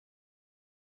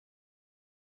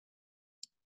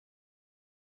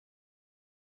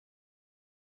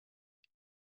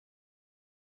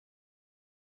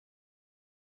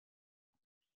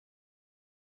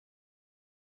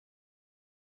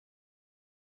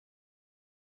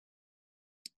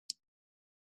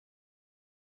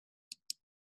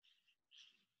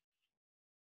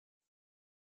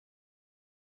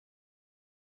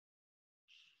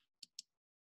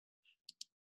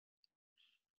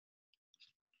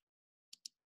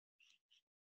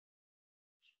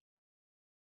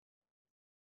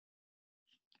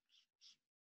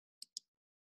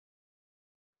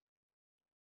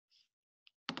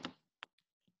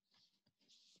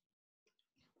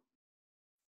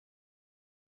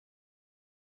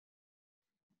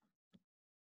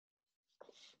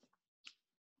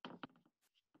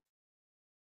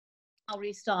I'll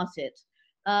restart it.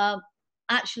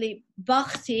 Actually,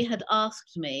 Bhakti had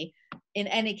asked me, in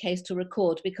any case, to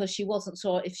record because she wasn't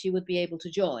sure if she would be able to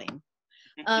join.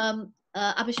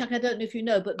 Abhishek, I don't know if you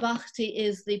know, but Bhakti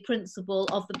is the principal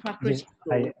of the Prakriti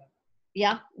school.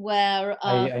 Yeah, where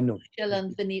I know. Shil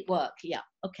and Vineet work. Yeah,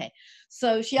 okay.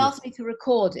 So she asked me to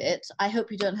record it. I hope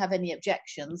you don't have any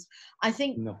objections. I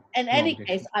think in any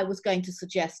case, I was going to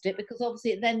suggest it because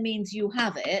obviously it then means you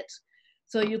have it.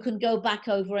 So you can go back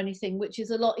over anything, which is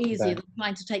a lot easier than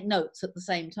trying to take notes at the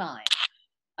same time.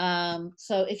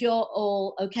 So if you're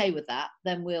all okay with that,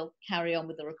 then we'll carry on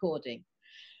with the recording.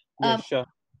 Yeah, sure.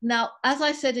 Now, as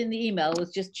I said in the email, I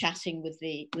was just chatting with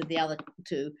the other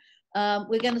two.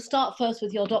 We're going to start first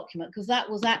with your document because that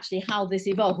was actually how this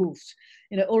evolved.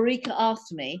 You know, Ulrika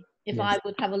asked me if I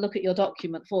would have a look at your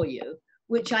document for you,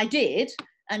 which I did,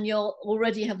 and you'll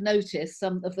already have noticed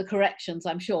some of the corrections,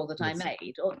 I'm sure, that I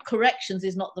made. Or corrections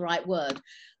is not the right word.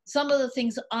 Some of the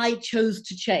things I chose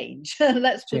to change.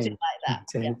 Let's put it like that.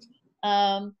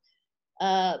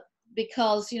 Yeah.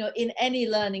 Because, you know, in any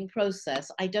learning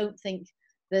process, I don't think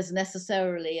there's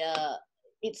necessarily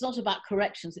it's not about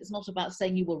corrections. It's not about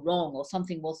saying you were wrong or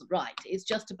something wasn't right. It's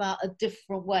just about a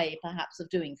different way, perhaps, of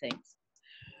doing things.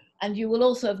 And you will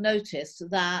also have noticed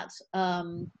that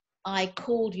I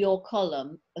called your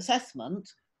column assessment,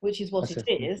 which is what it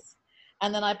is,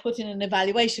 and then I put in an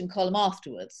evaluation column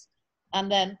afterwards.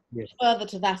 And then further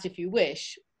to that, if you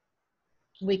wish,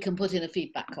 we can put in a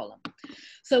feedback column.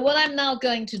 So what I'm now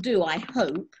going to do, I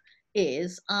hope,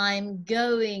 is I'm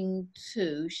going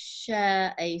to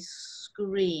share a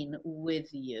screen with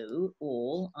you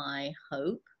all, I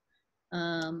hope.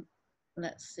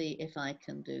 Let's see if I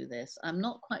can do this. I'm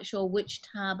not quite sure which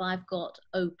tab I've got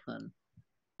open.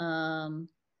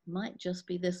 Might just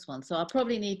be this one. So I'll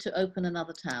probably need to open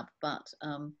another tab, but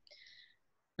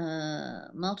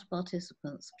multiple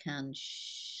participants can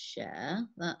share.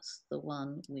 That's the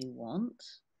one we want.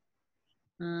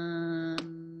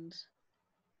 And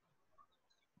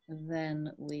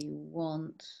then we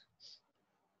want,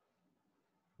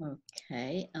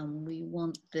 okay, and we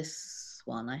want this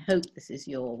one. I hope this is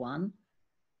your one.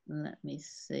 Let me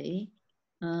see.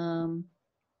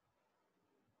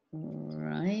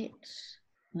 Right,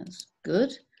 that's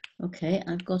good. Okay,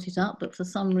 I've got it up, but for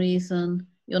some reason,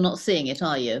 you're not seeing it,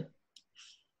 are you?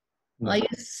 No. Are you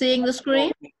seeing the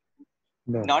screen?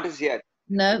 No. Not as yet.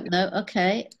 No, no,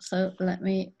 okay. So let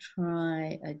me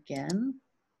try again.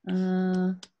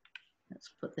 Let's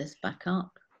put this back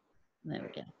up. There we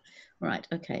go. Right,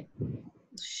 okay.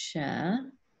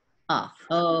 Share. Ah,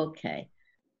 okay.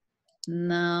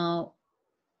 Now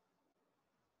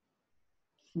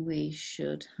we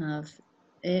should have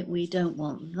it. We don't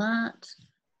want that.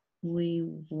 We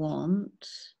want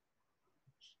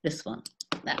this one.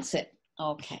 That's it.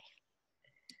 Okay.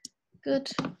 Good.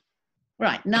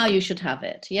 Right, now you should have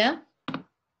it, yeah?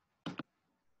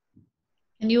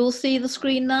 Can you all see the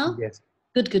screen now? Yes.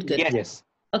 Good, good, good. Yes.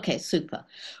 Okay, super.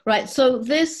 Right, so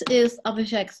this is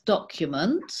Abhishek's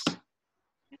document.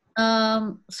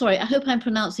 Sorry, I hope I'm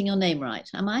pronouncing your name right.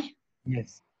 Am I?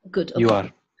 Yes. Good. Okay. You are.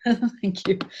 Thank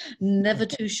you. Never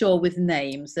too sure with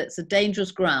names. That's a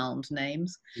dangerous ground,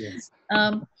 names. Yes.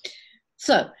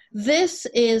 So this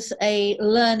is a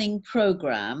learning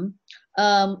program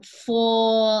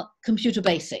for computer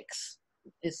basics,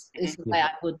 is the way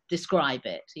I would describe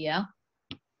it, yeah?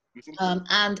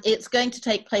 And it's going to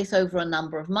take place over a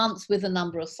number of months with a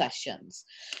number of sessions.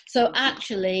 So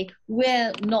actually,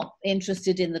 we're not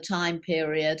interested in the time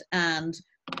period, and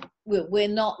we're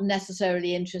not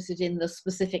necessarily interested in the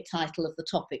specific title of the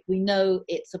topic. We know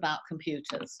it's about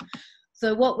computers.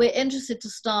 So what we're interested to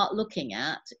start looking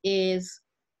at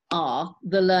are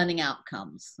the learning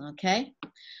outcomes, okay?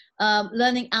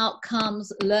 Learning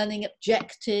outcomes, learning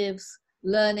objectives,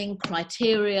 learning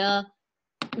criteria.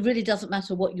 It really doesn't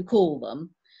matter what you call them.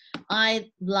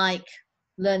 I like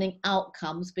learning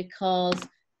outcomes because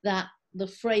the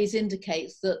phrase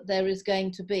indicates that there is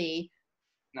going to be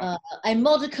a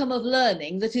modicum of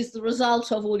learning that is the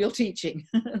result of all your teaching.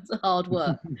 It's hard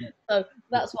work. So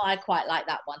that's why I quite like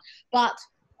that one. But,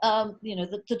 you know,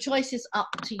 the choice is up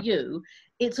to you.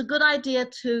 It's a good idea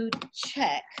to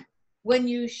check when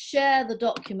you share the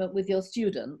document with your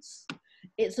students.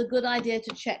 It's a good idea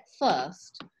to check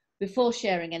first, before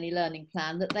sharing any learning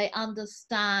plan, that they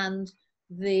understand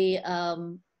the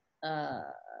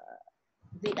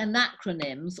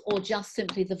anacronyms or just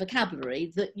simply the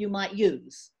vocabulary that you might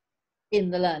use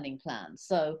in the learning plan.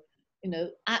 So, you know,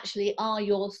 actually, are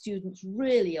your students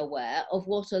really aware of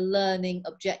what a learning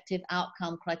objective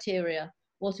outcome criteria,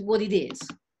 what it is?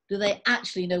 Do they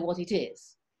actually know what it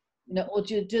is? You know, or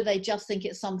do they just think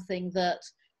it's something that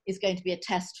is going to be a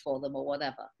test for them or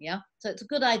whatever. Yeah. So it's a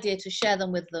good idea to share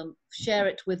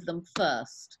it with them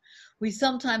first. We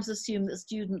sometimes assume that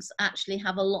students actually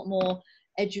have a lot more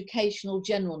educational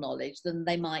general knowledge than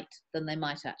they might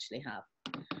actually have.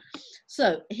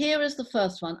 So here is the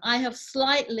first one. I have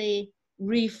slightly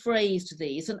rephrased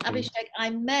these, and Abhishek, I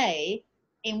may,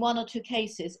 in one or two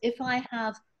cases, if I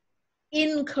have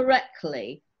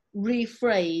incorrectly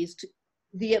rephrased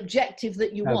the objective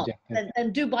that you want,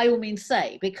 then do by all means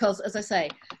say, because as I say,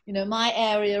 you know, my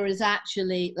area is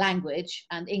actually language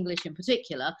and English in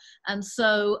particular, and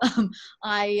so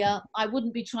I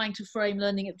wouldn't be trying to frame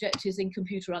learning objectives in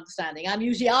computer understanding. I'm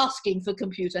usually asking for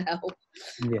computer help.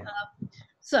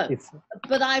 Yeah.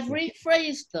 But I've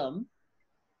rephrased them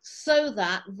so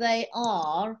that they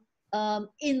are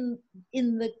in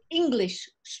the English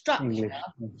structure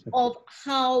of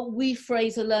how we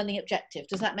phrase a learning objective.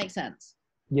 Does that make sense?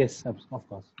 Yes, of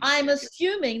course. I'm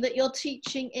assuming that you're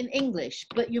teaching in English,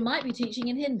 but you might be teaching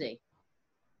in Hindi.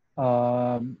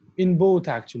 In both,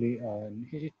 actually.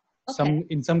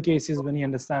 In some cases, when he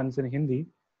understands in Hindi,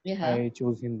 I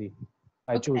chose Hindi.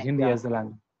 I chose Hindi as the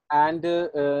language. And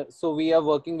so we are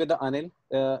working with the Anil.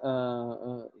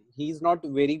 He's not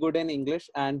very good in English,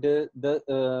 and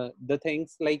the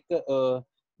things like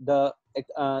the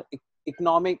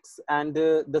economics and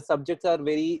the subjects are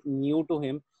very new to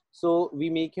him. So we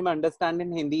make him understand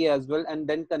in Hindi as well, and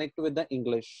then connect with the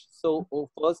English. So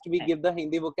first we give the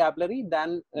Hindi vocabulary,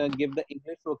 then give the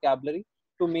English vocabulary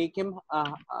to make him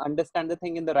understand the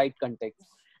thing in the right context.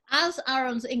 As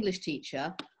Aaron's English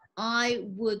teacher, I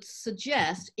would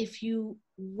suggest, if you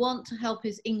want to help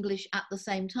his English at the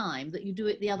same time, that you do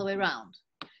it the other way around.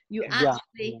 You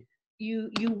actually,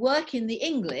 you work in the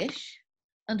English,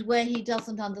 and where he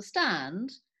doesn't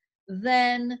understand,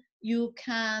 then you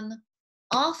can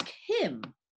ask him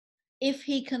if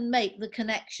he can make the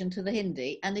connection to the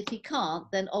Hindi, and if he can't,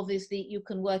 then obviously you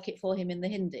can work it for him in the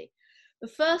Hindi. The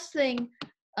first thing,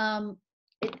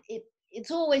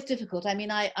 it's always difficult. I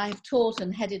mean, I've taught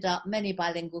and headed up many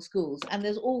bilingual schools, and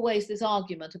there's always this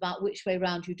argument about which way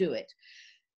round you do it.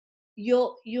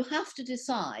 You have to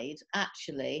decide,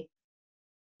 actually,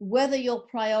 whether your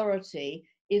priority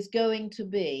is going to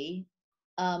be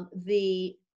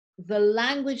the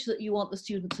language that you want the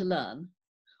student to learn,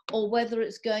 or whether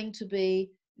it's going to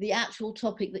be the actual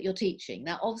topic that you're teaching.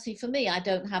 Now, obviously for me, I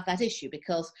don't have that issue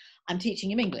because I'm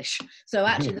teaching him English. So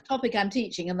actually the topic I'm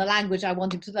teaching and the language I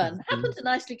want him to learn happen to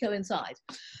nicely coincide.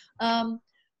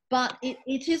 But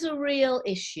it is a real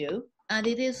issue, and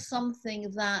it is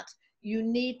something that you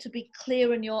need to be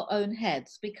clear in your own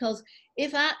heads, because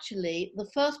if actually the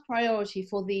first priority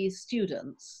for these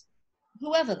students,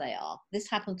 whoever they are, this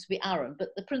happens to be Aaron, but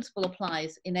the principle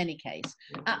applies in any case,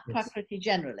 at Prakriti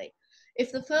generally.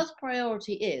 If the first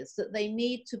priority is that they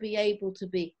need to be able to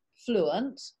be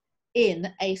fluent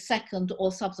in a second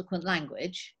or subsequent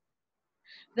language,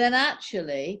 then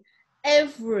actually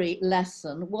every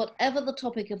lesson, whatever the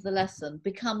topic of the lesson,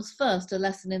 becomes first a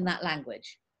lesson in that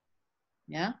language.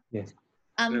 Yeah? Yes.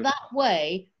 And that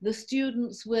way, the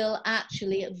students will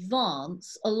actually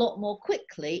advance a lot more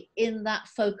quickly in that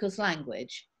focus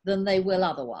language than they will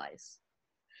otherwise.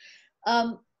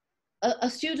 A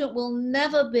student will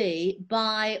never be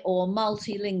bi or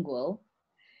multilingual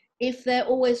if they're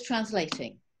always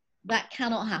translating. That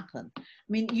cannot happen. I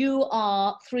mean, you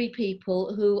are three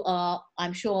people who are,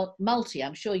 I'm sure, multi.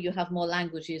 I'm sure you have more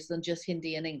languages than just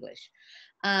Hindi and English.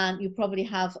 And you probably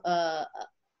have a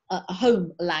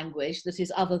home language that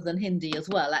is other than Hindi as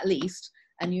well, at least.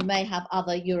 And you may have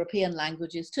other European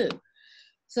languages too.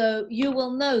 So you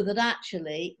will know that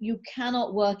actually you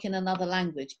cannot work in another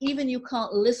language. Even you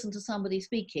can't listen to somebody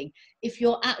speaking if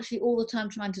you're actually all the time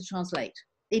trying to translate.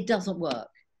 It doesn't work.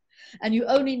 And you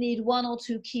only need one or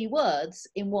two key words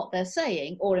in what they're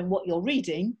saying or in what you're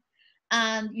reading,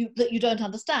 and that you don't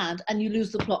understand, and you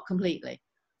lose the plot completely.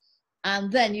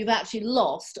 And then you've actually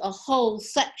lost a whole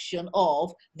section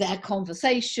of their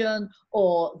conversation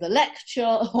or the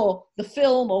lecture or the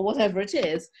film or whatever it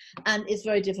is, and it's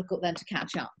very difficult then to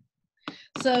catch up.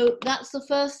 So that's the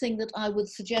first thing that I would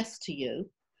suggest to you.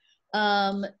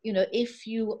 You know, if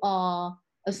you are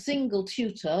a single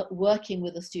tutor working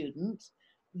with a student,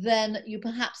 then you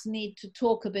perhaps need to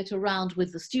talk a bit around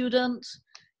with the student.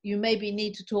 You maybe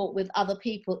need to talk with other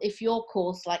people if your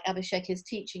course, like Abhishek, is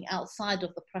teaching outside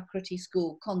of the Prakriti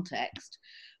school context.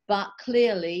 But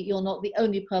clearly, you're not the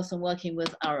only person working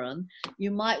with Aaron.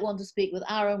 You might want to speak with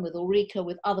Aaron, with Ulrika,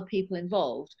 with other people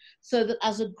involved, so that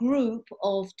as a group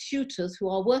of tutors who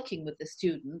are working with the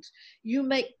student, you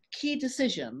make key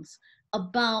decisions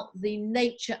about the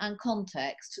nature and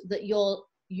context that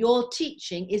your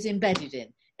teaching is embedded in.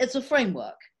 It's a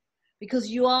framework. because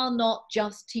you are not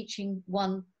just teaching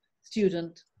one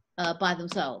student by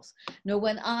themselves. You know,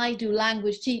 when I do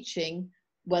language teaching,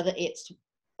 whether it's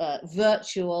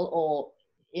virtual or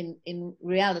in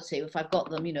reality, if I've got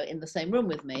them, you know, in the same room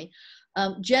with me,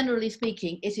 generally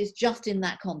speaking, it is just in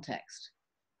that context.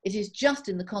 It is just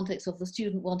in the context of the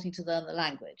student wanting to learn the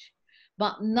language.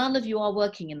 But none of you are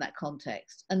working in that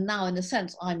context. And now, in a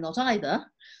sense, I'm not either,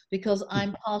 because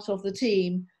I'm part of the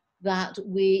team that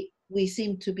we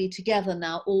seem to be together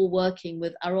now, all working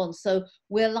with Aaron. So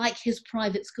we're like his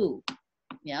private school.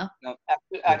 Yeah. No,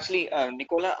 actually,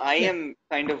 Nicola, I am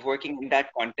kind of working in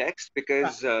that context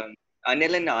because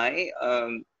Anil and I,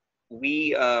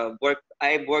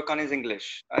 I work on his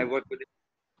English. I work with him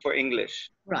for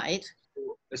English. Right.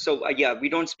 So yeah, we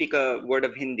don't speak a word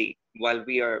of Hindi while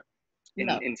we are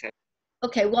inside.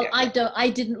 Okay, well, I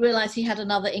didn't realize he had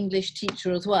another English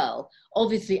teacher as well.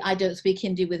 Obviously, I don't speak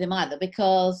Hindi with him either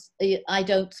because I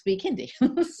don't speak Hindi.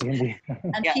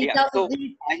 And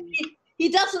he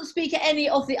doesn't speak any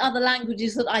of the other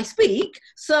languages that I speak,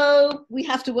 so we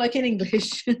have to work in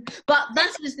English. But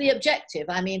that is the objective.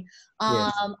 I mean,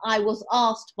 I was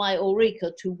asked by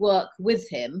Ulrika to work with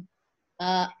him,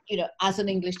 you know, as an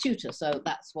English tutor, so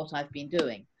that's what I've been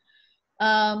doing.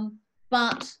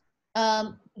 But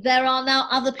there are now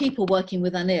other people working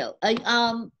with Anil.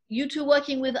 You two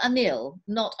working with Anil,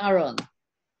 not Aaron.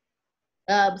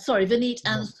 Sorry, Vineet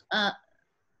and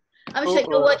I'm sure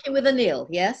you're working with Anil,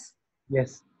 yes?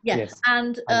 Yes. Yeah. Yes.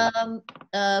 And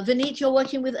Vineet, you're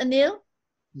working with Anil?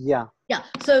 Yeah. Yeah.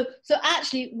 So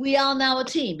actually we are now a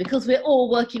team because we're all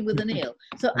working with Anil.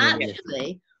 So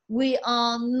actually we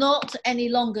are not any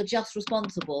longer just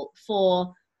responsible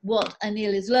for what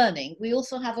Anil is learning. We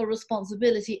also have a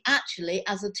responsibility actually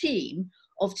as a team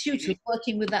of tutors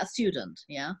working with that student.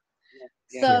 Yeah.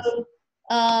 So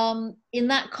in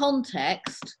that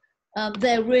context,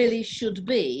 there really should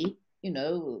be, you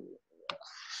know,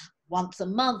 once a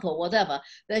month or whatever,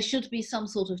 there should be some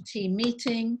sort of team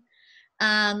meeting,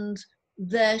 and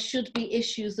there should be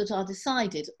issues that are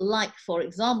decided. Like, for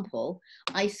example,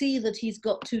 I see that he's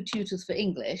got 2 tutors for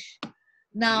English.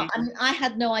 Now, I mean, I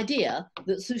had no idea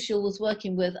that Sushil was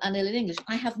working with Anil in English.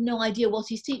 I have no idea what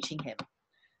he's teaching him.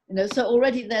 You know, so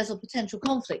already there's a potential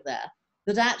conflict there,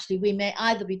 that actually we may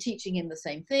either be teaching him the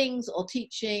same things or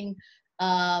teaching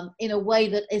in a way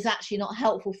that is actually not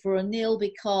helpful for Anil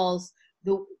because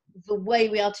the way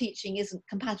we are teaching isn't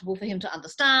compatible for him to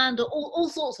understand, or all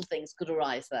sorts of things could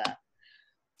arise there.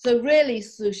 So really,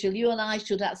 Sushil, you and I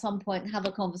should at some point have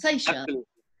a conversation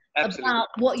about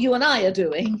what you and I are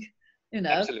doing, you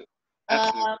know. Absolutely.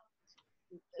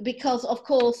 Because of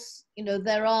course, you know,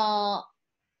 there are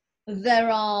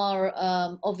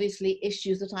obviously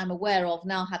issues that I'm aware of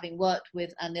now, having worked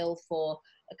with Anil for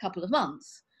a couple of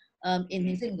months in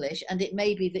his English, and it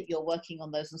may be that you're working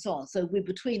on those and so on. So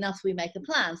between us, we make a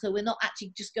plan. So we're not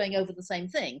actually just going over the same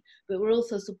thing, but we're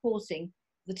also supporting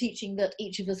the teaching that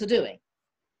each of us are doing.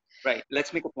 Right,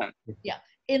 let's make a plan. Yeah,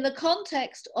 in the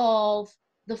context of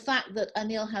the fact that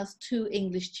Anil has 2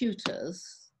 English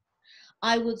tutors,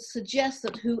 I would suggest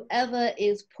that whoever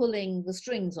is pulling the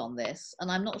strings on this,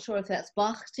 and I'm not sure if that's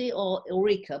Bhakti or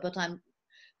Ulrika, but I'm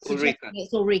suggesting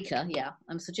it's Ulrika. Yeah,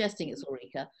 I'm suggesting it's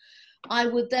Ulrika. I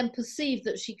would then perceive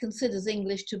that she considers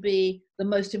English to be the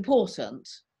most important.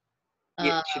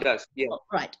 Yes, she does. Yeah.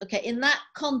 Right. Okay. In that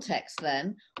context,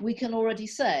 then we can already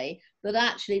say that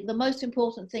actually the most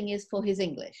important thing is for his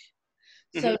English.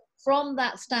 So from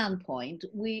that standpoint,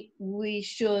 we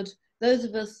should, those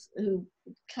of us who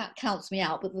counts me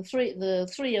out, but the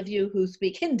three of you who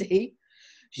speak Hindi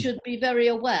should be very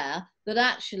aware that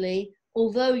actually,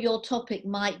 although your topic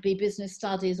might be business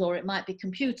studies or it might be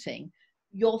computing,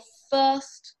 the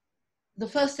first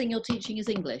thing you're teaching is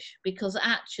English, because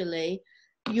actually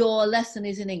your lesson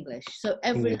is in English. So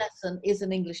every lesson is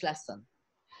an English lesson.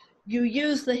 You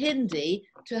use the Hindi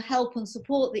to help and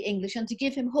support the English and to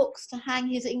give him hooks to hang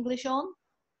his English on,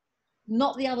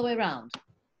 not the other way around.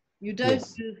 You don't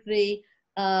use the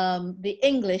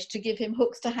English to give him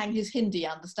hooks to hang his Hindi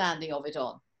understanding of it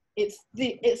on. It's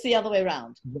the other way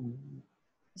around.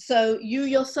 So you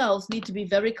yourselves need to be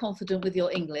very confident with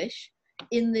your English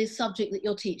in the subject that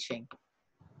you're teaching.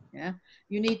 Yeah,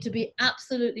 you need to be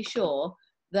absolutely sure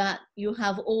that you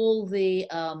have all the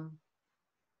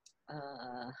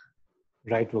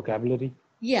right vocabulary.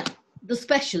 Yeah, the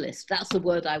specialist, that's the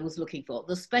word I was looking for,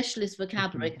 the specialist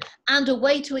vocabulary, and a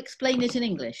way to explain it in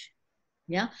English.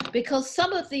 Yeah, because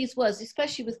some of these words,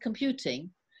 especially with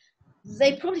computing,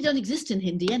 they probably don't exist in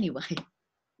Hindi anyway.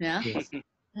 Yeah.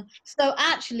 So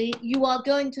actually you are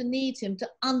going to need him to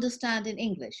understand in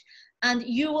English, and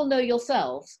you will know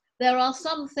yourselves there are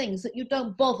some things that you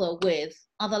don't bother with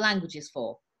other languages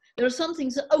for. There are some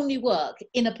things that only work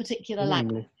in a particular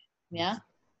language. Yeah.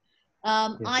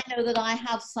 I know that I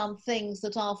have some things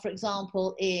that are, for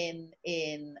example, in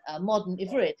modern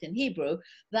Ivrit, in Hebrew,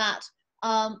 that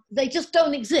they just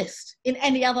don't exist in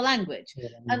any other language.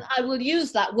 And I will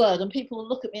use that word and people will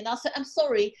look at me and I'll say, I'm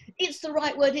sorry, it's the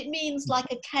right word. It means like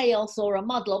a chaos or a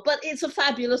muddle, but it's a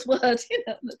fabulous word. You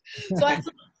know? So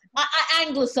I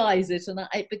anglicize it and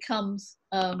it becomes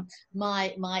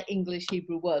my English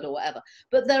Hebrew word or whatever.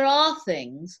 But there are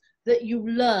things that you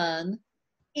learn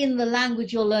in the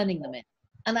language you're learning them in.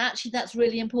 And actually that's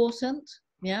really important,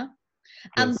 yeah?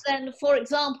 And then, for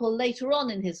example, later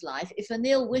on in his life, if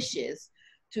Anil wishes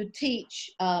to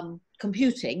teach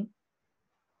computing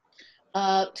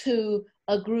to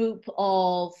a group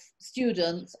of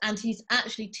students and he's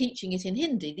actually teaching it in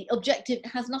Hindi, the objective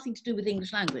has nothing to do with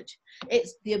English language.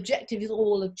 The objective is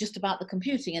all just about the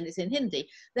computing and it's in Hindi.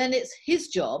 Then it's his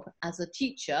job as a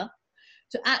teacher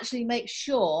to actually make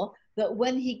sure that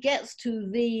when he gets to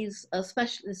these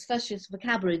specialist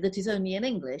vocabulary that is only in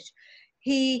English,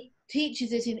 he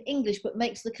teaches it in English but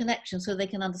makes the connection so they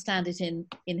can understand it in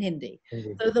Hindi.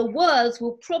 So the words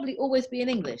will probably always be in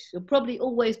English. You'll probably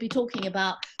always be talking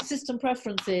about system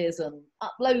preferences and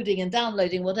uploading and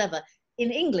downloading, whatever,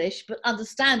 in English, but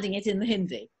understanding it in the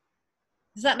Hindi.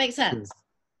 Does that make sense?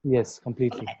 Yes,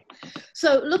 completely. Okay.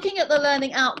 So looking at the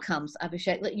learning outcomes,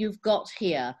 Abhishek, that you've got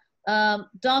here,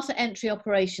 data entry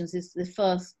operations is the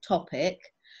first topic.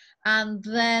 And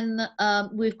then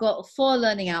we've got 4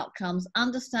 learning outcomes,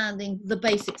 understanding the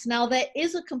basics. Now, there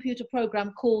is a computer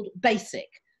program called BASIC,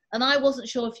 and I wasn't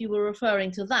sure if you were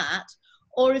referring to that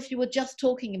or if you were just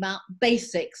talking about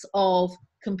basics of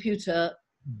computer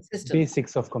systems.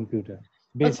 Basics of computer.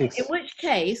 Basics. Okay, in which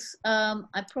case,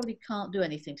 I probably can't do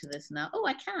anything to this now. Oh,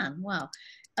 I can. Wow.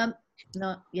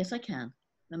 No, yes, I can.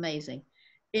 Amazing.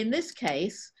 In this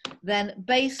case, then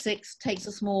basics takes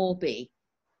a small b.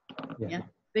 Yeah.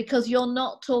 Because you're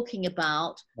not talking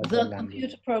about the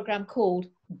computer program called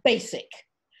BASIC.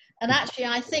 And actually,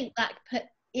 I think that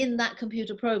in that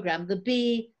computer program,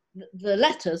 the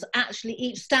letters actually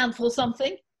each stand for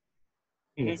something.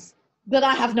 Yes. But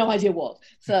I have no idea what.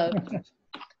 So,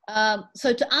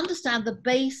 so to understand the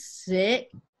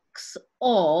basics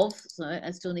of, sorry,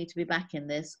 I still need to be back in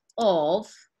this, of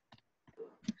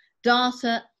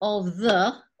data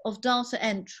data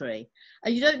entry.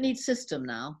 You don't need system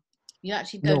now. You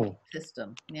actually don't need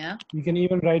system, yeah? You can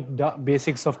even write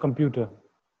basics of computer.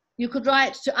 You could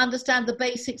write to understand the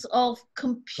basics of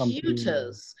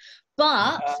computers.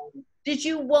 But did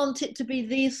you want it to be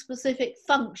these specific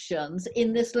functions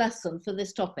in this lesson for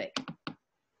this topic?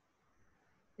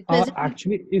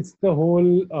 Actually, it's the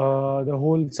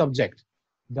whole subject,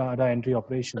 data entry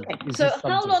operation. Okay. So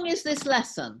how long is this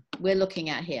lesson we're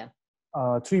looking at here?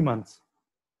 3 months.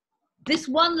 This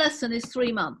one lesson is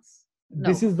 3 months? No.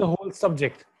 This is the whole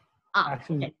subject. Okay.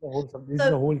 Actually, this is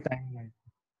the whole timeline.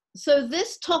 So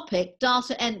this topic,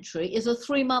 data entry, is a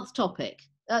 3-month topic.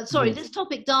 Sorry, this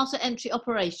topic, data entry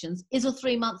operations, is a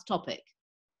 3-month topic.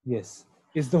 Yes,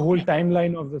 it's the whole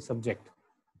timeline of the subject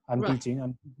I'm teaching.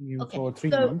 I'm teaching you for 3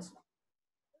 months.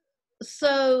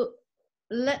 So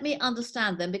let me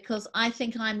understand then, because I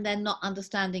think I'm then not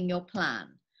understanding your plan.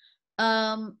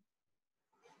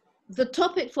 The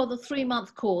topic for the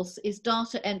 3-month course is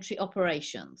data entry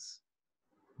operations.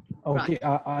 Okay,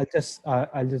 I'll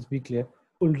just be clear.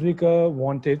 Ulrika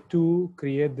wanted to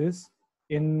create this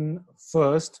in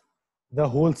first the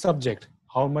whole subject.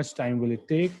 How much time will it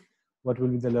take? What will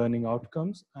be the learning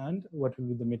outcomes? And what will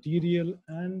be the material?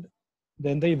 And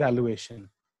then the evaluation.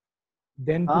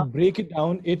 Then to break it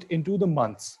down into the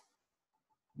months.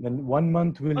 Then 1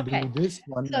 month we'll do this.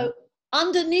 So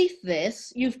underneath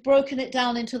this, you've broken it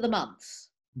down into the months.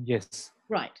 Yes.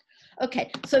 Right.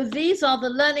 Okay. So these are the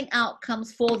learning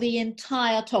outcomes for the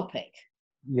entire topic.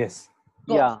 Yes.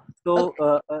 Yeah. So,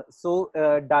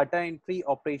 data entry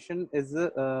operation is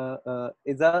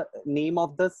a name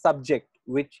of the subject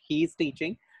which he is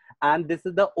teaching, and this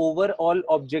is the overall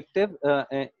objective.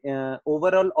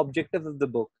 Overall objective of the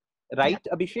book, right,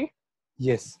 Abhishek?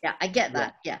 Yes. Yeah, I get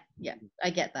that. Yeah, I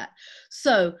get that.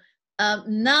 So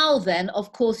now then,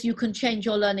 of course, you can change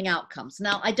your learning outcomes.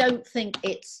 Now, I don't think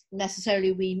it's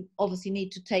necessarily, we obviously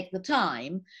need to take the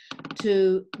time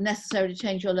to necessarily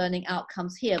change your learning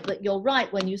outcomes here, but you're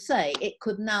right when you say, it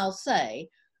could now say,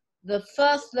 the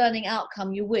first learning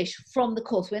outcome you wish from the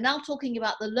course. We're now talking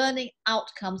about the learning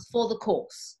outcomes for the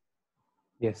course.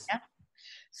 Yes. Yeah?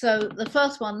 So the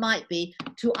first one might be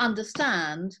to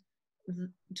understand,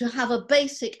 to have a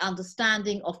basic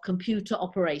understanding of computer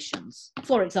operations,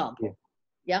 for example.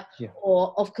 yeah, Yeah. or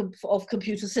of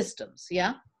computer systems,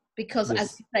 yeah, because as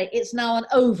Yes. you say, it's now an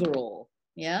overall,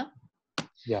 yeah.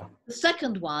 Yeah. The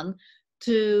second one,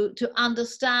 to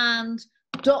understand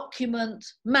document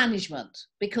management,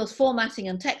 because formatting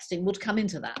and texting would come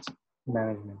into that.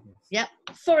 Management. Yes. Yeah.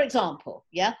 For example,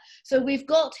 yeah. So we've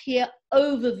got here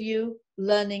overview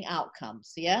learning outcomes,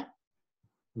 yeah.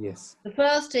 Yes. The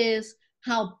first is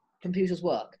how computers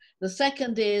work. The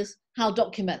second is how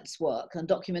documents work and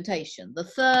documentation. The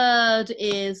third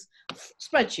is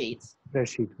spreadsheets.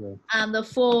 Spreadsheet work. And the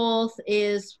fourth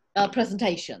is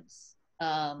presentations.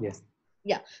 Yes.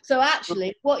 Yeah. So actually,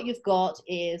 what you've got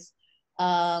is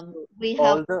we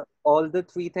have all the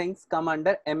three things come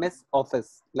under MS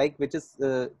Office, like which is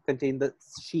contain the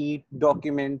sheet,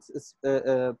 documents,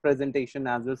 presentation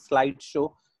as a slideshow.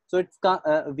 So it's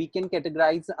we can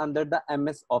categorize under the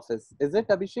MS Office. Is it,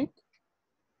 Abhishek?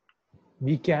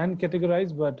 We can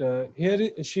categorize, but here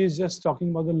she is just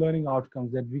talking about the learning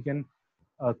outcomes, that we can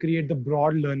create the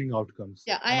broad learning outcomes.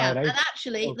 Yeah, I Am am. I right? And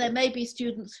actually, Okay. there may be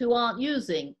students who aren't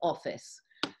using Office.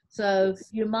 So Yes.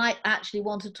 you might actually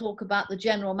want to talk about the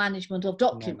general management of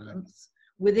documents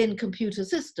within computer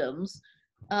systems.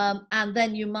 And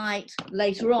then you might,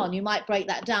 later on, you might break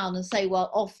that down and say, well,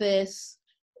 Office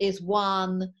is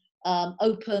one,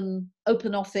 Open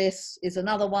Office is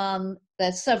another one.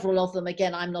 There's several of them.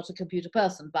 Again, I'm not a computer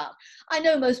person, but I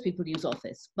know most people use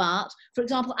Office. But, for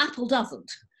example, Apple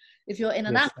doesn't. If you're in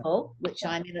an Yes. Apple, which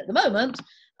I'm in at the moment,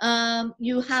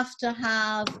 you have to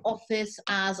have Office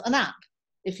as an app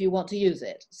if you want to use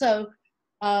it. So,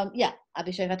 yeah,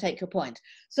 Abhishek, I take your point.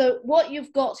 So what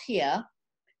you've got here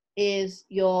is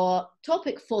your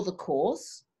topic for the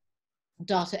course,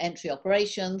 data entry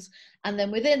operations, and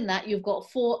then within that you've got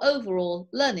 4 overall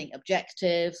learning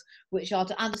objectives, which are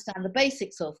to understand the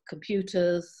basics of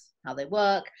computers, how they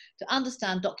work, to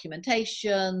understand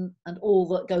documentation and all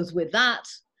that goes with that,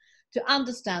 to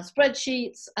understand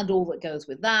spreadsheets and all that goes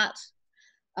with that.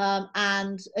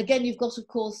 And again, you've got, of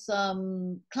course,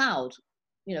 cloud.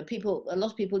 You know, a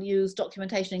lot of people use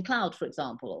documentation in cloud, for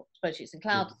example, or spreadsheets in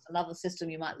cloud, Yes. another system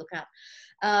you might look at.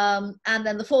 And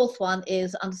then the fourth one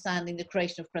is understanding the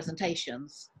creation of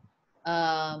presentations,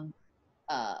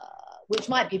 which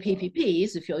might be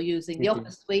PPPs if you're using the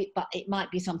Office suite, but it might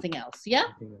be something else, yeah?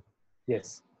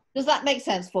 Yes. Does that make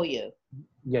sense for you?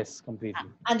 Yes, completely.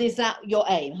 And is that your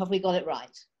aim? Have we got it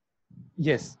right?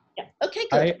 Yes. Yeah. Okay,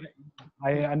 good.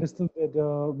 I understood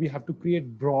that we have to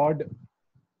create broad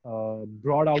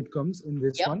outcomes in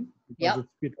this one, because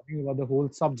we're talking about the whole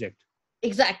subject.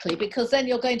 Exactly, because then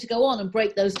you're going to go on and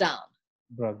break those down.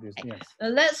 Yes. Now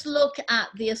let's look at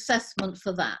the assessment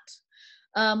for that.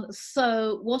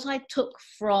 So what I took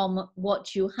from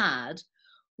what you had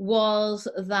was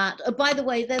that, by the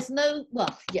way, there's no,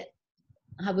 well, yeah,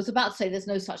 I was about to say there's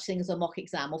no such thing as a mock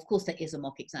exam. Of course there is a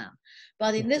mock exam.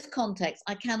 But in this context,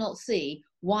 I cannot see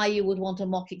why you would want a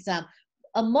mock exam.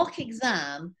 A mock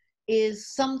exam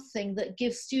is something that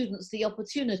gives students the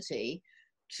opportunity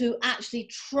to actually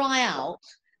try out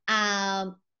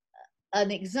an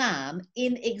exam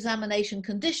in examination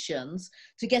conditions,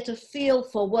 to get a feel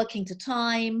for working to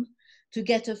time, to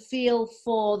get a feel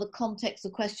for the context the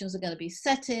questions are going to be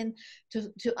set in,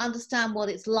 to understand what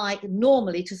it's like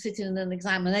normally to sit in an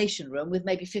examination room with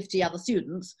maybe 50 other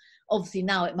students. Obviously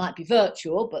now it might be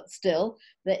virtual, but still,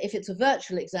 that if it's a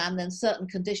virtual exam, then certain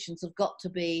conditions have got to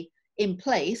be in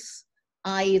place,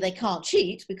 i.e. they can't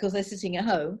cheat because they're sitting at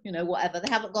home, you know, whatever. They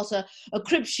haven't got a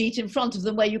crib sheet in front of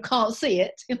them where you can't see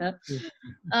it, you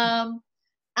know,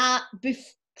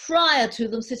 prior to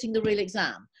them sitting the real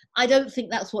exam. I don't think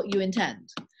that's what you intend.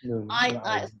 No,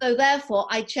 so therefore,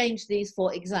 I changed these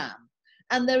for exam.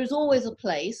 And there is always a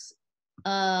place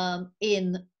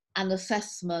in an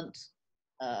assessment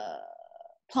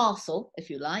parcel, if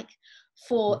you like,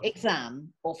 for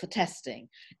exam or for testing.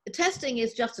 Testing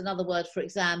is just another word for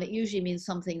exam. It usually means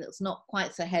something that's not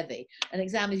quite so heavy. An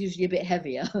exam is usually a bit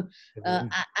heavier,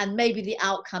 and maybe the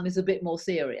outcome is a bit more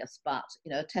serious, but,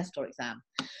 you know, a test or exam.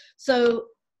 So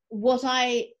what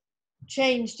I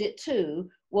changed it to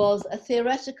was a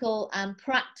theoretical and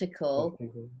practical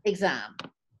exam.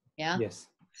 Yeah. Yes.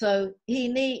 So you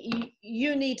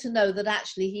need to know that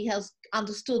actually he has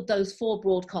understood those 4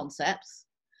 broad concepts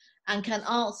and can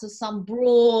answer some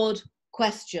broad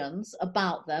questions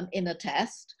about them in a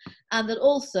test, and that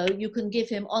also you can give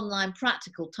him online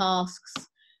practical tasks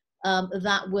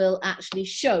that will actually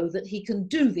show that he can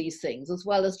do these things, as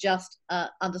well as just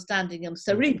understanding them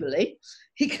cerebrally.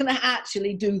 He can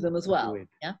actually do them as well.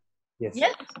 Yeah. Yes.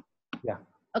 Yes. Yeah.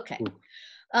 Okay.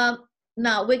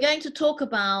 Now we're going to talk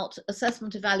about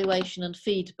assessment, evaluation, and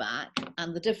feedback,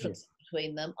 and the difference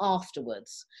between them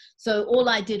afterwards. So all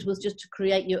I did was just to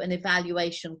create you an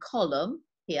evaluation column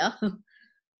here,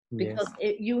 because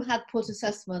you had put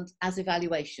assessment as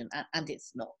evaluation, and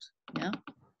it's not. Yeah.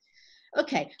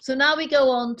 Okay, so now we go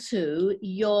on to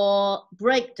your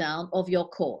breakdown of your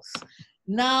course.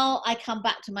 Now I come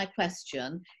back to my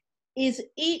question. Is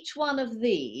each one of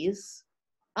these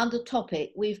under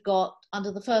topic, we've got, under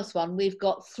the first one, we've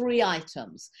got 3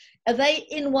 items. Are they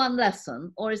in one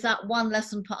lesson, or is that one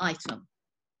lesson per item?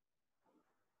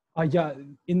 Yeah,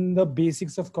 in the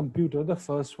basics of computer, the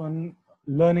first one,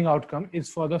 learning outcome, is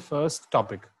for the first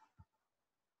topic.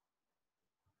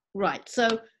 Right, so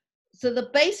the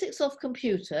basics of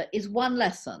computer is one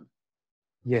lesson.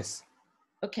 Yes.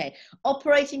 Okay,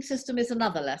 operating system is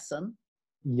another lesson.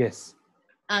 Yes.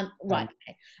 And right,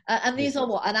 okay. And these are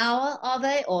what, an hour, are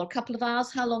they, or a couple of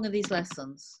hours? How long are these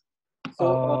lessons?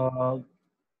 So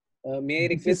may I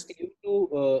request you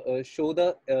to show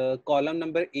the column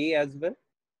number A as well,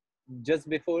 just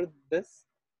before this,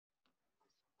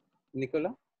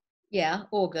 Nicola? Yeah,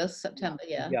 August, September,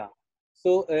 yeah. Yeah.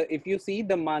 So if you see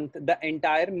the month, the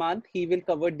entire month, he will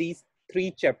cover these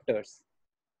 3 chapters.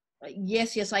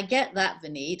 Yes, I get that,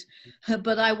 Vineet,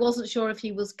 but I wasn't sure if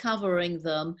he was covering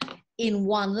them in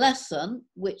one lesson,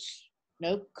 which, you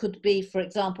know, could be, for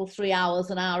example, 3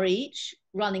 hours, an hour each,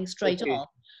 running straight on,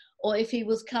 or if he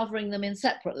was covering them in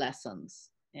separate lessons.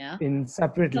 Yeah. In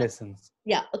separate lessons.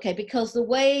 Yeah. Okay. Because the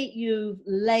way you've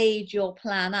laid your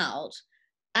plan out,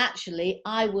 actually,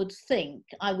 I would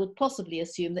possibly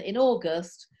assume that in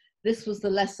August, this was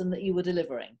the lesson that you were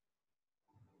delivering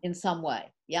in some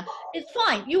way. Yeah, it's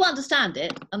fine, you understand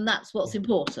it, and that's what's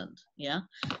important. Yeah,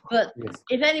 but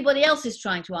if anybody else is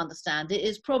trying to understand it,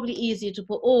 it's probably easier to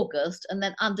put August and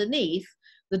then underneath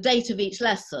the date of each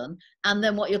lesson and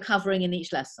then what you're covering in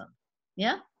each lesson.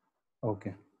 Yeah.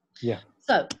 Okay. Yeah.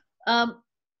 So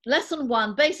lesson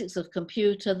 1, basics of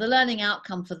computer, the learning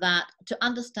outcome for that, to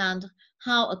understand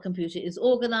how a computer is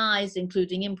organized,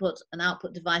 including input and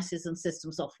output devices and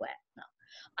system software. Now,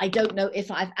 I don't know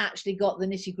if I've actually got the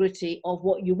nitty-gritty of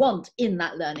what you want in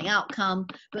that learning outcome,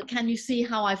 but can you see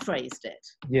how I phrased it?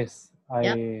 Yes,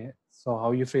 I saw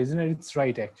how you phrased it, and it's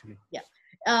right, actually. Yeah.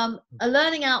 A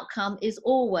learning outcome is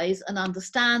always an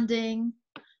understanding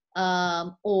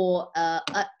or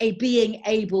a being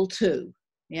able to.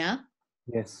 Yeah.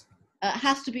 Yes. It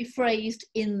has to be phrased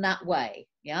in that way.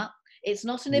 Yeah. It's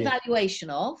not an evaluation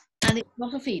of, and it's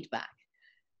not a feedback.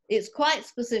 It's quite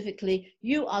specifically,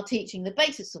 you are teaching the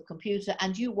basics of computer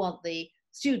and you want the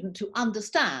student to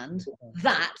understand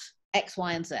that X,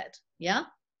 Y, and Z. Yeah.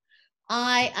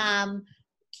 I am,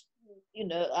 you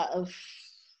know,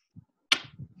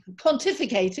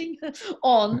 pontificating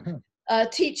on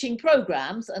teaching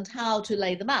programs and how to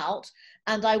lay them out.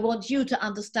 And I want you to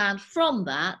understand from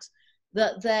that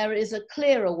that there is a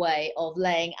clearer way of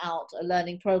laying out a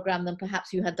learning program than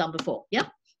perhaps you had done before. Yeah.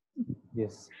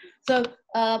 Yes. So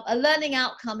a learning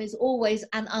outcome is always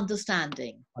an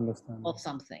understanding of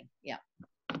something. Yeah.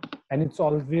 And it's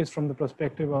always from the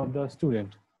perspective of the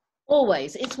student.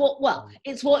 Always. It's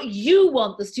what you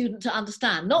want the student to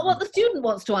understand, not what the student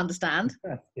wants to understand.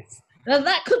 Yes. Now,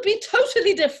 that could be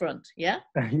totally different. Yeah.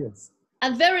 Yes.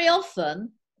 And very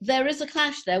often there is a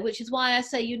clash there, which is why I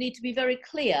say you need to be very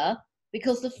clear,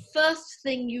 because the first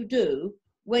thing you do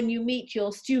when you meet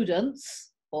your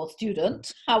students or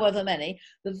student, however many,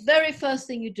 the very first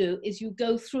thing you do is you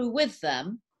go through with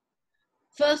them,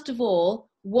 first of all,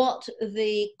 what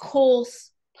the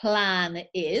course plan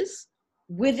is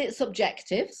with its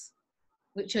objectives,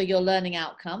 which are your learning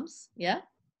outcomes, yeah?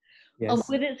 Yes.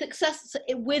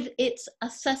 And with its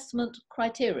assessment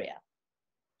criteria.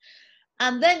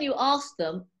 And then you ask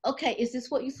them, okay, is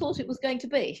this what you thought it was going to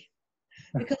be?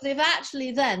 Because if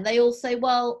actually then they all say,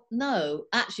 well, no,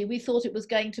 actually we thought it was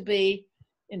going to be,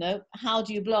 you know, how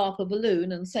do you blow up a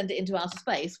balloon and send it into outer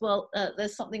space? Well,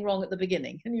 there's something wrong at the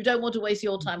beginning and you don't want to waste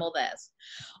your time or theirs.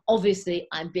 Obviously,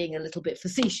 I'm being a little bit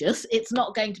facetious. It's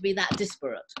not going to be that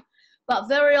disparate. But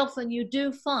very often you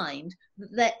do find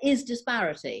that there is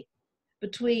disparity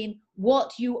between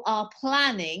what you are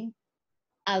planning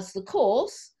as the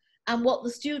course and what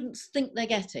the students think they're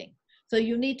getting. So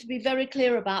you need to be very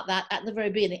clear about that at the very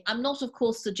beginning. I'm not, of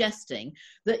course, suggesting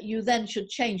that you then should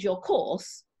change your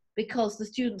course because the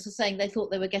students are saying they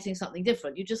thought they were getting something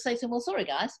different. You just say to them, well, sorry,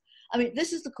 guys. I mean,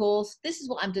 this is the course. This is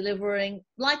what I'm delivering.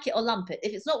 Like it or lump it.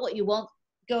 If it's not what you want,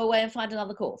 go away and find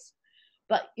another course.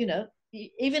 But, you know,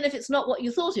 even if it's not what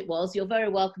you thought it was, you're very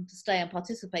welcome to stay and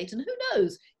participate. And who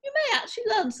knows, you may actually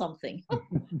learn something.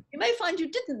 You may find you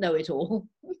didn't know it all.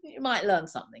 You might learn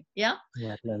something. Yeah?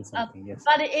 Yeah, learn something, yes.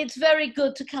 But it's very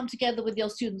good to come together with your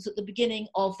students at the beginning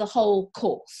of the whole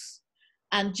course.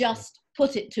 and just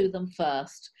put it to them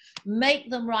first. Make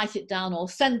them write it down or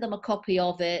send them a copy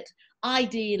of it.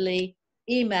 Ideally,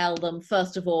 email them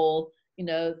first of all, you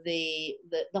know, the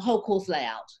whole course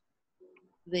layout,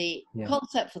 the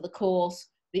concept for the course,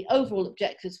 the overall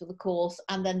objectives for the course,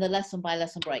 and then the lesson by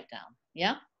lesson breakdown.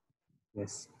 Yeah?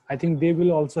 Yes. I think they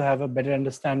will also have a better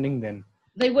understanding then.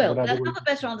 They will. They'll have a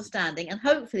better understanding, and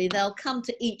hopefully they'll come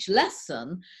to each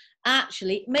lesson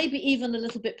actually maybe even a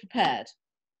little bit prepared.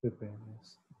 Yes.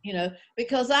 You know,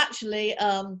 because actually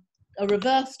a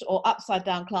reversed or upside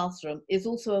down classroom is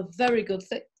also a very good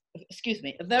thing. Excuse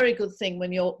me, a very good thing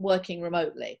when you're working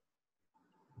remotely.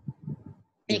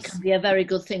 It can be a very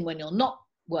good thing when you're not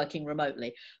working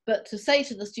remotely. But to say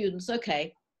to the students,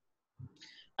 okay,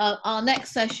 our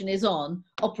next session is on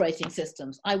operating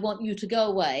systems. I want you to go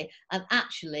away and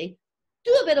actually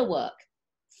do a bit of work.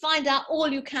 Find out all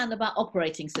you can about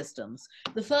operating systems.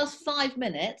 The first 5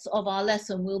 minutes of our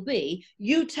lesson will be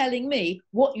you telling me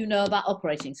what you know about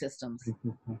operating systems.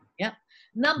 Yeah.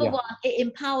 Number one, it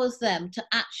empowers them to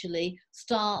actually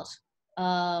start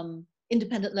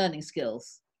independent learning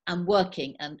skills and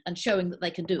working and showing that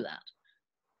they can do that.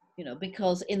 You know,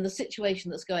 because in the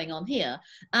situation that's going on here,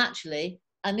 actually,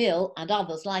 Anil and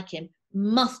others like him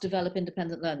must develop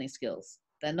independent learning skills.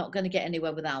 They're not going to get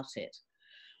anywhere without it.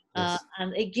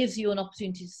 And it gives you an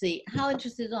opportunity to see how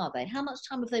interested are they? How much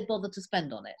time have they bothered to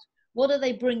spend on it? What are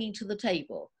they bringing to the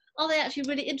table? Are they actually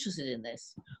really interested in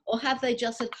this? Or have they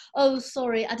just said, oh,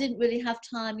 sorry, I didn't really have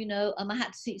time, you know, I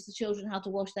had to teach the children how to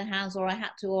wash their hands, or I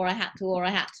had to, or I had to, or I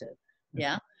had to.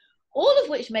 Yeah. All of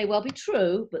which may well be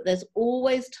true, but there's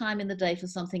always time in the day for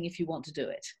something if you want to do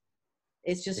it.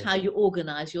 It's just how you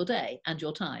organize your day and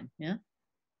your time. Yeah.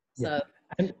 So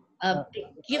it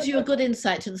gives you a good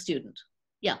insight to the student.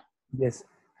 Yeah. Yes.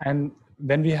 And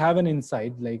when we have an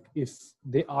insight, like if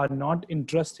they are not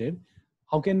interested,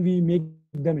 how can we make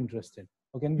them interested?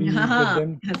 How can we get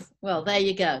them? Yes. Well, there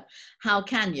you go. How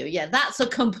can you? Yeah, that's a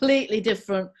completely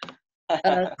different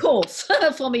course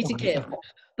for me to give.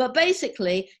 But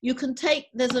basically, you can take,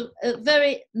 there's a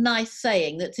very nice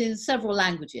saying that's in several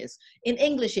languages. In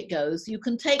English, it goes, you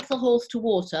can take the horse to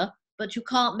water, but you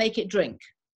can't make it drink.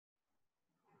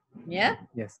 Yeah?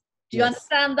 Yes. Do you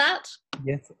understand that?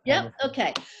 Yes. Yeah.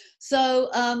 Okay. So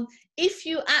if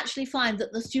you actually find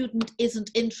that the student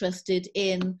isn't interested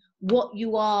in what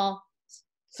you are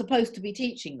supposed to be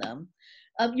teaching them,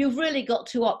 you've really got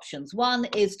two options. One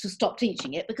is to stop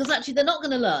teaching it, because actually they're not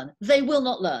going to learn. They will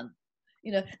not learn.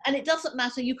 You know, and it doesn't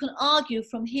matter. You can argue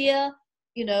from here,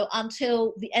 you know,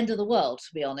 until the end of the world,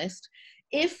 to be honest.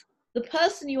 If the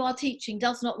person you are teaching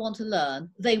does not want to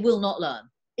learn, they will not learn.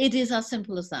 It is as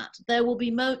simple as that. There will be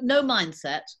no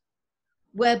mindset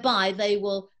whereby they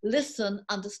will listen,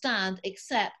 understand,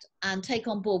 accept, and take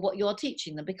on board what you're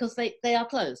teaching them, because they are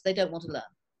closed. They don't want to learn.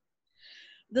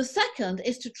 The second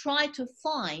is to try to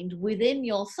find within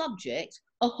your subject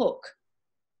a hook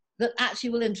that actually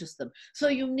will interest them. So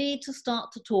you need to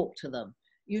start to talk to them.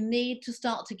 You need to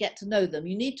start to get to know them.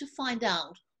 You need to find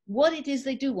out what it is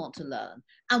they do want to learn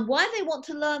and why they want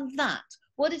to learn that,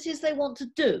 what it is they want to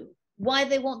do, why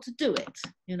they want to do it,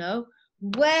 you know,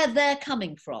 where they're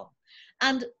coming from.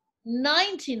 And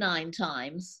 99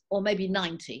 times, or maybe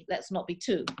 90, let's not be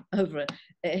too over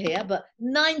here, but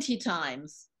 90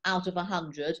 times out of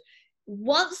 100,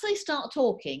 once they start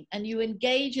talking and you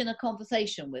engage in a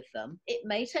conversation with them, it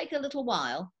may take a little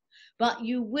while, but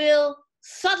you will,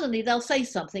 suddenly they'll say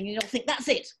something and you'll think, that's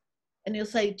it. And you'll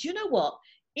say, do you know what?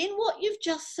 In what you've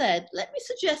just said, let me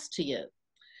suggest to you.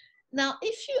 Now,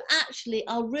 if you actually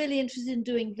are really interested in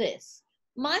doing this,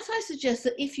 might I suggest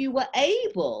that if you were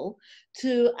able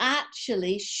to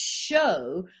actually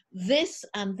show this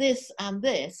and this and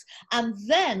this, and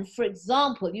then, for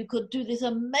example, you could do this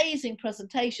amazing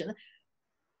presentation,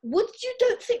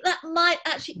 don't think that might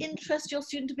actually interest your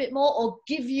student a bit more, or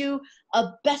give you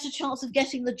a better chance of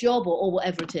getting the job, or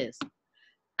whatever it is?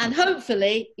 And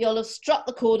hopefully you'll have struck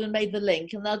the chord and made the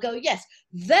link, and they'll go, yes.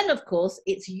 Then, of course,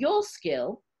 it's your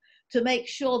skill to make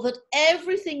sure that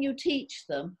everything you teach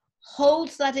them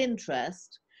holds that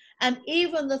interest, and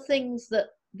even the things that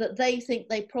they think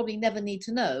they probably never need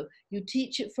to know, you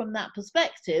teach it from that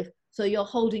perspective, so you're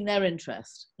holding their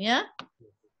interest. Yeah?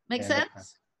 Make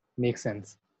sense? Makes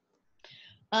sense.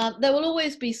 There will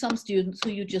always be some students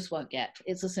who you just won't get.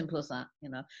 It's as simple as that. You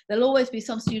know, there'll always be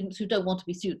some students who don't want to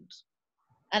be students.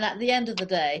 And at the end of the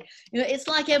day, you know, it's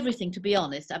like everything, to be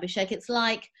honest, Abhishek. It's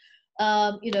like,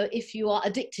 you know, if you are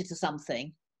addicted to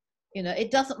something, you know,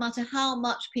 it doesn't matter how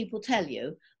much people tell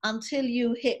you, until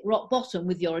you hit rock bottom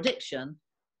with your addiction,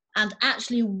 and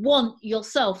actually want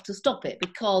yourself to stop it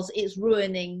because it's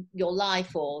ruining your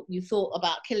life, or you thought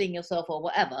about killing yourself or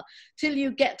whatever, till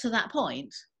you get to that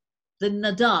point, the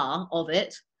nada of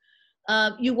it,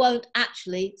 you won't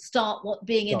actually start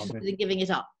being interested in giving it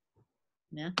up.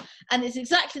 Yeah, and it's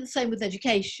exactly the same with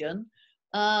education.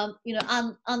 You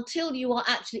know, until you are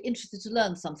actually interested to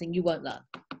learn something, you won't learn.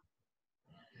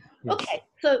 Yes. Okay,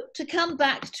 so to come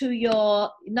back to your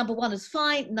number one is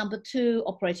fine. Number two,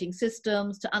 operating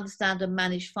systems, to understand and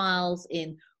manage files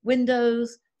in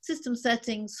Windows, system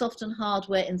settings, soft and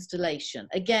hardware installation.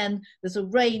 Again, there's a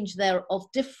range there of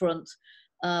different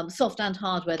soft and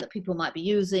hardware that people might be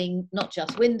using, not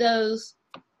just Windows.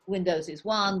 Windows is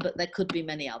one, but there could be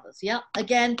many others. Yeah,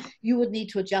 again, you would need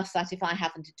to adjust that if I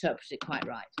haven't interpreted it quite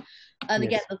right. And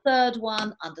again, the third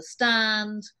one,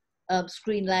 understand,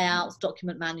 screen layouts,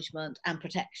 document management, and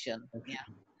protection. Yeah.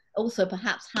 Also,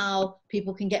 perhaps how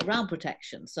people can get around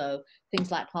protection. So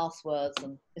things like passwords,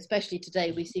 and especially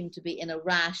today, we seem to be in a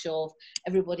rash of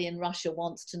everybody in Russia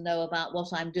wants to know about what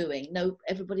I'm doing. No,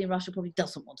 everybody in Russia probably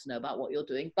doesn't want to know about what you're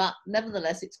doing, but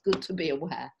nevertheless, it's good to be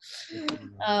aware.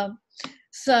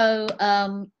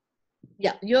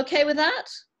 Yeah, you okay with that?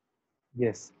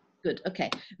 Yes. Good. Okay.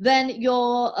 Then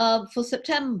your for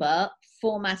September,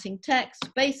 formatting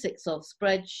text, basics of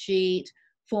spreadsheet,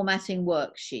 formatting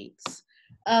worksheets.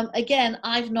 Again,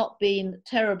 I've not been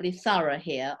terribly thorough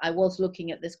here. I was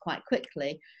looking at this quite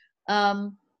quickly.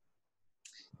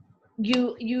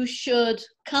 You should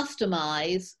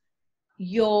customize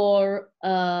your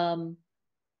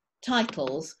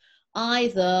titles.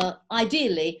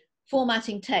 Ideally,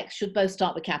 formatting text should both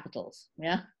start with capitals.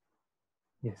 Yeah.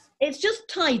 Yes. It's just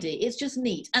tidy, it's just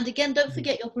neat. And again, don't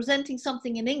forget you're presenting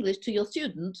something in English to your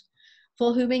student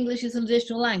for whom English is an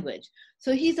additional language.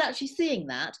 So he's actually seeing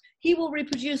that, he will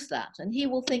reproduce that, and he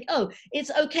will think, oh,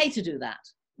 it's okay to do that.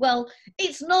 Well,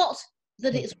 it's not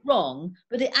that it's wrong,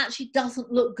 but it actually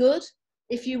doesn't look good.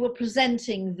 If you were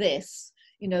presenting this,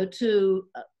 you know, to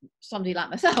somebody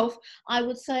like myself, I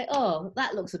would say, oh,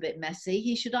 that looks a bit messy.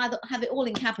 He should either have it all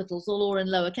in capitals or in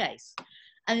lowercase.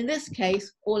 And in this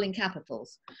case, all in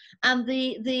capitals. And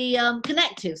the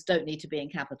connectives don't need to be in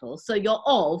capitals. So your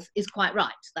of is quite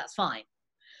right. That's fine.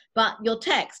 But your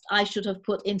text, I should have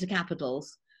put into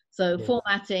capitals. So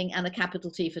formatting and a capital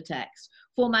T for text.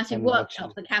 Formatting and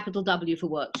workshops, a capital W for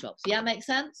workshops. Yeah, make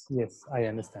sense? Yes, I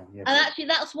understand. Yes. And actually,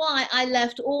 that's why I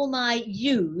left all my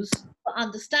U's for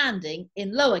understanding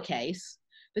in lowercase,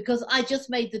 because I just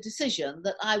made the decision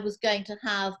that I was going to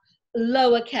have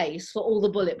lowercase for all the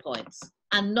bullet points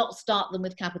and not start them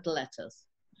with capital letters.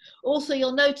 Also,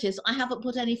 you'll notice I haven't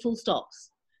put any full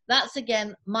stops. That's,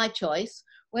 again, my choice.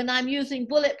 When I'm using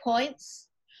bullet points,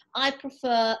 I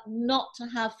prefer not to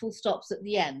have full stops at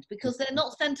the end because they're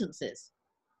not sentences.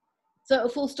 So a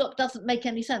full stop doesn't make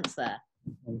any sense there.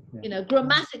 You know,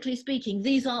 grammatically speaking,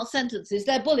 these aren't sentences,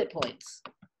 they're bullet points.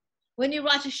 When you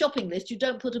write a shopping list, you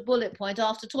don't put a bullet point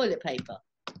after toilet paper.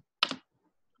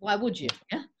 Why would you?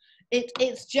 Yeah?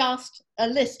 It's just a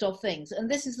list of things,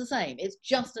 and this is the same. It's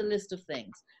just a list of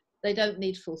things. They don't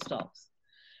need full stops.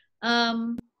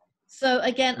 So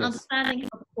again, understanding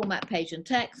how to format page and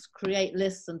text, create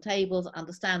lists and tables,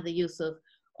 understand the use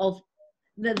of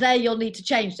there you'll need to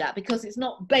change that because it's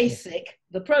not basic,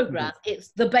 the program, it's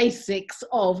the basics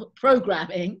of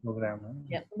programming.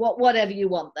 Yeah, whatever you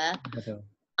want there.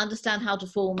 Understand how to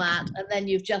format, and then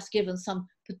you've just given some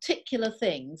particular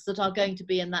things that are going to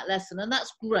be in that lesson, and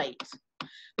that's great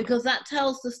because that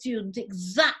tells the student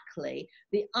exactly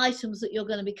the items that you're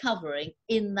going to be covering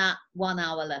in that 1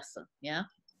 hour lesson. Yeah,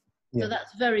 so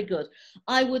that's very good.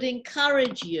 I would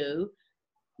encourage you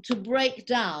to break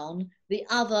down the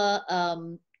other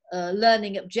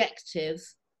learning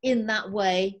objectives in that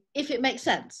way if it makes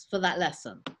sense for that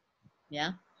lesson.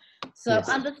 Yeah. So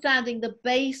understanding the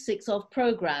basics of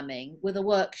programming with a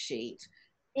worksheet,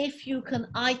 if you can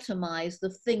itemize the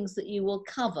things that you will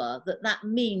cover, that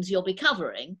means you'll be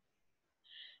covering,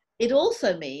 it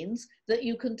also means that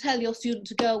you can tell your student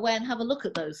to go away and have a look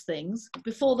at those things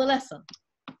before the lesson.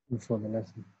 Before the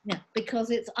lesson. Yeah, because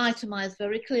it's itemized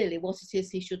very clearly what it is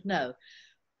he should know.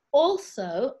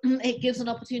 Also, it gives an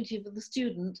opportunity for the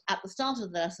student at the start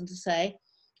of the lesson to say,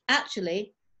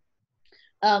 actually,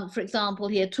 for example,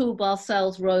 here, toolbar,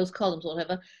 cells, rows, columns,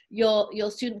 whatever,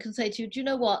 your student can say to you, do you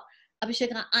know what,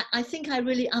 Abhishek, I think I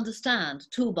really understand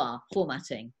toolbar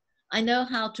formatting. I know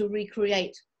how to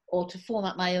recreate or to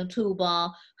format my own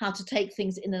toolbar, how to take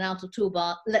things in and out of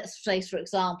toolbar, let's say, for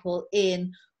example,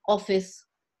 in Office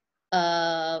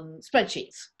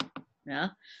spreadsheets. Yeah.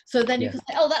 So then you can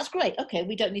say, oh, that's great. Okay,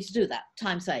 we don't need to do that.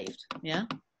 Time saved. Yeah.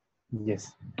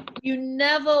 Yes. You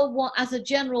never want, as a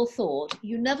general thought,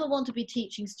 you never want to be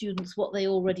teaching students what they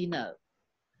already know.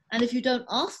 And if you don't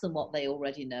ask them what they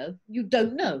already know, you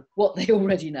don't know what they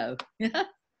already know.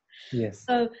 Yes.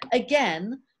 So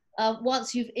again,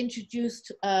 once you've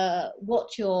introduced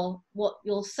what your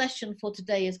session for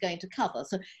today is going to cover.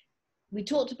 So we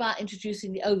talked about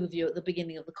introducing the overview at the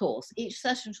beginning of the course. Each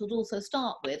session should also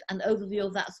start with an overview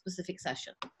of that specific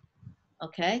session.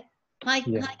 Okay. Hi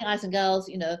guys and girls,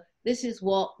 you know, this is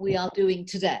what we are doing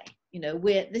today. You know,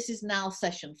 this is now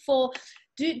session 4.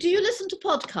 Do you listen to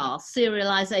podcasts,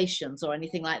 serializations, or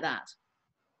anything like that?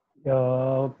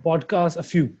 Podcasts, a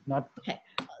few, not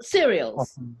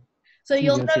serials. Often. So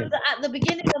you'll know that at the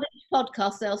beginning of each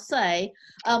podcast, they'll say,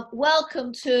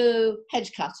 welcome to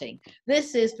Hedge Cutting.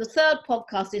 This is the 3rd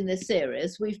podcast in this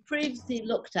series. We've previously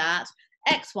looked at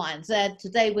X, Y, and Z.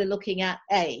 Today we're looking at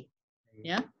A.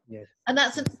 Yeah? Yes. And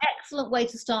that's an excellent way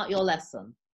to start your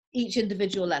lesson, each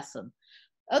individual lesson.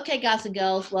 Okay, guys and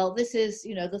girls, well, this is,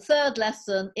 you know, the 3rd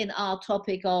lesson in our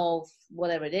topic of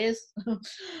whatever it is.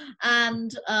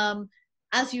 And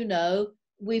as you know,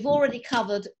 we've already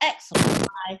covered X and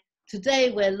Y.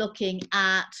 Today we're looking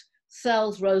at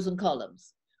cells, rows, and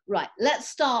columns. Right, let's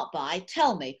start by,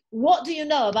 tell me, what do you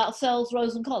know about cells,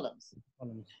 rows, and columns?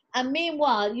 And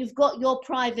meanwhile, you've got your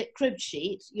private crib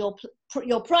sheet, your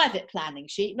private planning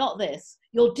sheet, not this,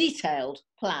 your detailed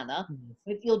planner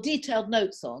with your detailed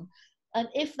notes on. And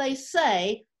if they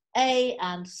say A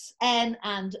and N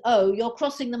and O, you're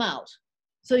crossing them out.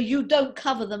 So you don't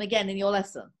cover them again in your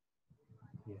lesson.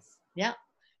 Yes. Yeah.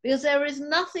 Because there is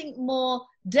nothing more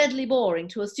deadly boring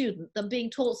to a student than being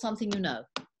taught something you know.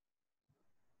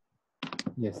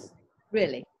 Yes.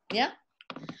 Really? Yeah?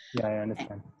 Yeah, I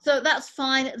understand. So that's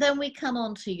fine. Then we come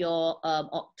on to your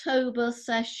October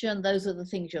session. Those are the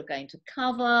things you're going to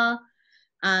cover.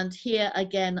 And here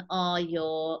again are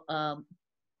your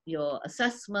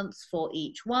assessments for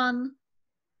each one.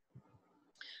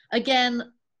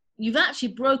 Again, you've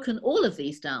actually broken all of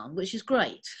these down, which is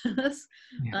great.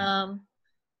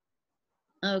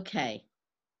 Okay,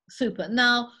 super.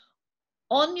 Now,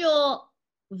 on your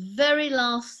very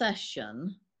last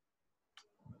session,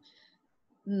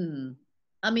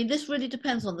 I mean, this really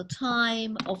depends on the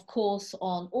time, of course,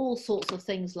 on all sorts of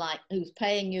things like who's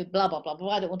paying you, blah, blah, blah,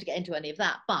 blah. I don't want to get into any of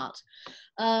that, but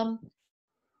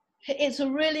it's a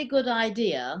really good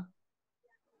idea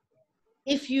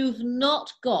if you've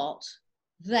not got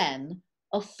then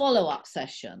a follow-up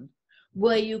session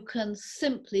where you can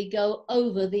simply go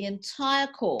over the entire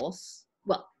course.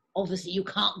 Well, obviously you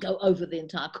can't go over the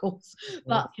entire course,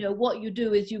 but you know what you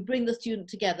do is you bring the student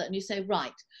together and you say,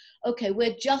 right, okay,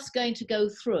 we're just going to go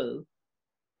through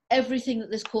everything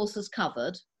that this course has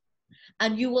covered,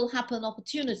 and you will have an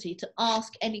opportunity to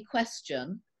ask any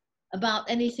question about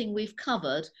anything we've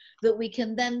covered that we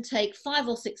can then take 5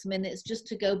 or 6 minutes just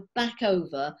to go back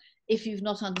over if you've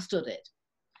not understood it.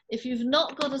 If you've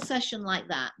not got a session like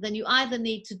that, then you either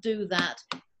need to do that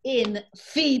in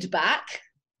feedback,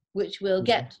 which we'll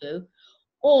get to,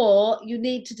 or you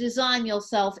need to design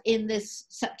yourself in this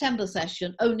September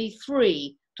session only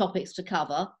 3 topics to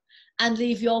cover and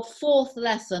leave your 4th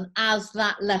lesson as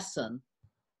that lesson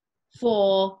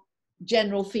for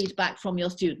general feedback from your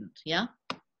student. Yeah.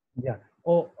 Yeah.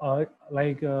 Or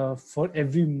for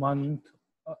every month,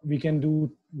 we can do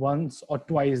once or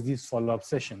twice these follow-up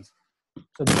sessions.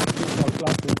 So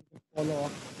follow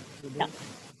up. Yeah.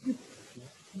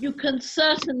 You can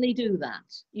certainly do that.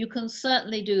 You can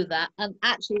certainly do that. And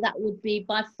actually that would be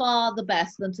by far the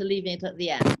best than to leave it at the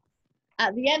end.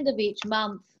 At the end of each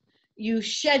month, you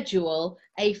schedule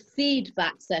a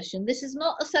feedback session. This is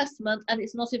not assessment and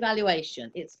it's not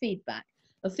evaluation, it's feedback.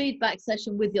 A feedback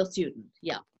session with your student,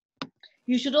 yeah.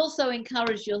 You should also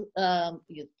encourage your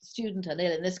student,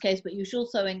 Anil in this case, but you should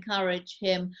also encourage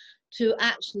him to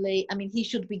actually, I mean, he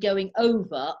should be going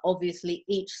over, obviously,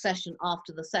 each session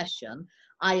after the session.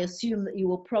 I assume that you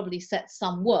will probably set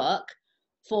some work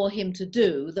for him to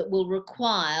do that will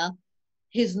require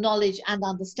his knowledge and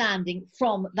understanding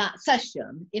from that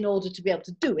session in order to be able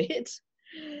to do it.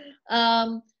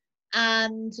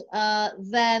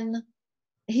 Then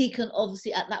he can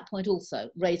obviously at that point also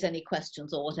raise any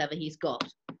questions or whatever he's got,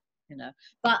 you know.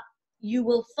 But you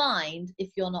will find, if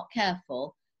you're not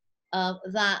careful,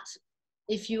 that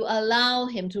if you allow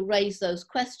him to raise those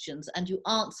questions and you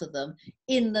answer them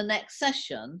in the next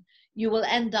session, you will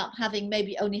end up having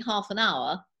maybe only half an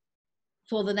hour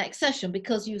for the next session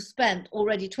because you've spent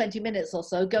already 20 minutes or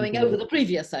so going over the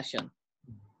previous session.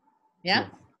 Yeah?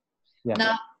 Yeah.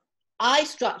 Now, I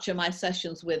structure my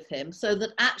sessions with him so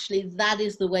that actually that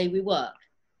is the way we work.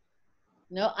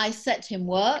 You know, I set him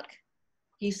work,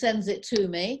 he sends it to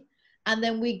me, and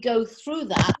then we go through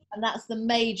that, and that's the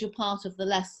major part of the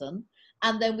lesson,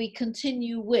 and then we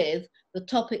continue with the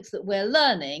topics that we're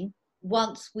learning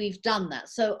once we've done that.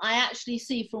 So I actually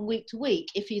see from week to week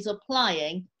if he's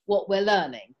applying what we're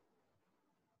learning.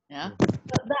 Yeah,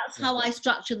 but that's how I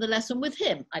structure the lesson with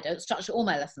him. I don't structure all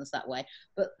my lessons that way,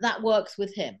 but that works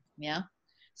with him. Yeah.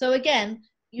 So again,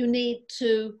 you need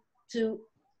to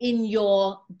in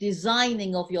your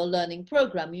designing of your learning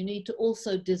program, you need to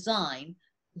also design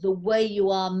the way you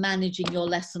are managing your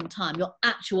lesson time, your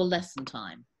actual lesson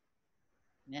time.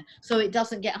 Yeah. So it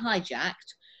doesn't get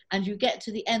hijacked, and you get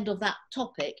to the end of that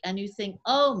topic and you think,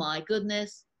 oh my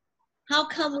goodness, how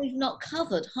come we've not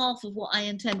covered half of what I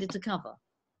intended to cover?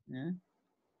 Yeah.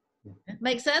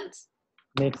 Make sense?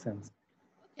 Makes sense.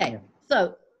 Okay,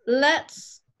 so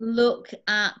let's look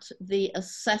at the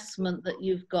assessment that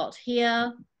you've got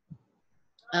here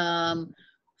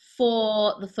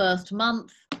for the first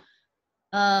month.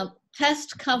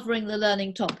 Test covering the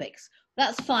learning topics.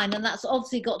 That's fine, and that's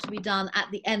obviously got to be done at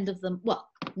the end of the, well,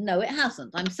 no, it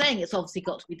hasn't. I'm saying it's obviously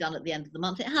got to be done at the end of the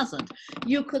month. It hasn't.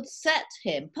 You could set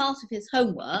him, part of his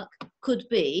homework could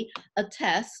be a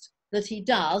test that he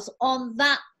does on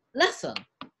that lesson.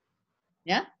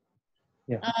 Yeah?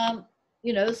 Yeah.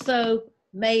 You know, so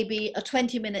maybe a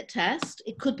 20-minute test.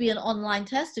 It could be an online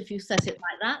test if you set it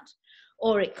like that,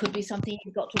 or it could be something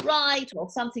you've got to write, or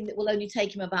something that will only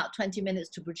take him about 20 minutes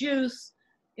to produce,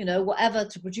 you know, whatever,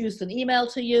 to produce an email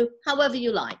to you, however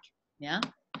you like. Yeah.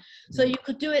 So you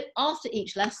could do it after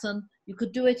each lesson. You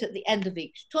could do it at the end of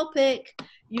each topic.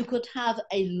 You could have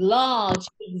a large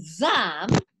exam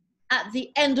at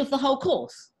the end of the whole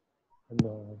course.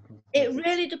 It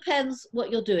really depends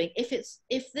what you're doing.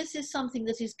 If this is something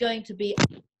that is going to be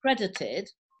accredited,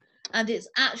 and it's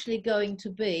actually going to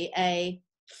be a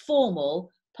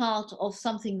formal part of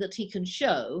something that he can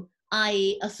show,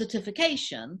 i.e. a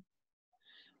certification,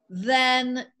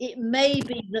 then it may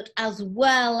be that as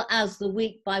well as the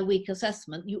week-by-week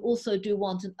assessment, you also do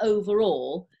want an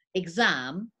overall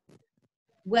exam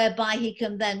whereby he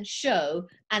can then show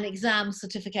an exam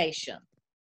certification.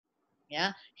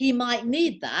 Yeah, he might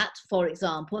need that, for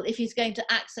example, if he's going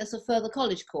to access a further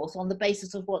college course on the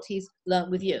basis of what he's learnt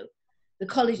with you. The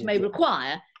college may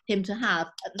require him to have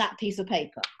that piece of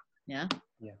paper. Yeah.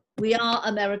 We are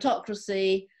a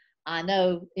meritocracy. I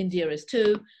know India is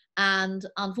too. And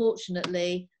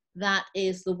unfortunately, that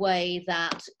is the way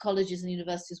that colleges and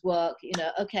universities work. You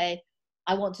know, okay,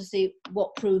 I want to see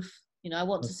what proof, you know, I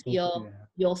want to see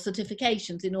your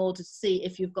certifications in order to see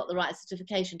if you've got the right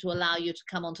certification to allow you to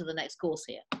come on to the next course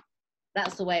here.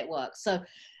 That's the way it works. So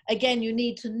again, you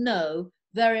need to know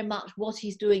very much what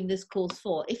he's doing this course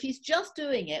for. If he's just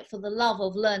doing it for the love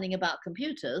of learning about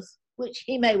computers, which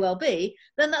he may well be,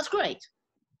 then that's great.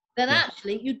 Then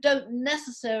actually you don't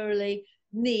necessarily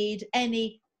need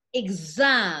any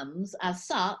exams as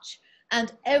such,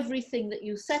 and everything that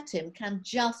you set him can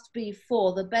just be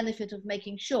for the benefit of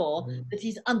making sure that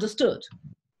he's understood.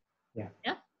 Yeah.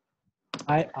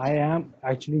 I am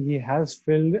actually, he has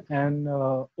filled an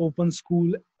open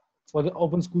school for the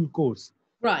open school course.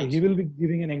 Right. So he will be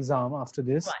giving an exam after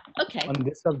this on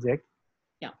this subject.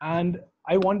 Yeah. And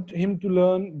I want him to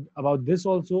learn about this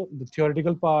also, the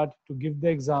theoretical part, to give the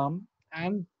exam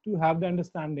and to have the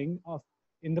understanding of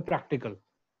in the practical.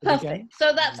 Perfect.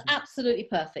 So that's absolutely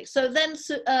perfect. So then,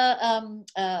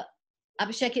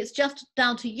 Abhishek, it's just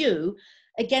down to you.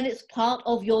 Again, it's part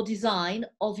of your design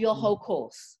of your whole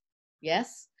course.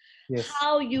 Yes?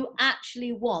 How you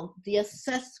actually want the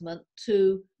assessment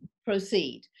to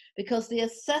proceed. Because the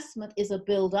assessment is a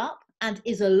build-up and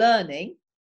is a learning,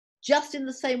 just in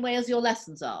the same way as your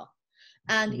lessons are.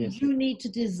 And you need to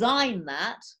design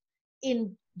that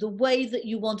in the way that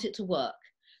you want it to work.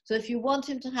 So if you want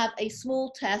him to have a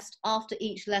small test after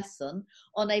each lesson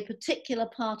on a particular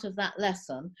part of that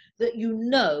lesson that you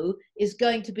know is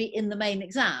going to be in the main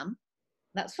exam,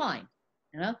 that's fine.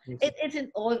 You know, it's in,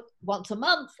 or once a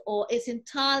month, or it's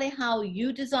entirely how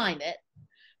you design it,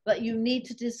 but you need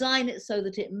to design it so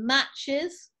that it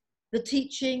matches the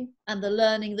teaching and the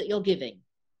learning that you're giving.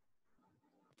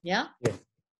 Yeah?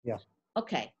 Yeah.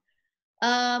 Okay.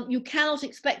 You cannot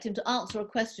expect him to answer a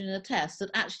question in a test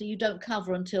that actually you don't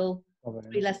cover until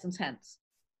 3 lessons hence.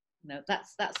 No,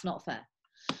 that's not fair.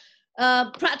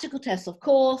 Practical tests, of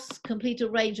course, complete a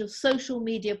range of social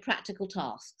media practical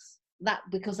tasks.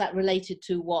 Because that related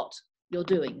to what you're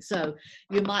doing. So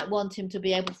you might want him to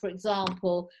be able, for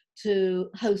example, to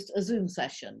host a Zoom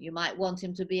session. You might want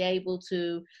him to be able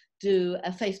to do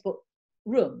a Facebook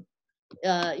room.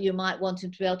 You might want him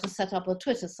to be able to set up a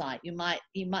Twitter site. You might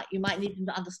need him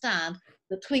to understand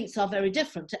that tweets are very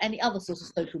different to any other sort of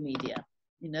social media.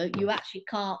 You know, you actually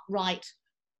can't write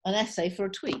an essay for a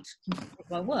tweet. It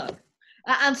won't work.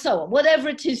 And so on, whatever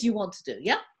it is you want to do,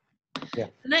 yeah? Yeah.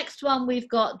 The next one we've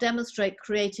got demonstrate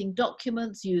creating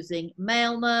documents using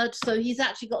mail merge. So he's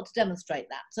actually got to demonstrate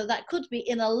that. So that could be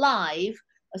in a live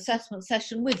assessment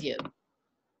session with you.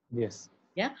 Yes.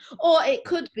 Yeah. Or it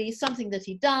could be something that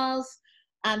he does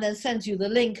and then sends you the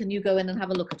link and you go in and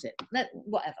have a look at it.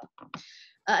 Whatever.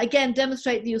 Again,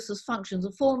 demonstrate the use of functions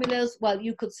and formulas. Well,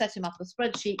 you could set him up a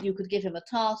spreadsheet. You could give him a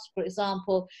task. For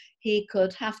example, he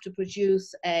could have to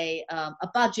produce a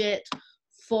budget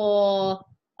for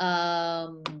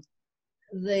the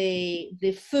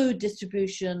food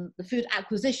distribution, the food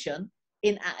acquisition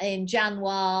in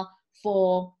January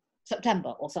for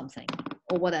September or something,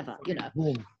 or whatever, you know.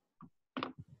 Boom.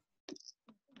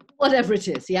 Whatever it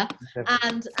is, yeah.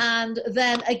 And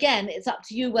then again, it's up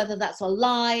to you whether that's a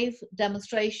live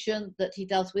demonstration that he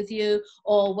does with you,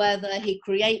 or whether he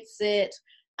creates it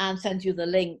and sends you the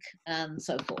link and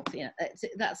so forth. You know,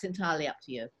 that's entirely up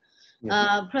to you.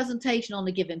 Yeah. Presentation on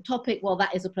a given topic. Well,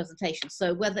 that is a presentation.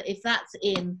 So whether if that's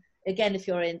again, if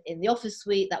you're in the Office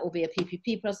suite, that will be a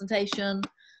PPP presentation.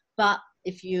 But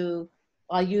if you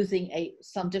are using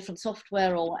some different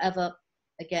software or whatever,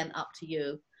 again, up to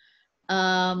you.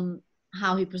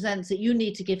 How he presents it, you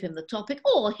need to give him the topic,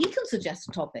 or he can suggest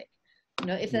a topic. You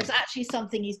know, if there's actually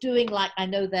something he's doing, like I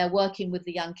know they're working with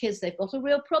the young kids, they've got a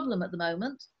real problem at the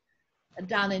moment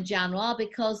down in January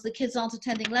because the kids aren't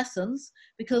attending lessons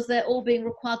because they're all being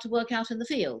required to work out in the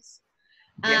fields.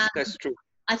 Yes, and that's true.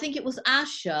 I think it was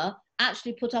Asha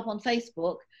actually put up on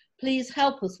Facebook, please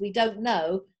help us, we don't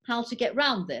know how to get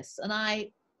round this. And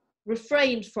I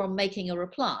refrained from making a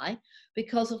reply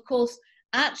because, of course,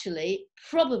 actually,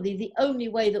 probably the only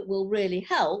way that will really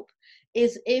help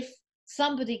is if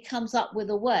somebody comes up with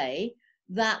a way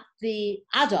that the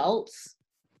adults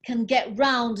can get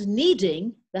round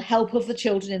needing the help of the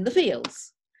children in the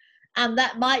fields. And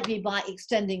that might be by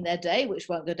extending their day, which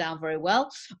won't go down very well,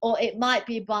 or it might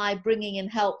be by bringing in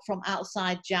help from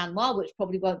outside Janwa, which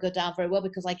probably won't go down very well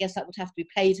because I guess that would have to be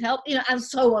paid help, you know, and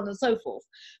so on and so forth.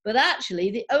 But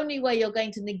actually, the only way you're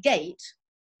going to negate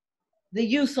the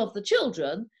use of the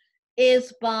children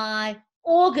is by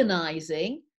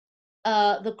organizing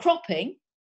the cropping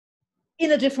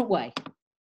in a different way,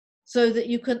 so that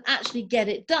you can actually get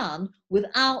it done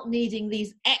without needing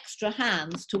these extra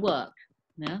hands to work.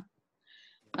 Yeah.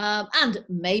 And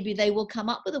maybe they will come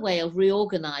up with a way of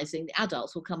reorganizing, the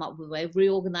adults will come up with a way of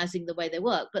reorganizing the way they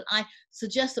work. But I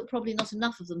suggest that probably not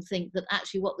enough of them think that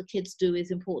actually what the kids do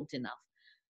is important enough.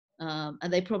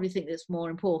 And they probably think it's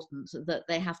more important that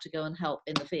they have to go and help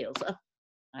in the fields.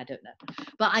 I don't know.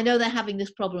 But I know they're having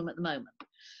this problem at the moment.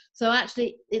 So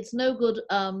actually, it's no good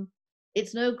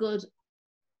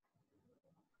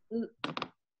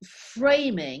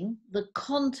framing the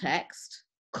context,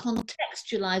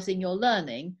 contextualizing your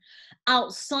learning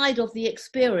outside of the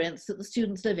experience that the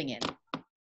student's living in.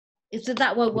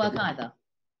 That won't work either,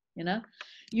 you know?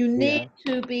 You need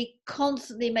to be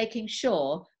constantly making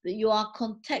sure that you are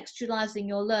contextualizing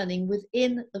your learning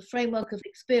within the framework of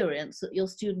experience that your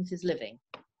student is living.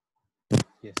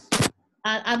 Yes.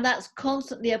 And that's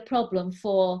constantly a problem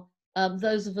for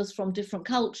those of us from different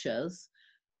cultures,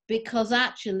 because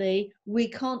actually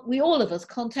we all of us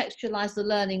contextualize the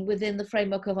learning within the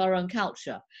framework of our own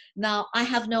culture. Now, I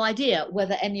have no idea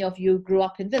whether any of you grew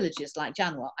up in villages like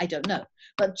Janwa, I don't know.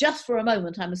 But just for a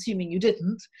moment, I'm assuming you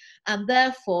didn't. And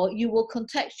therefore, you will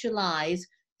contextualize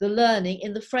the learning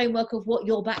in the framework of what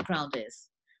your background is,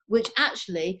 which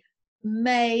actually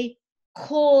may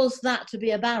cause that to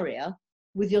be a barrier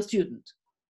with your student,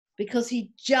 because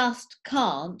he just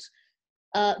can't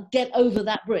get over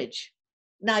that bridge.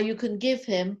 Now, you can give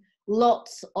him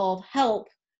lots of help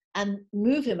and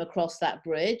move him across that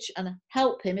bridge and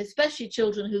help him, especially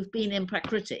children who've been in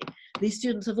Prakriti. These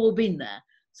students have all been there.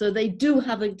 So they do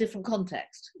have a different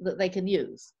context that they can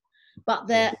use. But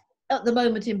they're at the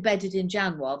moment embedded in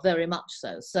Janwa, very much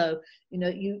so. So, you know,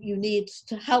 you need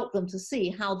to help them to see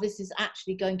how this is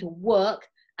actually going to work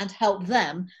and help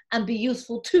them and be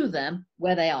useful to them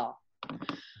where they are.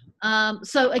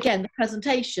 So again, the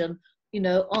presentation, you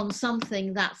know, on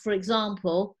something that, for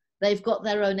example, they've got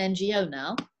their own NGO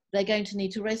now, they're going to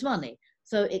need to raise money.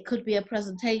 So it could be a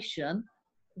presentation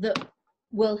that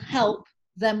will help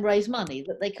them raise money,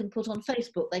 that they can put on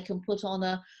Facebook, they can put on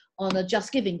a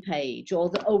Just Giving page, or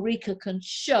that Ulrika can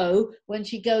show when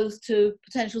she goes to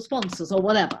potential sponsors or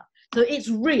whatever. So it's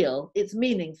real, it's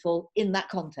meaningful in that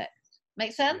context.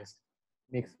 Make sense? Yes.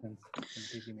 Makes sense.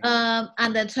 Completely makes sense.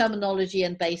 And then terminology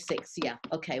and basics. Yeah.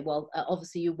 Okay. Well,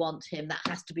 obviously you want him. That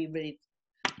has to be really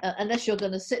unless you're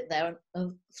going to sit there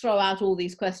and throw out all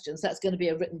these questions, that's going to be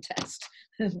a written test.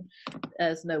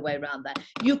 There's no way around that.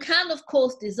 You can, of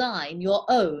course, design your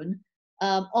own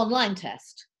online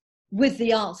test with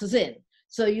the answers in.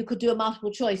 So you could do a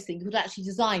multiple choice thing. You could actually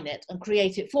design it and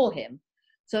create it for him.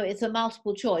 So it's a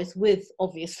multiple choice with,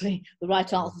 obviously, the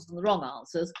right answers and the wrong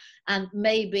answers. And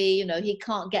maybe, you know, he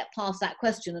can't get past that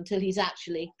question until he's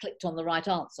actually clicked on the right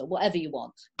answer, whatever you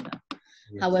want, you know,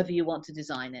 yes. However you want to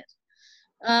design it.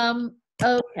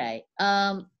 Okay,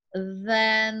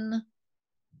 then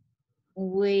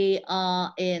we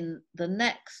are in the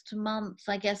next month,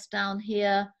 I guess, down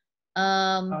here.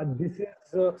 This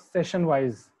is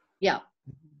session-wise. Yeah.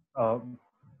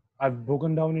 I've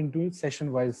broken down into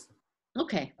session-wise.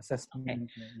 Okay. Assessment. Okay.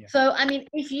 Yeah. So, I mean,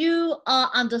 if you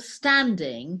are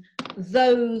understanding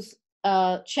those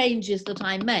changes that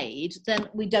I made, then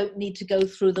we don't need to go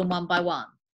through them one by one.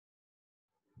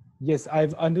 Yes,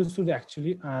 I've understood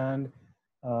actually, and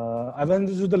I've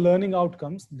understood the learning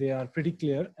outcomes. They are pretty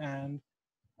clear, and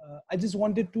I just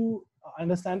wanted to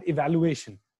understand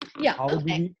evaluation. Yeah. How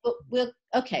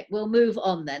okay. We'll move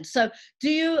on then. So, do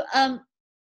you?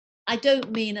 I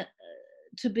don't mean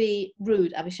to be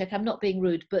rude, Abhishek. I'm not being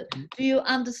rude, but do you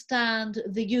understand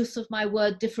the use of my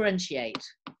word differentiate?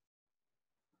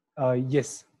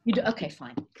 Yes. You do? Okay,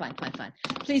 fine.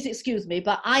 Please excuse me,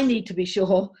 but I need to be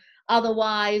sure.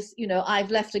 Otherwise, you know,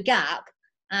 I've left a gap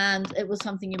and it was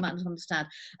something you might not understand.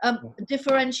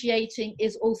 Differentiating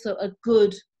is also a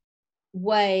good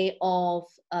way of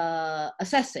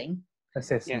assessing.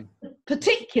 Assessing. Yeah.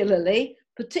 Particularly,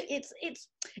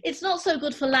 it's not so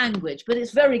good for language, but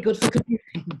it's very good for computing.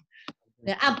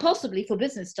 Yeah, and possibly for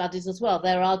business studies as well.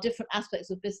 There are different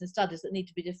aspects of business studies that need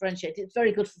to be differentiated. It's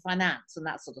very good for finance and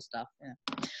that sort of stuff. Yeah.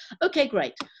 Okay,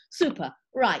 great. Super.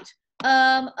 Right.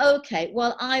 Okay,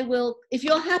 well, I will, if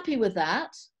you're happy with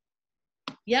that,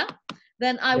 yeah,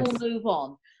 then I will move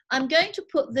on. I'm going to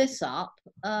put this up.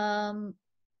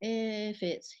 If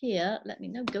it's here, let me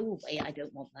know. Go away. I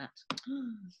don't want that.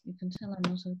 You can tell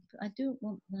I'm not. I don't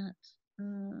want that.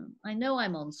 I know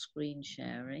I'm on screen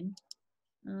sharing.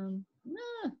 No.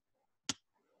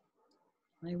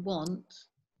 I want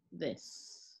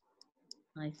this.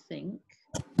 I think.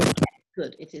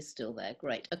 Good. It is still there.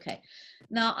 Great. Okay.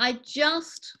 Now I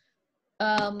just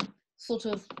sort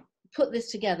of put this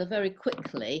together very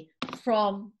quickly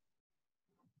from,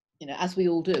 you know, as we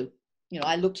all do. You know,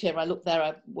 I looked here, I looked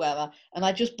there, wherever, and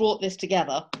I just brought this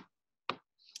together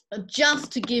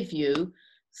just to give you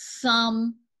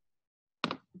some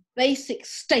basic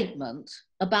statement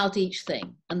about each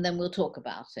thing, and then we'll talk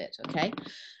about it, okay?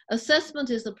 Assessment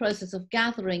is the process of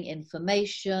gathering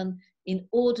information in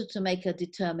order to make a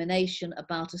determination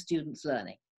about a student's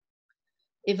learning.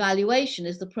 Evaluation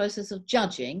is the process of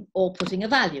judging or putting a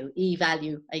value,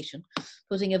 evaluation,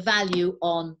 putting a value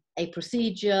on a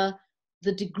procedure,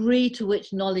 the degree to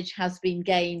which knowledge has been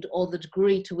gained or the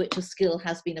degree to which a skill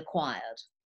has been acquired.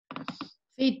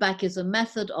 Feedback is a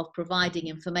method of providing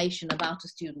information about a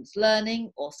student's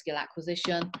learning or skill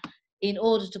acquisition in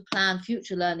order to plan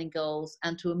future learning goals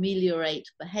and to ameliorate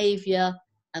behavior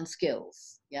and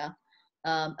skills. Yeah,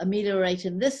 ameliorate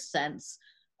in this sense,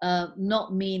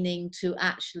 not meaning to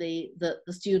actually that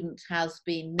the student has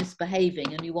been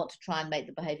misbehaving and you want to try and make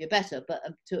the behavior better, but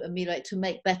to ameliorate, to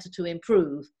make better, to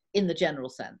improve in the general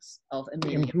sense of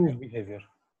improve behavior.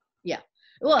 Yeah.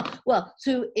 Well,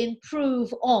 to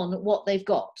improve on what they've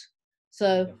got.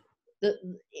 So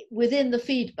within the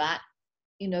feedback,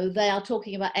 you know, they are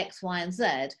talking about X, Y, and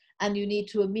Z, and you need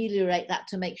to ameliorate that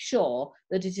to make sure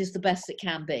that it is the best it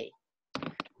can be.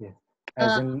 Yeah.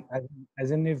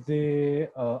 As in if they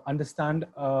understand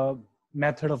a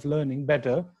method of learning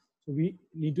better, so we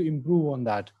need to improve on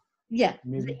that. Yeah.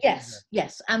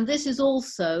 Yes. And this is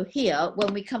also here,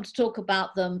 when we come to talk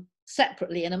about them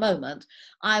separately in a moment,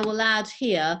 I will add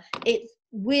here,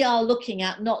 we are looking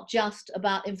at not just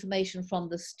about information from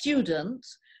the student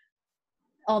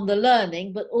on the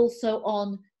learning, but also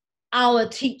on our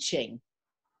teaching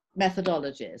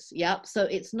methodologies. Yep. So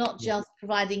it's not just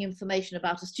providing information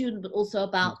about a student, but also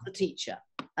about the teacher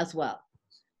as well.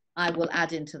 I will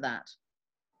add into that.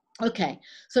 Okay.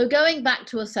 So going back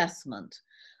to assessment,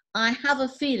 I have a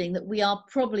feeling that we are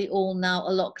probably all now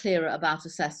a lot clearer about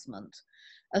assessment.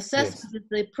 Assessment is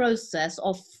the process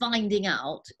of finding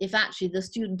out if actually the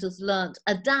student has learnt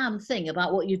a damn thing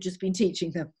about what you've just been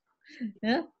teaching them.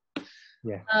 Yeah.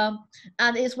 Yeah.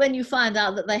 And it's when you find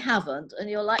out that they haven't, and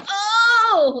you're like,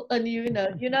 oh, and you know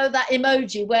that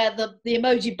emoji where the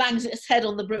emoji bangs its head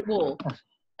on the brick wall,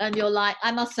 And you're like,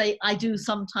 I must say, I do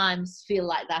sometimes feel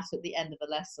like that at the end of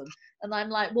a lesson. And I'm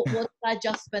like, what did I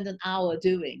just spend an hour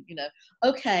doing? You know,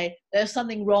 okay, there's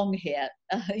something wrong here.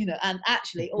 You know, and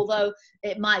actually, although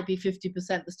it might be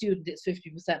 50% the student, it's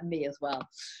 50% me as well.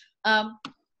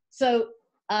 So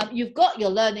you've got your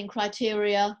learning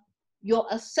criteria. Your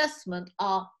assessment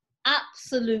are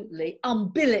absolutely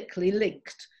umbilically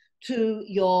linked to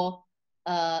your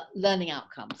learning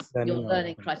outcomes, your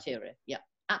learning criteria. Yeah,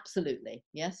 absolutely.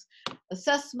 Yes,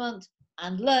 assessment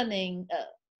and learning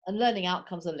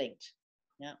outcomes are linked.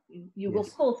 Yeah, you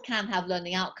of course can have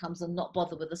learning outcomes and not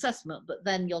bother with assessment, but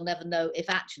then you'll never know if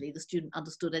actually the student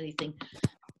understood anything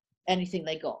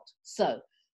they got. So,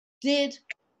 did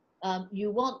you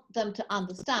want them to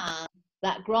understand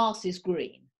that grass is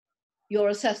green? Your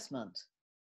assessment.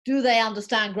 Do they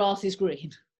understand grass is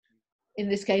green? In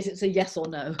this case, it's a yes or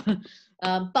no.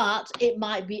 But it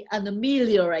might be an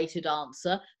ameliorated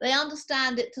answer. They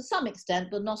understand it to some extent,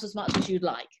 but not as much as you'd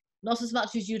like, not as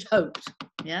much as you'd hoped.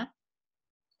 Yeah.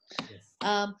 Yes.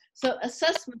 So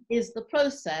assessment is the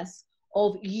process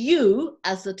of you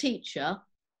as the teacher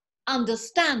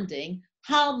understanding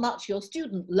how much your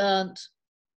student learnt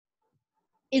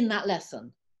in that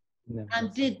lesson.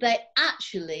 And did they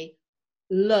actually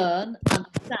learn,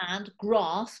 understand,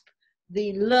 grasp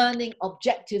the learning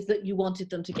objective that you wanted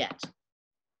them to get?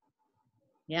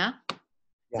 Yeah?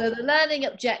 So the learning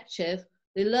objective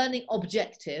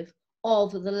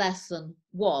of the lesson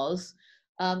was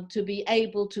to be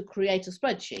able to create a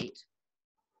spreadsheet.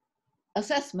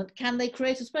 Assessment, can they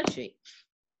create a spreadsheet?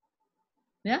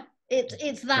 Yeah?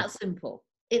 It's that simple.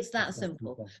 It's that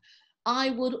simple.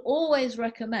 I would always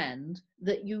recommend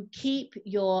that you keep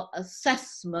your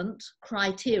assessment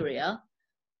criteria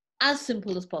as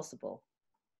simple as possible,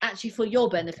 actually for your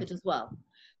benefit as well,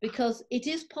 because it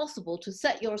is possible to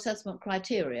set your assessment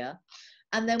criteria,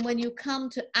 and then when you come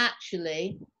to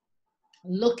actually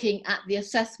looking at the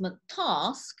assessment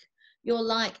task, you're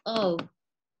like, oh,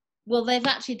 well, they've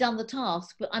actually done the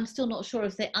task, but I'm still not sure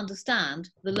if they understand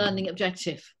the learning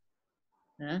objective.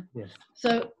 Yeah? Yes.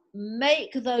 So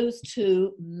make those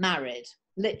two married,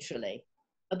 literally.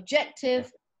 Objective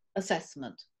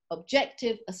assessment,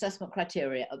 objective assessment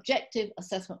criteria, objective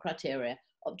assessment criteria,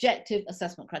 objective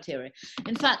assessment criteria.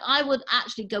 In fact, I would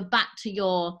actually go back to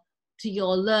your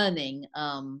learning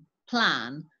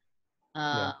plan,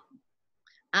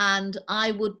 and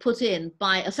I would put in,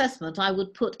 by assessment, I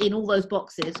would put in all those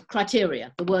boxes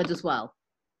criteria, the word as well.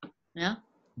 Yeah.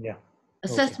 Yeah.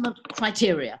 Assessment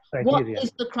criteria. What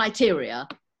is the criteria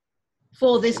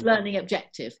for this learning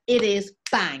objective? It is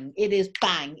bang, it is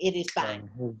bang, it is bang.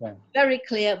 Very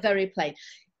clear, very plain.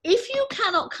 If you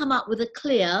cannot come up with a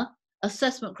clear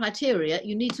assessment criteria,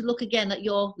 you need to look again at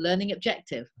your learning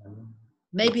objective.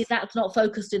 Maybe that's not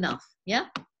focused enough. Yeah?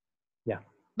 Yeah.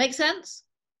 Make sense?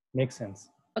 Makes sense.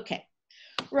 Okay.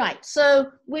 Right. So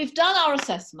we've done our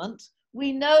assessment.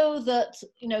 We know that,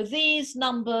 you know, these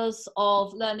numbers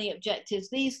of learning objectives,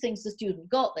 these things the student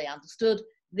got, they understood,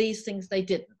 these things they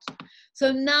didn't.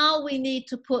 So now we need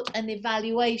to put an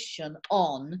evaluation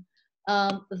on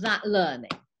that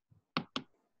learning.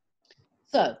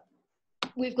 So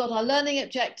we've got our learning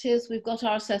objectives, we've got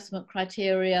our assessment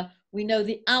criteria, we know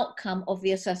the outcome of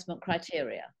the assessment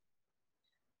criteria.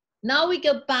 Now we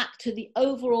go back to the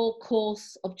overall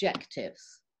course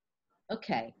objectives.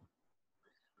 Okay.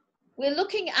 We're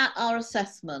looking at our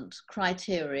assessment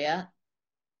criteria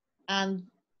and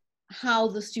how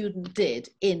the student did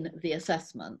in the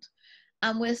assessment.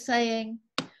 And we're saying,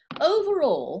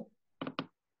 overall,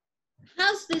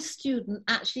 has this student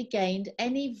actually gained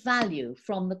any value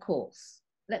from the course?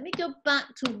 Let me go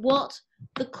back to what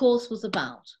the course was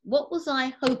about. What was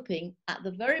I hoping at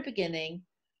the very beginning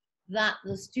that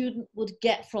the student would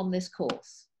get from this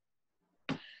course?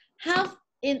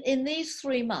 In these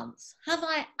 3 months, have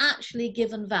I actually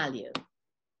given value?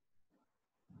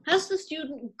 Has the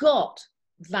student got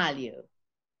value?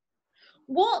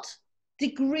 What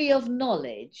degree of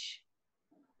knowledge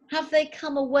have they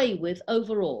come away with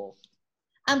overall?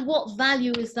 And what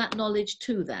value is that knowledge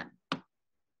to them?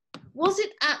 Was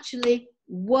it actually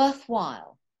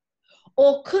worthwhile?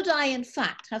 Or could I, in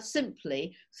fact, have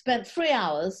simply spent 3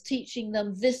 hours teaching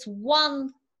them this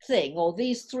one thing or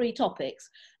these 3 topics,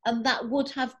 and that would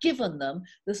have given them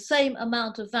the same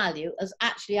amount of value as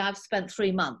actually I've spent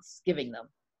 3 months giving them?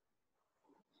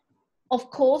 Of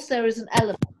course, there is an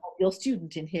element of your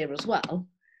student in here as well.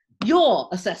 Your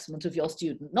assessment of your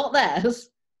student, not theirs,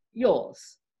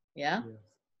 yours. Yeah.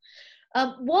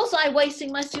 Yes. Was I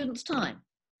wasting my students' time?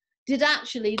 Did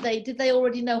they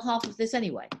already know half of this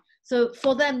anyway? So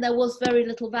for them, there was very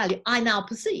little value. I now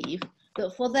perceive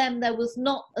that for them there was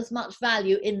not as much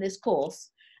value in this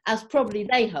course as probably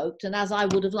they hoped and as I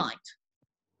would have liked.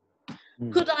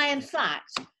 Could I, in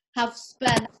fact, have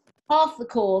spent half the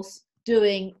course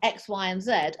doing X, Y, and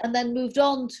Z and then moved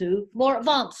on to more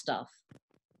advanced stuff?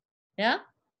 Yeah?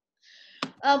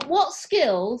 What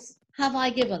skills have I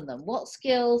given them? What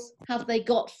skills have they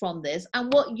got from this?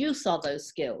 And what use are those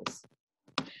skills?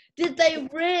 Did they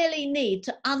really need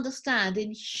to understand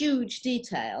in huge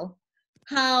detail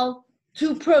how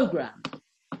to program?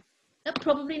 No,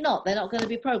 probably not. They're not going to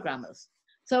be programmers.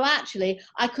 So actually,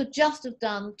 I could just have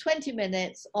done 20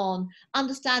 minutes on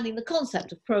understanding the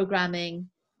concept of programming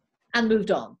and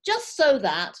moved on, just so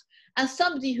that as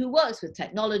somebody who works with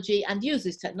technology and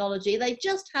uses technology, they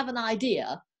just have an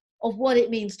idea of what it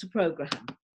means to program.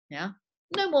 Yeah,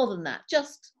 no more than that,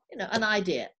 just, you know, an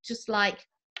idea. Just like,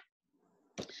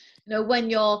 you know, when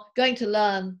you're going to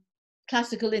learn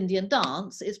classical Indian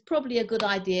dance, it's probably a good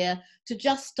idea to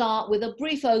just start with a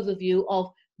brief overview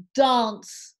of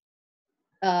dance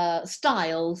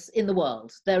styles in the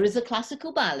world. There is a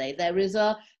classical ballet, there is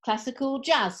a classical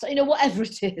jazz, you know, whatever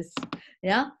it is.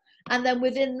 Yeah. And then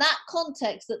within that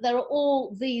context, that there are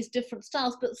all these different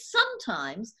styles, but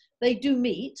sometimes they do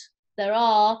meet. There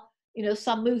are, you know,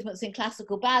 some movements in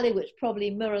classical ballet which probably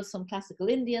mirror some classical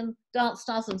Indian dance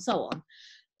styles and so on.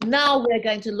 Now we're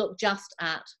going to look just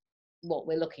at what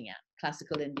we're looking at,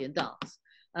 classical Indian dance.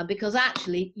 Because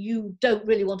actually you don't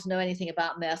really want to know anything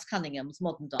about Mayers Cunningham's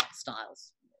modern dance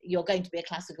styles. You're going to be a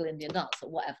classical Indian dancer,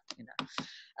 whatever, you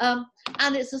know.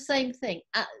 And it's the same thing.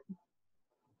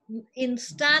 In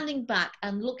standing back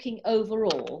and looking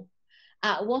overall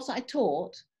at what I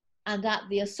taught and at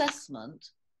the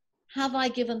assessment, have I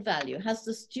given value? Has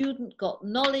the student got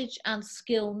knowledge and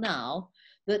skill now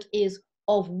that is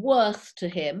of worth to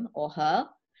him or her,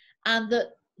 and that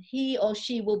he or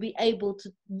she will be able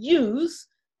to use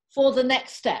for the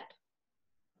next step,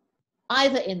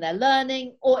 either in their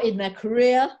learning or in their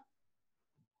career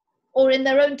or in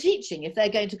their own teaching, if they're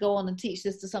going to go on and teach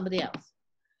this to somebody else?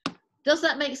 Does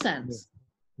that make sense?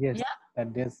 Yes, yeah?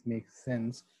 that does make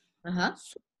sense. Uh-huh.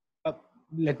 So,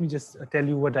 let me just tell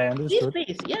you what I understood.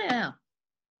 Please. Yeah.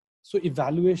 So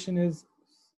evaluation is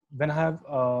when I have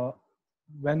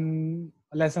when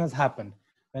a lesson has happened,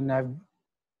 when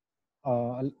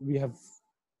we have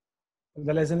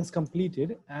the lesson is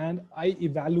completed, and I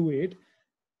evaluate,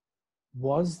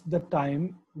 was the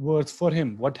time worth for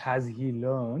him? What has he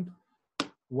learned?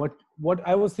 What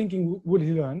I was thinking would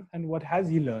he learn, and what has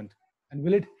he learned, and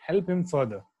will it help him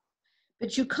further?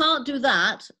 But you can't do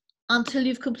that until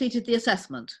you've completed the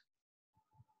assessment.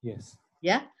 Yes.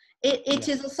 Yeah. It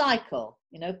is a cycle,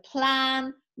 you know,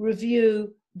 plan,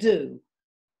 review, do.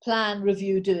 Plan,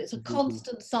 review, do. It's a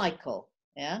constant cycle.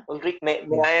 Yeah. Ulrich, may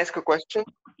I ask a question?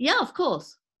 Yeah, of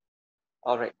course.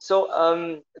 All right.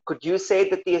 So could you say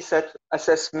that the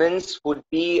assessments would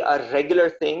be a regular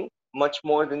thing much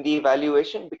more than the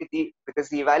evaluation? Because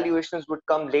the evaluations would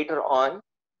come later on,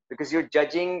 because you're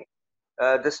judging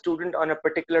the student on a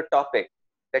particular topic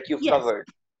that you've covered.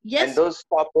 Yes. And those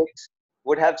topics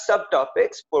would have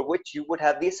subtopics for which you would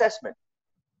have the assessment.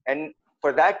 And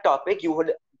for that topic, you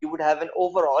would have an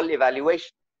overall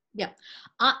evaluation. Yeah,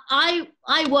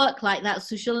 I work like that,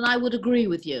 Sushil, and I would agree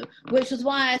with you, which is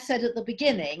why I said at the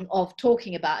beginning of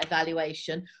talking about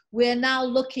evaluation, we're now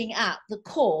looking at the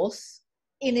course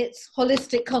in its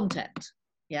holistic content.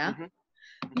 Yeah,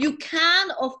 you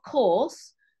can, of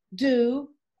course, do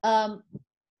an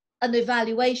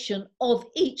evaluation of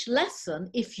each lesson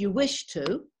if you wish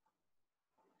to.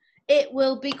 It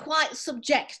will be quite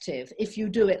subjective if you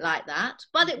do it like that,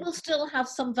 but it will still have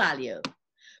some value.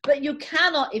 But you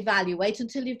cannot evaluate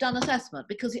until you've done assessment,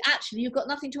 because actually you've got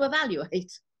nothing to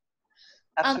evaluate.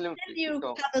 Absolutely. Until you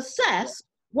have assessed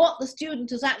what the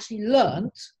student has actually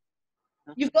learnt,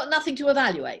 you've got nothing to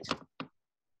evaluate.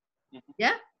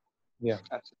 Yeah? Yeah.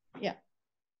 Absolutely.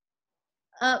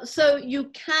 Yeah. So you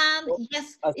can,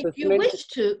 yes, if you wish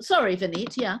to. Sorry,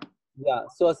 Vineet, yeah. Yeah,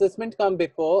 so assessment come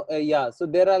before, so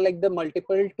there are like the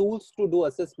multiple tools to do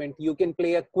assessment. You can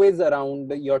play a quiz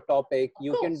around your topic,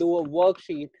 you can do a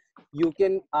worksheet, you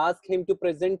can ask him to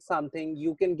present something,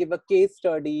 you can give a case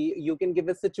study, you can give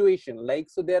a situation, like,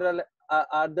 so there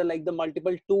are the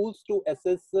multiple tools to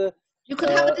assess. You could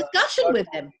have a discussion with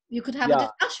him, you could have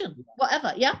a discussion,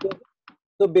 whatever, yeah.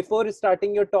 So before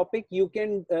starting your topic, you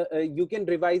can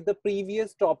revise the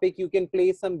previous topic. You can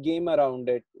play some game around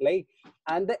it, like,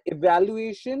 and the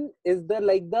evaluation is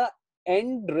the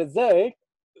end result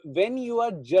when you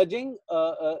are judging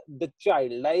the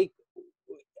child. Like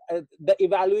the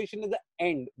evaluation is the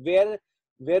end where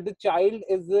where the child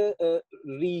is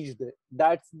reached.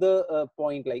 That's the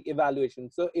point, like evaluation.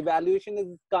 So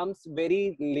evaluation comes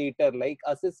very later. Like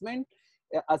assessment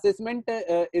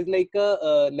is like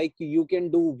like you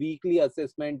can do weekly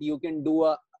assessment, you can do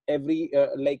a every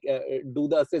do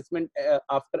the assessment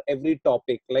after every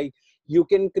topic. Like you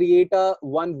can create a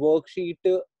one worksheet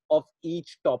of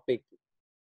each topic.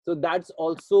 So that's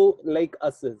also like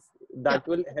assess, Yeah. that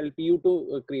will help you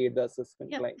to create the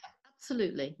assessment Yeah. line.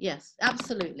 Absolutely. Yes,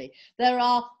 absolutely. There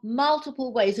are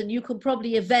multiple ways, and you can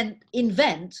probably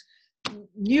invent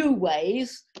new ways,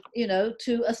 you know,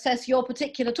 to assess your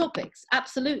particular topics.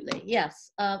 Absolutely.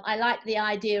 Yes. I like the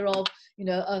idea of, you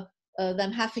know,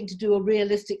 them having to do a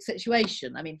realistic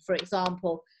situation. I mean, for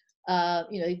example,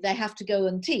 you know, they have to go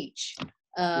and teach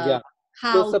Yeah.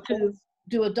 So how to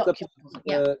do a document.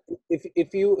 Yeah.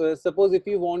 If you suppose if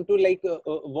you want to like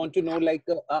want to know like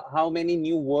how many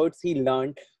new words he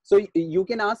learned, so you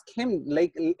can ask him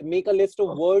like make a list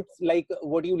of words like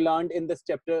what you learned in this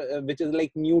chapter which is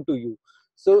like new to you.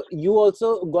 So you also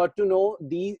got to know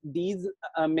these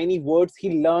many words he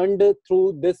learned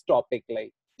through this topic,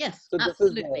 like. Yes, So this is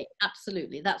absolutely,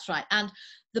 absolutely. That's right. And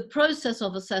the process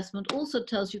of assessment also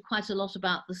tells you quite a lot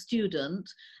about the student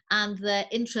and their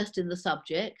interest in the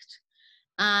subject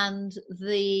and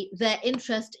their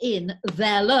interest in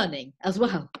their learning as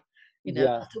well. You know,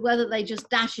 yeah. as to whether they just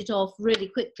dash it off really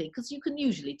quickly, because you can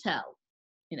usually tell,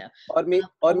 you know.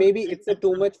 Or maybe it's a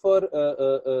too much for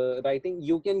writing.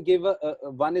 You can give a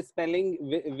one spelling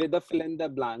with a fill in the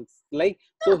blanks, like.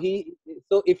 So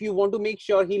so if you want to make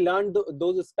sure he learned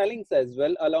those spellings as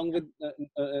well along with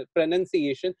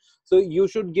pronunciation, so you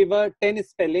should give a 10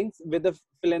 spellings with a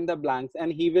fill in the blanks,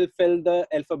 and he will fill the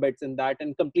alphabets in that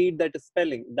and complete that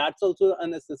spelling. That's also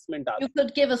an assessment task. You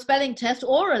could give a spelling test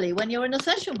orally when you're in a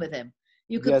session with him.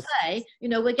 You could Yes. say, you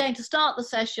know, we're going to start the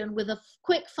session with a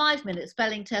quick 5-minute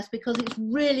spelling test because it's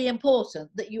really important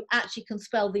that you actually can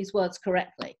spell these words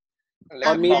correctly. Like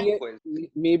Or And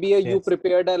maybe you Yes.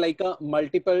 prepared like a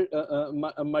multiple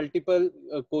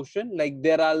question, like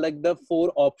there are like the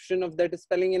 4 option of that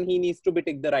spelling and he needs to be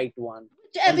take the right one.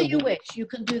 whichever you wish, you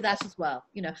can do that as well.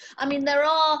 You know, I mean, there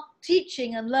are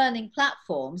teaching and learning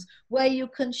platforms where you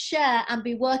can share and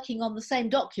be working on the same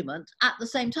document at the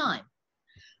same time.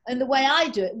 And the way I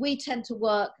do it, we tend to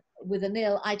work with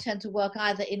Anil, I tend to work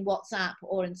either in WhatsApp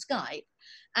or in Skype,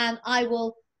 and I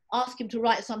will ask him to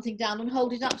write something down and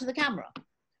hold it up to the camera.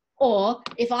 Or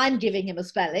if I'm giving him a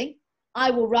spelling, I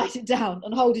will write it down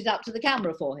and hold it up to the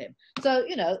camera for him. So,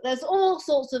 you know, there's all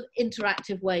sorts of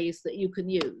interactive ways that you can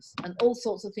use and all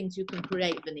sorts of things you can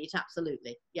create, Vineet,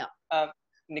 absolutely. Yeah.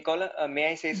 Nicola,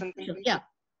 may I say something? Sure. Yeah.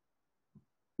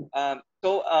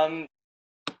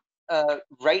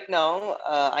 Right now,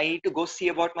 I need to go see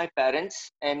about my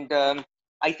parents, and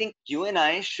I think you and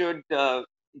I should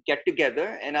get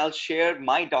together, and I'll share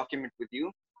my document with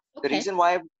you. Okay. The reason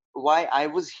why I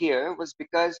was here was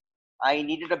because I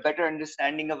needed a better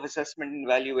understanding of assessment and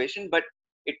evaluation, but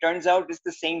it turns out it's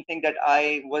the same thing that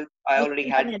I already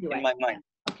had anyway. in my mind.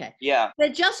 Yeah. Okay. Yeah. We're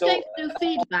just So, going to do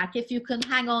feedback if you can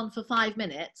hang on for 5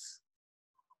 minutes.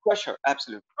 sure,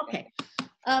 absolutely. Okay.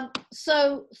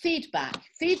 So feedback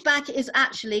is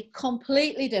actually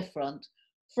completely different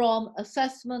from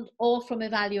assessment or from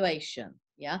evaluation.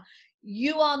 Yeah,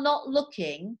 you are not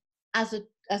looking as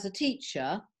a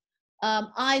teacher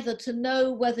either to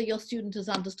know whether your student has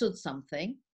understood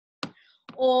something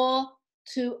or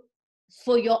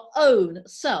for your own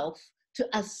self to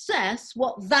assess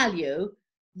what value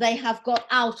they have got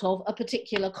out of a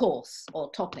particular course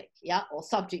or topic, yeah, or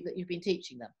subject that you've been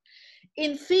teaching them.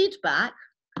 In feedback,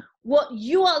 what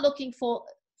you are looking for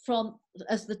from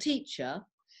as the teacher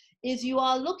is you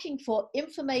are looking for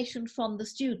information from the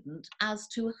student as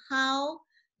to how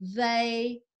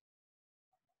they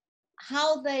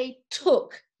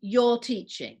took your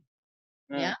teaching.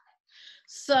 Yeah.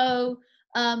 So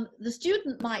the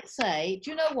student might say,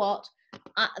 do you know what,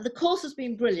 the course has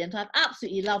been brilliant, I've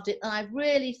absolutely loved it, and I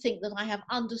really think that I have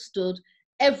understood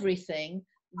everything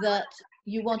that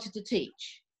you wanted to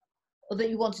teach, or that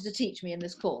you wanted to teach me in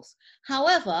this course.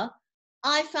 However,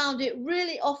 I found it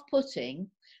really off-putting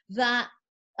that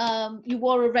you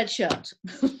wore a red shirt.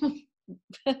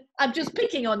 I'm just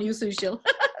picking on you, Sushil.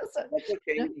 So, that's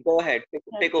okay. Go ahead.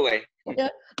 Take away. yeah.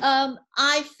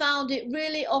 I found it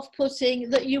really off-putting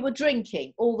that you were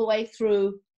drinking all the way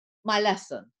through my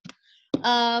lesson.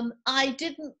 I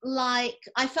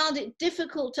found it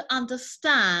difficult to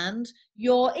understand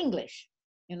your English,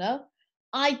 you know.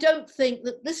 I don't think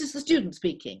that, this is the student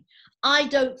speaking, I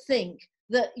don't think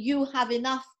that you have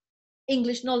enough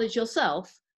English knowledge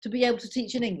yourself to be able to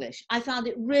teach in English. I found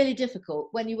it really difficult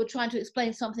when you were trying to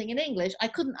explain something in English. I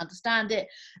couldn't understand it.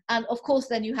 And of course,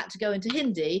 then you had to go into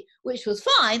Hindi, which was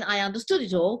fine. I understood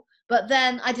it all, but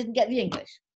then I didn't get the English.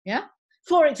 Yeah.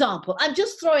 For example, I'm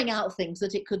just throwing out things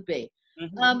that it could be.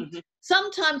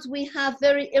 Sometimes we have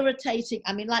very irritating,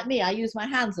 I mean, like me, I use my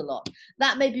hands a lot.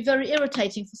 That may be very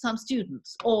irritating for some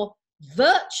students, or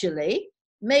virtually,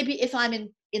 maybe if I'm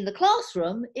in the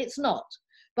classroom, it's not.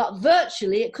 But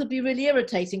virtually, it could be really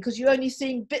irritating because you're only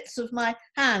seeing bits of my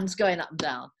hands going up and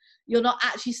down. You're not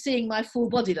actually seeing my full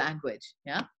body language.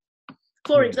 Yeah.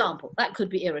 For example, that could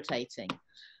be irritating.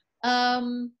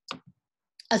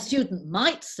 A student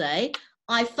might say,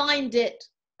 I find it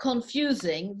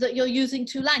confusing that you're using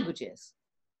two languages.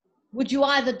 Would you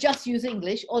either just use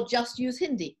English or just use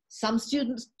Hindi? Some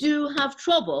students do have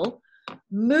trouble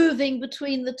moving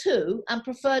between the two and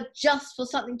prefer just for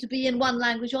something to be in one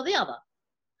language or the other.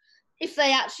 If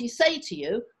they actually say to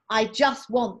you, I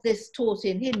just want this taught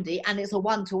in Hindi and it's a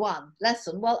one-to-one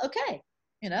lesson, well, okay.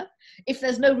 You know, if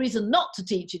there's no reason not to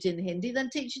teach it in Hindi, then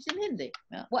teach it in Hindi,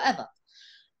 yeah, whatever.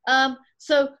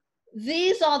 So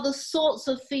these are the sorts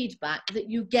of feedback that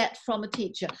you get from a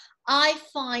teacher. I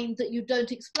find that you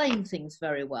don't explain things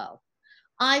very well.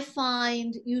 I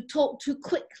find you talk too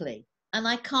quickly and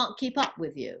I can't keep up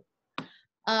with you.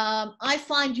 I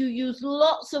find you use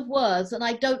lots of words and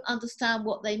I don't understand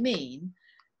what they mean.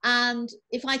 And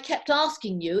if I kept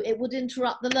asking you, it would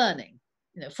interrupt the learning.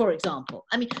 You know, for example,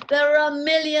 I mean, there are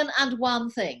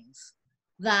 1,000,001 things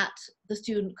that the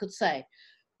student could say.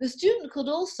 The student could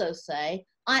also say,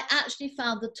 I actually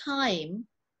found the time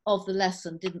of the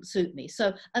lesson didn't suit me.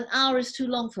 So an hour is too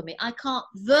long for me. I cannot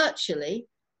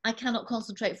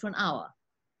concentrate for an hour.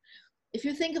 If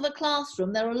you think of a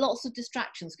classroom, there are lots of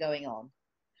distractions going on.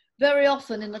 Very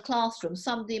often in the classroom,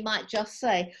 somebody might just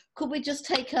say, could we just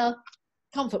take a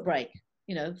comfort break,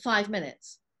 5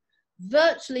 minutes?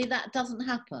 Virtually that doesn't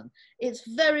happen. It's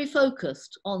very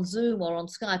focused on Zoom or on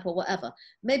Skype or whatever.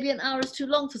 Maybe an hour is too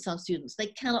long for some students. They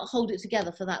cannot hold it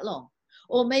together for that long.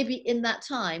 Or maybe in that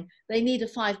time, they need a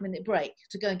 5-minute break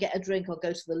to go and get a drink or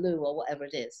go to the loo or whatever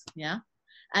it is, yeah?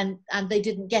 And they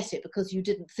didn't get it because you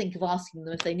didn't think of asking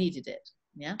them if they needed it,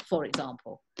 yeah, for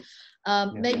example.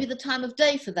 Maybe the time of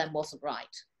day for them wasn't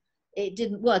right. It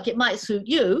didn't work. It might suit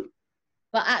you,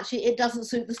 but actually it doesn't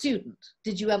suit the student.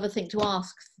 Did you ever think to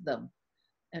ask them?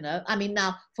 I mean,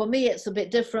 now for me, it's a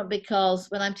bit different because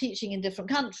when I'm teaching in different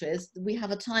countries, we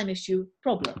have a time issue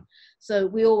problem. So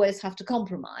we always have to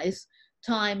compromise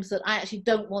times that I actually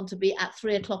don't want to be at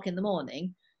 3 o'clock in the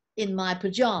morning in my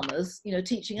pajamas,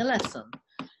 teaching a lesson.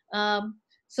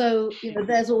 So,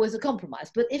 there's always a compromise.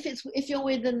 But if you're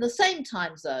within the same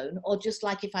time zone, or just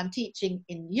like if I'm teaching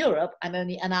in Europe, I'm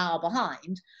only an hour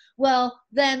behind, well,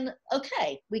 then,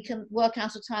 okay, we can work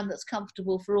out a time that's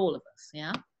comfortable for all of us,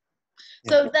 yeah?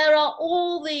 So there are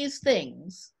all these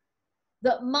things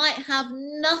that might have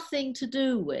nothing to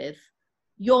do with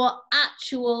your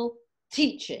actual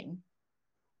teaching,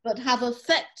 but have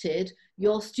affected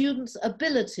your students'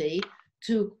 ability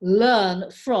to learn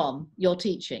from your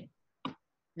teaching.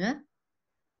 Yeah?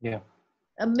 Yeah.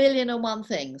 1,000,001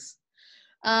 things.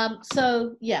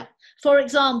 So, yeah. For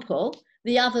example,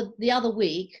 the other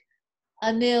week,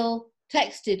 Anil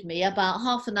texted me about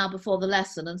half an hour before the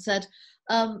lesson and said,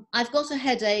 I've got a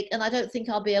headache and I don't think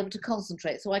I'll be able to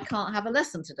concentrate, so I can't have a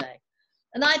lesson today.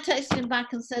 And I texted him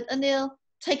back and said, Anil,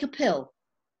 take a pill.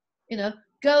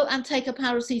 Go and take a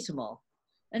paracetamol.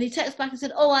 And he texted back and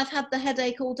said, oh, I've had the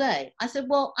headache all day. I said,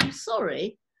 well, I'm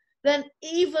sorry. Then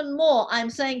even more,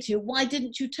 I'm saying to you, why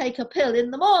didn't you take a pill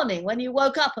in the morning when you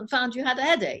woke up and found you had a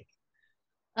headache?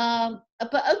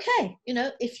 But okay,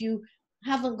 if you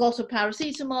haven't got a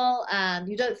paracetamol and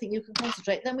you don't think you can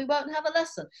concentrate, then we won't have a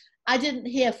lesson. I didn't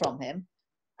hear from him.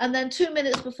 And then 2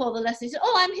 minutes before the lesson, he said,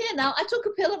 oh, I'm here now. I took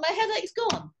a pill and my headache's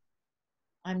gone.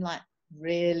 I'm like,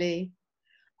 really?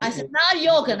 I said, now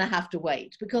you're going to have to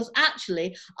wait, because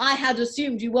actually I had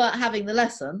assumed you weren't having the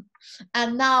lesson,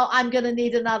 and now I'm going to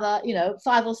need another,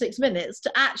 5 or 6 minutes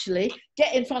to actually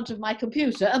get in front of my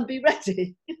computer and be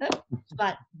ready.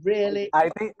 Like, really? I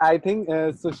think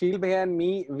Sushil Bhaiya and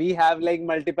me, we have like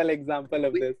multiple example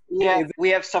of this. Yeah, we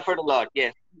have suffered a lot.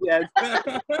 Yes. Yes.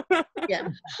 Yeah,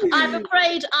 I'm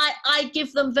afraid I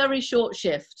give them very short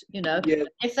shift. Yes.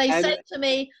 If they say to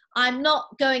me, I'm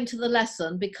not going to the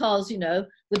lesson because the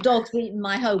dog's eaten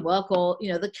my homework, or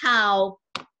the cow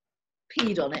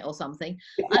peed on it or something.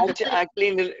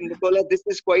 Actually, Nicola, this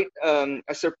is quite a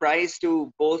surprise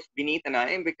to both Vineet and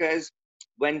I, because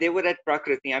when they were at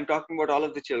Prakriti, I'm talking about all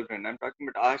of the children. I'm talking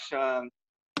about Asha,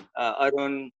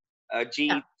 Arun,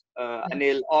 Jeet,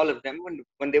 Anil, all of them.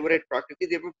 When they were at Prakriti,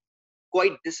 they were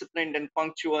quite disciplined and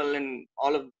punctual and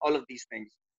all of these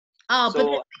things. Ah, So,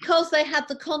 but because they had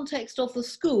the context of the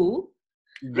school,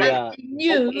 right. Yeah. they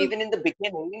knew. Even in the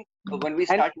beginning, when we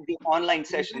started the online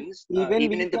sessions, even we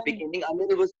in the can, beginning,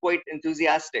 Anil was quite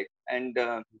enthusiastic, and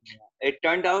it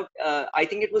turned out, I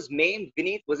think it was May,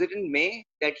 Vineet, was it in May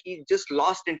that he just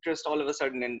lost interest all of a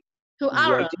sudden, and To yeah,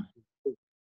 Aaron.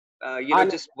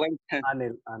 Anil, just went.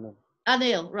 Anil.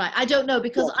 Anil, right. I don't know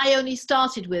because Yes. I only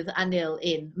started with Anil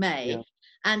in May, Yeah.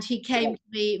 and he came to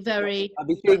me very.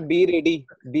 Abhishek, be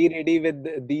ready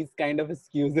with these kind of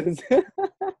excuses.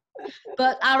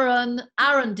 But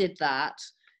Aaron did that.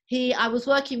 I was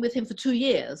working with him for 2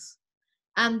 years,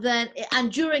 and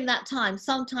during that time,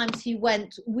 sometimes he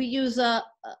went. We use a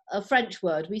French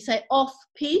word. We say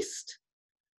off-piste.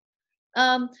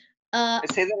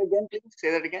 Say that again, please.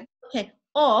 Say that again. Okay,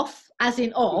 off, as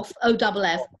in off,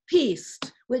 O-double-F,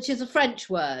 piste, which is a French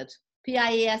word,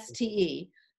 P-I-E-S-T-E.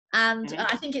 And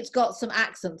I think it's got some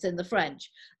accents in the French.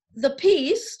 The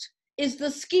piste is the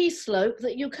ski slope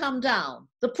that you come down,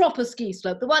 the proper ski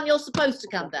slope, the one you're supposed to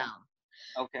come down.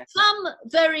 Okay. Some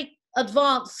very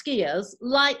advanced skiers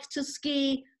like to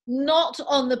ski not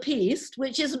on the piste,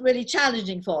 which isn't really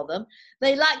challenging for them.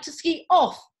 They like to ski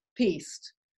off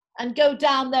piste and go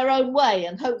down their own way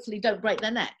and hopefully don't break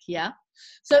their neck, yeah?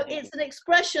 So it's an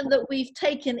expression that we've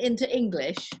taken into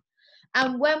English.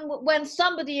 And when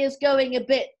somebody is going a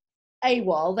bit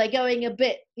AWOL, they're going a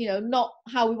bit, not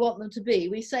how we want them to be,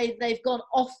 we say they've gone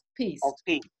off piste. Off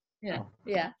piste. Yeah,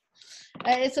 yeah.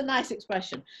 It's a nice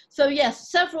expression. So yes,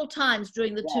 several times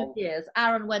during the 2 years,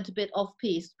 Aaron went a bit off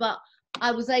piste, but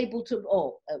I was able to,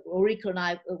 or Ulrika and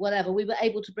I, whatever, we were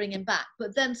able to bring him back.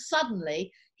 But then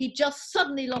he just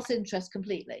suddenly lost interest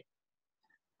completely.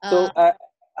 So I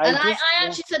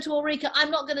actually said to Ulrika,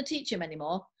 I'm not going to teach him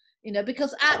anymore,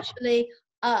 because actually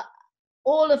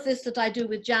all of this that I do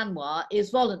with Janwa is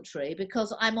voluntary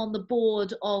because I'm on the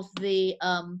board of the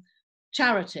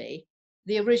charity,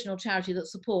 the original charity that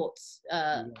supports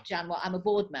Janwa. I'm a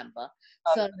board member.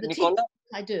 So the Nicola,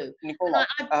 I do. Nicola,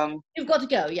 you've got to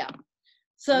go, yeah.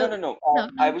 So no.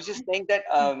 I was just saying that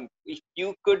if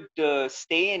you could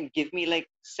stay and give me like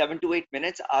 7 to 8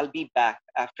 minutes, I'll be back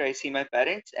after I see my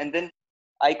parents, and then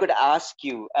I could ask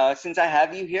you. Since I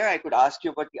have you here, I could ask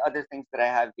you about the other things that I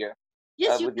have here.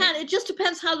 Yes, you can. It just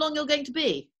depends how long you're going to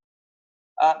be.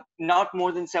 Not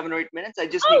more than 7 or 8 minutes. I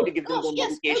just need to give them the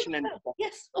yes, medication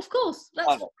yes, of course. That's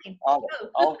fine.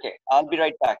 Okay, I'll be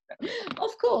right back then.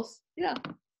 Of course, yeah.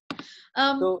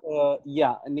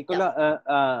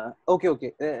 Nicola,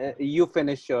 okay. You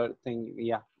finish your thing.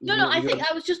 Yeah. No, I think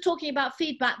I was just talking about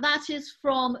feedback. That is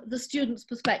from the student's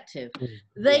perspective.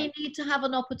 They need to have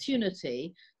an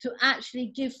opportunity to actually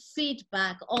give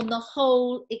feedback on the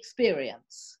whole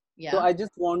experience. Yeah. So I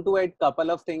just want to add a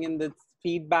couple of things in this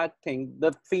feedback thing.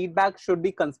 The feedback should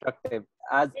be constructive,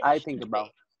 as I think about.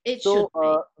 It should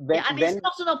be. It's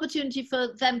not an opportunity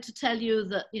for them to tell you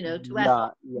that, to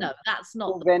F. No, that's not.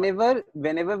 So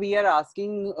whenever we are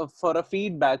asking for a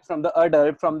feedback from the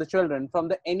adult, from the children,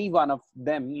 from any one of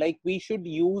them, like we should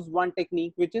use one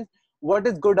technique, which is what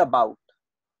is good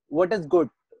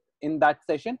in that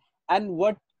session, and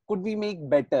what could we make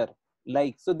better.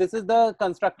 Like, so this is the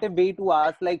constructive way to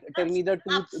ask, like, tell me the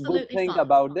two good things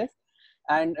about this,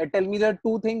 and tell me the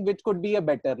two things which could be a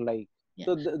better, like. Yeah.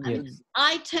 So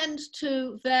I tend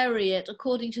to vary it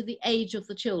according to the age of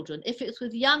the children. If it's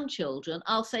with young children,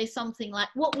 I'll say something like,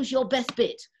 what was your best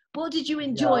bit? What did you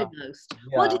enjoy most?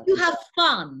 What did you have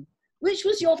fun? Which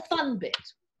was your fun bit?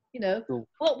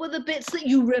 What were the bits that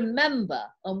you remember,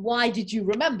 and why did you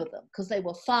remember them? Because they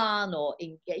were fun or,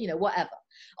 whatever.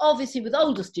 Obviously, with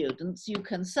older students, you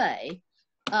can say,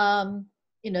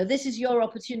 this is your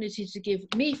opportunity to give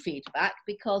me feedback,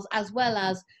 because as well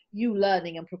as you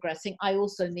learning and progressing, I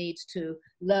also need to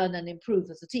learn and improve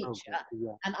as a teacher.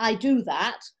 And I do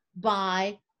that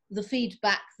by the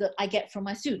feedback that I get from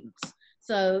my students.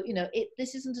 So,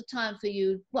 this isn't a time for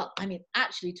you. Well,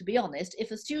 actually, to be honest, if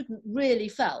a student really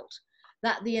felt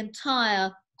that the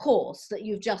entire course that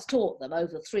you've just taught them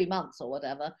over 3 months or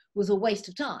whatever was a waste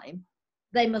of time,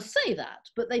 they must say that,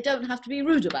 but they don't have to be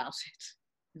rude about it.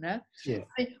 Yes.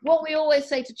 What we always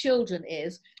say to children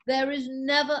is there is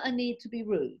never a need to be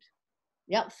rude.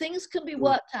 Yep, things can be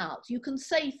worked out. You can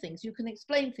say things, you can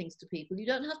explain things to people. You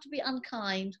don't have to be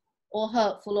unkind or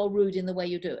hurtful or rude in the way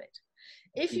you do it.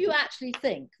 If you actually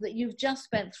think that you've just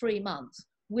spent 3 months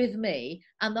with me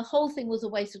and the whole thing was a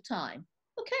waste of time,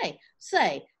 okay,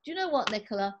 say, do you know what,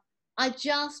 Nicola? I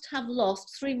just have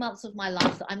lost 3 months of my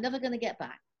life that I'm never going to get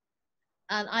back.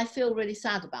 And I feel really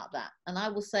sad about that. And I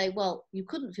will say, well, you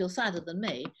couldn't feel sadder than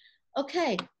me.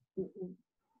 Okay,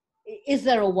 is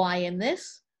there a why in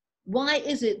this? Why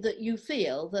is it that you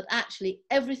feel that actually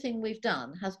everything we've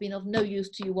done has been of no use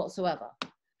to you whatsoever?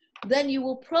 Then you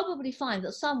will probably find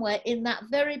that somewhere in that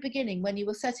very beginning, when you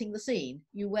were setting the scene,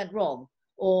 you went wrong,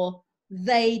 or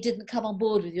they didn't come on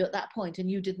board with you at that point and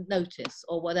you didn't notice,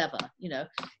 or whatever. You know,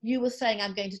 you were saying,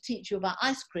 I'm going to teach you about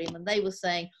ice cream, and they were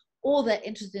saying all they're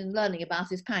interested in learning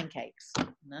about is pancakes. You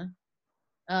know?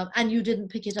 And you didn't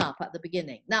pick it up at the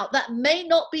beginning. Now, that may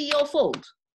not be your fault.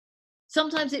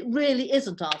 Sometimes it really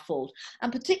isn't our fault.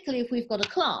 And particularly if we've got a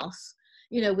class,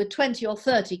 you know, with 20 or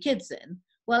 30 kids in,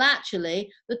 well,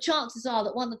 actually, the chances are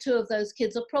that one or two of those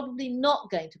kids are probably not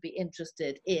going to be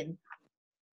interested in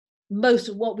most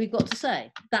of what we've got to say.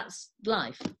 That's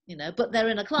life, you know, but they're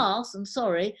in a class, and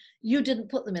sorry, you didn't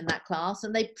put them in that class,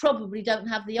 and they probably don't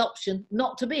have the option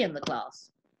not to be in the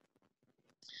class.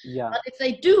 Yeah. But if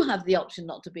they do have the option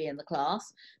not to be in the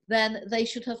class, then they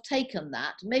should have taken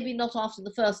that, maybe not after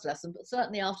the first lesson, but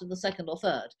certainly after the second or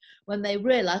third, when they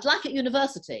realize, like at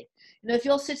university, you know, if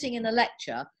you're sitting in a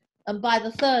lecture and by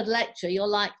the third lecture, you're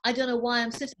like, I don't know why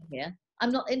I'm sitting here.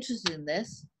 I'm not interested in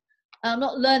this. I'm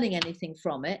not learning anything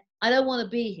from it. I don't want to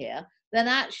be here. Then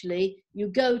actually you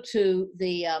go to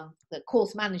the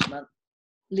course management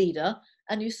leader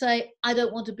and you say, I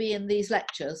don't want to be in these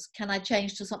lectures. Can I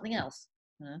change to something else?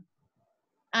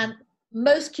 And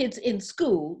most kids in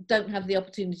school don't have the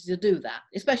opportunity to do that,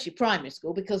 especially primary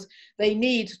school, because they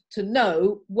need to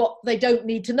know what they don't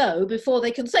need to know before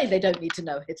they can say they don't need to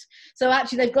know it. So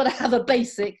actually they've got to have a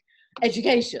basic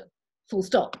education, full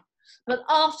stop. But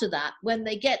after that, when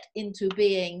they get into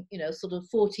being, you know, sort of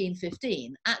 14,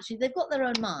 15, actually they've got their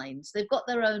own minds, they've got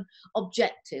their own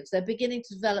objectives, they're beginning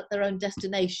to develop their own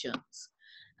destinations.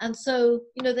 And so,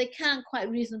 you know, they can quite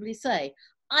reasonably say,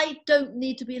 I don't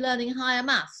need to be learning higher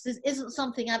maths. This isn't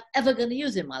something I'm ever going to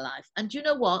use in my life. And you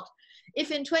know what? If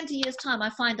in 20 years' time I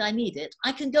find I need it,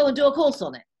 I can go and do a course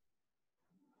on it.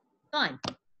 Fine,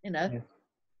 you know. Yeah.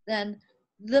 Then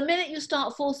the minute you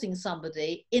start forcing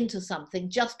somebody into something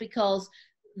just because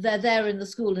they're there in the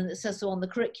school and it says so on the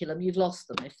curriculum, you've lost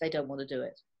them if they don't want to do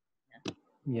it.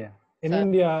 Yeah. In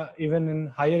India, even in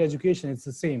higher education, it's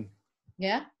the same.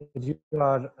 Yeah. If you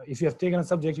have taken a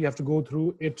subject, you have to go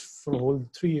through it for a whole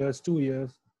 3 years, 2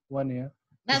 years, 1 year.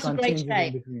 That's a great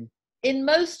shame. In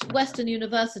most Western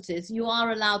universities, you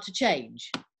are allowed to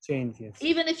change. Change, yes.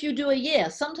 Even if you do a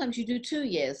year, sometimes you do 2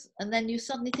 years, and then you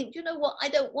suddenly think, you know what, I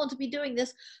don't want to be doing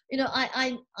this. You know,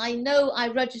 I know I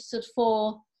registered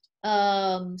for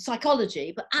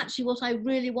psychology, but actually what I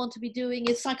really want to be doing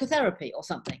is psychotherapy or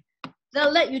something. They'll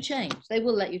let you change. They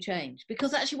will let you change,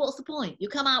 because actually what's the point? You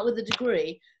come out with a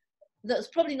degree that's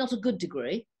probably not a good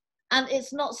degree, and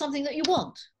it's not something that you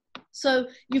want. So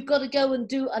you've got to go and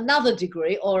do another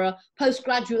degree or a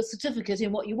postgraduate certificate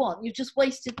in what you want. You've just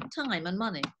wasted time and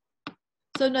money.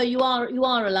 So no, you are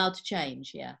allowed to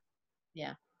change. Yeah.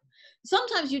 Yeah.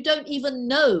 Sometimes you don't even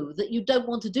know that you don't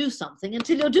want to do something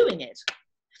until you're doing it.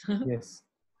 Yes.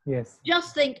 Yes.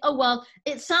 Just think, oh, well,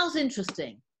 it sounds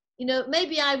interesting. You know,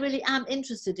 maybe I really am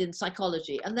interested in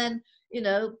psychology. And then, you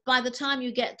know, by the time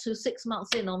you get to 6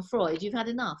 months in on Freud, you've had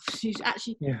enough. You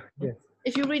actually, yeah, yes.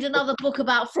 If you read another book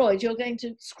about Freud, you're going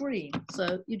to scream.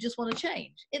 So you just want to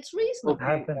change. It's reasonable.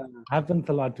 Okay. Happens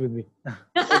a lot with me.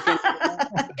 Okay.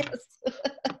 Yes.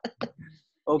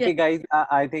 Okay, Yeah. guys,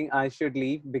 I think I should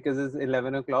leave because it's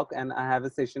 11 o'clock and I have a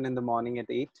session in the morning at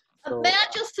 8. So, May I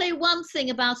just say one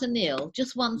thing about Anil?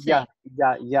 Just one thing.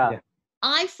 Yeah.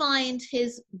 I find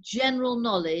his general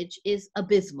knowledge is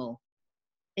abysmal.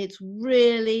 It's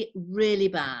really, really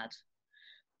bad.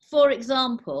 For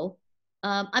example,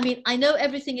 I mean, I know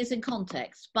everything is in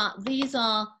context, but these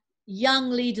are young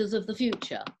leaders of the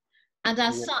future. And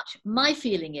as such, my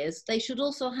feeling is they should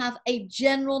also have a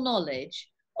general knowledge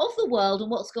of the world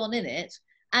and what's gone in it,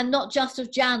 and not just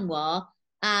of Janwar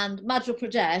and Madhya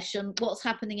Pradesh and what's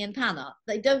happening in Pana.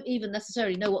 They don't even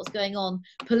necessarily know what's going on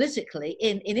politically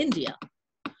in India.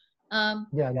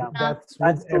 That's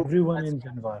with everyone in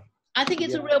Janwar. I think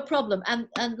it's a real problem. And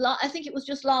I think it was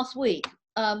just last week.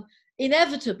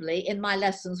 Inevitably, in my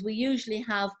lessons, we usually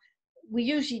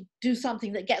do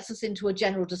something that gets us into a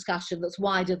general discussion that's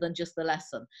wider than just the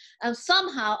lesson. And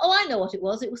somehow, I know what it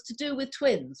was. It was to do with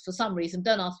twins for some reason.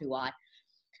 Don't ask me why.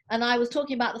 And I was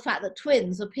talking about the fact that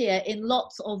twins appear in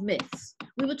lots of myths.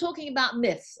 We were talking about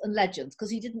myths and legends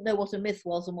because he didn't know what a myth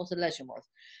was and what a legend was.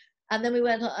 And then we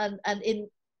went on, and in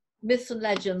myths and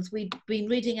legends, we'd been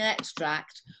reading an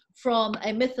extract from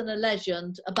a myth and a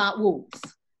legend about wolves.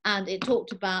 And it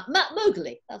talked about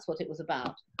Mowgli. That's what it was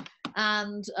about.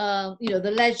 And, you know,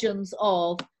 the legends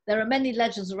there are many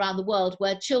legends around the world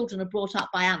where children are brought up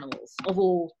by animals of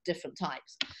all different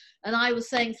types. And I was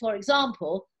saying, for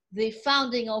example, the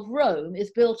founding of Rome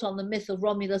is built on the myth of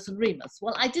Romulus and Remus.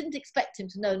 Well, I didn't expect him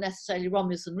to know necessarily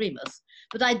Romulus and Remus,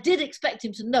 but I did expect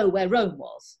him to know where Rome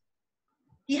was.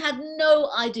 He had no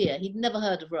idea. He'd never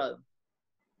heard of Rome.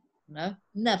 No,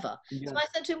 never. Yeah. So I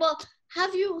said to him, well,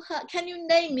 can you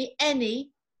name me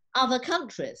any other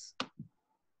countries?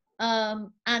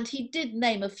 And he did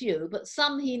name a few, but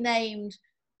some he named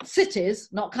cities,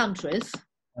 not countries.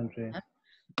 Country.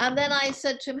 And then I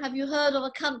said to him, have you heard of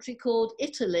a country called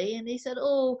Italy? And he said,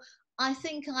 oh, I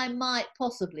think I might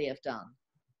possibly have done.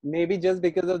 Maybe just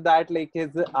because of that, like his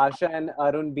Asha and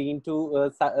Arun been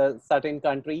to certain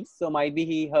countries, so might be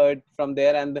he heard from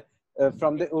there and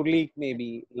from the Urlik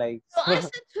maybe like. So I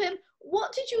said to him,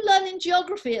 what did you learn in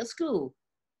geography at school?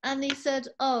 And he said,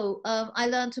 oh, I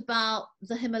learned about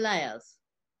the Himalayas.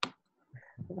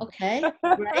 Okay,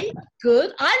 great,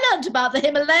 good. I learned about the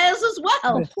Himalayas as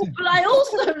well, but I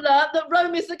also learned that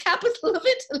Rome is the capital of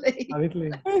Italy.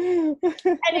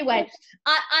 Anyway,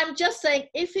 I'm just saying,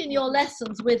 if in your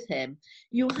lessons with him,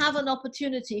 you have an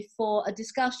opportunity for a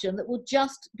discussion that will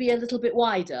just be a little bit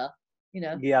wider, you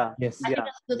know. Yeah. Yes. I think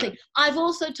that's the thing. I've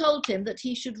also told him that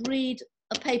he should read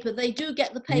a paper. They do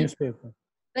get the paper. Newspaper.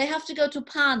 They have to go to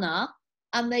Pana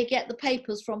and they get the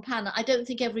papers from Pana. I don't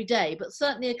think every day, but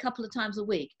certainly a couple of times a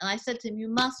week. And I said to him, you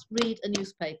must read a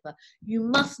newspaper. You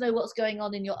must know what's going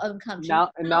on in your own country.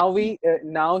 Now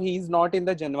he's not in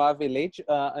the Janwa village,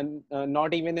 and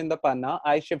not even in the Panna.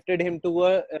 I shifted him to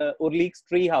a Urlik's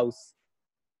tree house.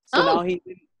 So now he's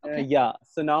in, okay.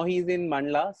 So now he's in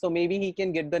Mandla. So maybe he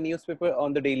can get the newspaper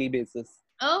on the daily basis.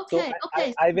 Okay, so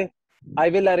okay. I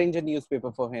will arrange a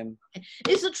newspaper for him.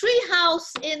 Is the tree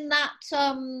house in that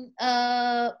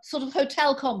sort of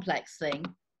hotel complex thing?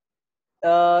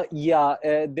 There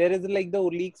is like the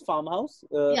Urlik's farmhouse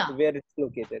where it's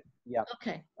located. Yeah.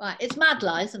 Okay, right. It's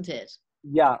Madla, isn't it?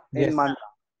 Yeah, in Mandla.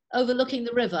 Overlooking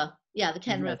the river. Yeah, the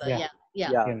Ken River.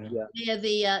 Yeah. Near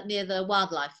the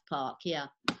wildlife park. Yeah.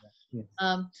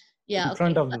 In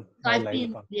front of the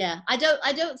wildlife park. Yeah. I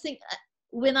don't think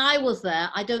when I was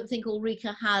there, I don't think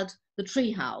Ulrika had the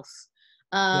tree house.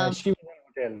 She was in a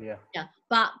hotel. Yeah. Yeah,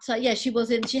 but she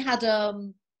was in. She had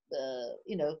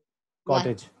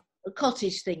cottage. A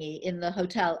cottage thingy in the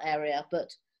hotel area,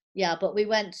 but we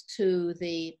went to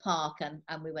the park and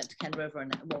we went to Ken River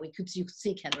and you could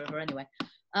see Ken River anyway.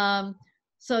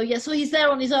 So he's there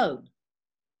on his own.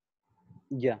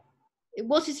 Yeah.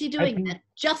 What is he doing there?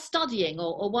 Just studying,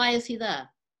 or why is he there?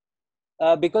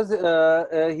 Because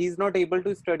he's not able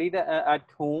to study at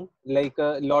home, like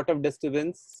a lot of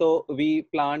disturbance. So we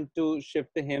plan to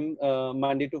shift him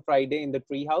Monday to Friday in the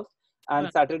tree house. And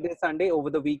Saturday, Sunday, over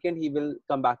the weekend, he will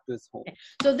come back to his home. Okay.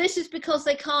 So this is because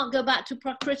they can't go back to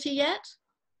Prakriti yet?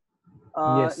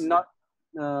 Yes. Not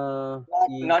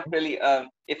really.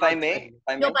 If I may.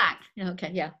 You're back.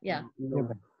 Okay, yeah.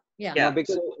 No,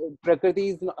 because Prakriti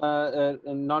is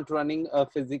not running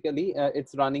physically.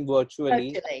 It's running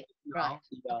virtually. Right.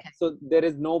 Yeah. Okay. So there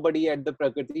is nobody at the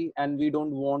Prakriti, and we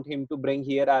don't want him to bring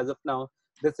here as of now.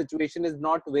 The situation is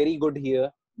not very good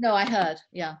here. No, I heard.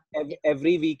 Yeah.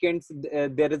 Every weekend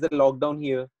there is a lockdown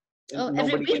here. Oh,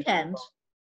 every weekend?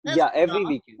 Every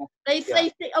weekend. They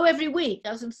think, every week.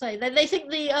 I was going to say, they think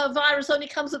the virus only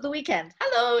comes at the weekend.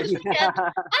 Hello, it's weekend.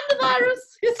 And the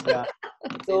virus.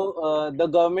 So the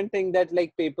government think that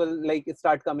like people like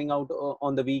start coming out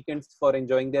on the weekends for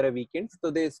enjoying their weekends.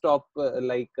 So they stop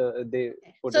they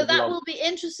put So that will be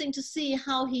interesting to see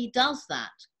how he does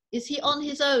that. Is he on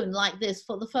his own like this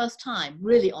for the first time?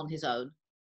 Really on his own?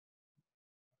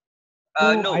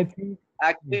 No, I think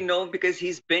actually no, because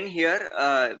he's been here.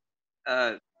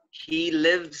 He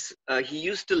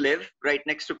used to live right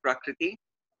next to Prakriti,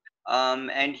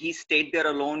 and he stayed there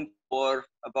alone for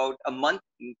about a month.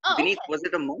 Was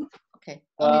it a month? Okay.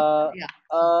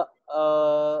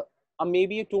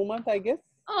 Maybe 2 months, I guess.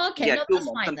 Oh, okay. Yeah, no, that's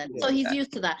fine then. So he's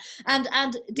used to that. And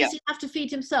does he have to feed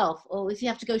himself, or does he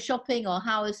have to go shopping, or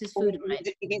how is his food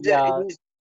arranged?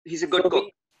 He's a good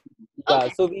cook.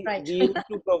 So we used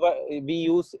to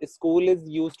provide. School is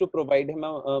used to provide him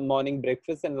a morning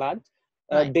breakfast and lunch.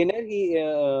 Dinner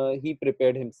he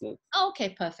prepared himself. Okay,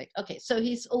 perfect. Okay, so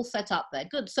he's all set up there.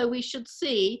 Good. So we should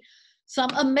see some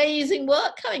amazing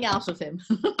work coming out of him.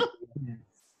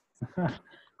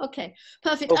 Okay,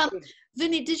 perfect. Okay.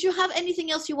 Vinny, did you have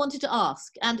anything else you wanted to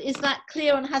ask? And is that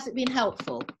clear and has it been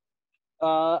helpful?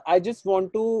 I just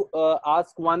want to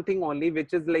ask one thing only,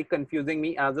 which is like confusing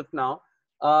me as of now.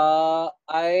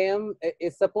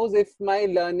 Suppose if my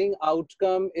learning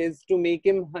outcome is to make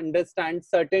him understand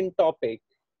certain topic,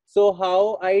 so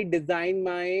how I design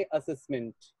my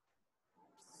assessment?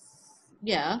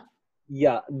 Yeah.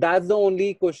 Yeah, that's the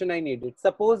only question I needed.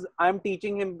 Suppose I'm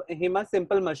teaching him a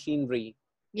simple machinery,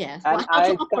 Yes, and well, how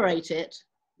to operate it.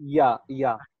 yeah,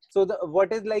 yeah. So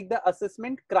what is like the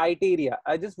assessment criteria?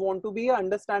 I just want to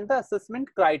understand the assessment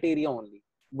criteria only.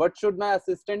 What should my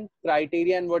assessment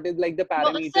criteria, and what is like the Your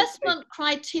parameters? assessment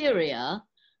criteria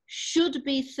should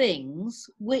be things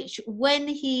which, when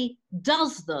he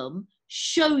does them,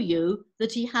 show you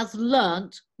that he has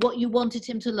learnt what you wanted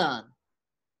him to learn.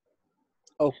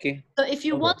 Okay. So if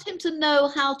you Okay. want him to know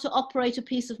how to operate a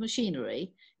piece of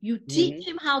machinery, you teach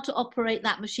him how to operate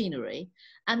that machinery,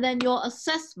 and then your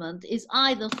assessment is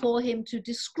either for him to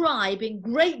describe in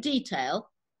great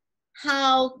detail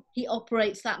how he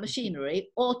operates that machinery,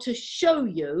 or to show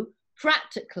you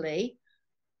practically,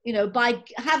 you know, by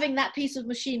having that piece of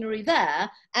machinery there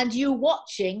and you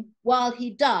watching while he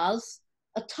does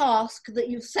a task that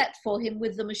you've set for him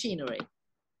with the machinery.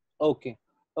 Okay.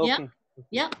 Okay.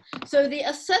 Yeah. So the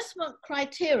assessment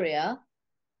criteria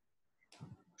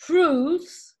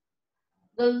proves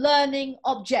the learning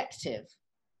objective.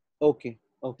 Okay.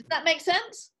 Okay. Does that make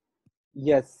sense?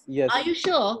 Yes. Yes. Are you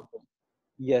sure?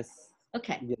 Yes.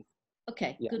 Okay. Yes.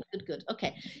 Okay. Yeah. Good, good, good.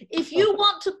 Okay. If you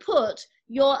want to put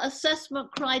your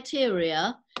assessment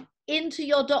criteria into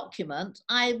your document,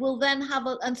 I will then have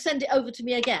and send it over to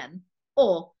me again,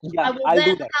 or Yeah, I will I'll then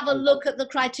do that. have a look at the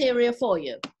criteria for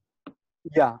you.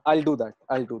 Yeah, I'll do that.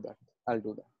 I'll do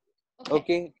that.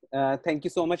 Okay. Thank you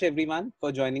so much, everyone,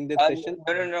 for joining this session.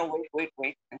 No,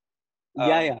 wait.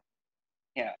 Yeah.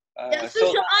 Yeah, So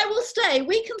Sushil, I will stay.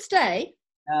 We can stay.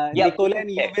 Yeah, Nicola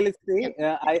and you okay. will stay.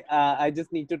 I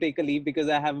just need to take a leave because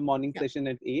I have a morning session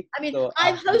at 8. I mean, So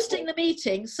I'm hosting the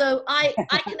meeting, so I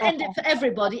can end it for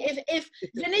everybody. If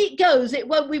Vineet goes,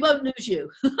 we won't lose you.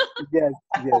 Yes.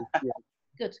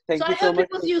 Good. Thank So you I so hope much.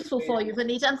 it was useful for you,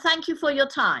 Vineet, and thank you for your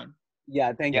time.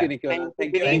 Yeah, thank you, Nicola.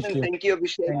 Thank you, Thank you. Thank you,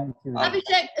 Abhishek. Thank you.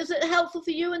 Abhishek, is it helpful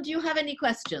for you, and do you have any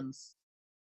questions?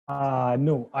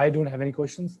 No, I don't have any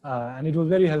questions, and it was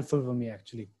very helpful for me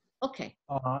actually. Okay.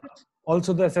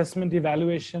 Also, the assessment,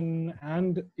 evaluation,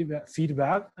 and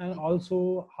feedback, and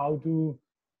also how to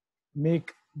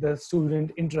make the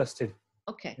student interested.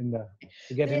 Okay. In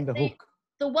to get in the hook.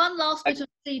 The one last bit of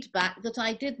feedback that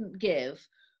I didn't give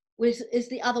is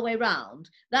the other way round.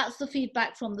 That's the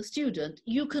feedback from the student.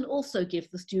 You can also give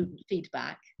the student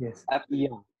feedback. Yes.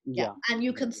 Yeah. And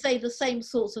you can say the same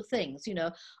sorts of things. You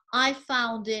know, I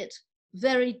found it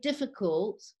very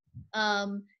difficult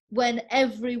when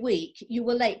every week you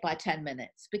were late by 10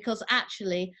 minutes, because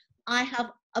actually I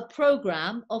have a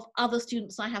program of other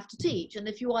students I have to teach. And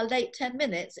if you are late 10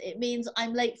 minutes, it means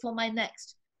I'm late for my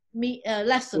next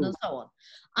lesson and so on.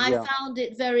 I found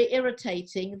it very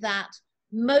irritating that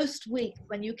most weeks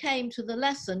when you came to the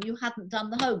lesson, you hadn't done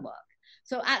the homework.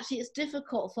 So actually it's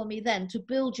difficult for me then to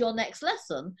build your next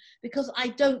lesson, because I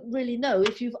don't really know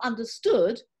if you've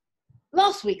understood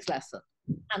last week's lesson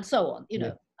and so on, you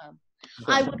know.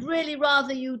 I would really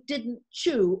rather you didn't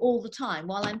chew all the time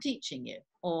while I'm teaching you,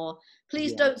 or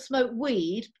please don't smoke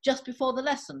weed just before the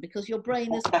lesson because your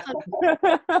brain is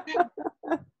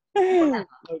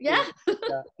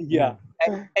Yeah.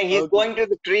 And he's going to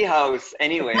the tree house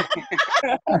anyway.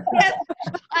 Yes.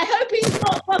 I hope he's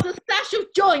got a stash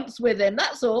of joints with him,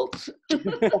 that's all.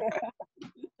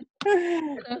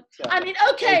 I mean,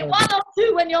 okay, 1 or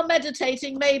 2 when you're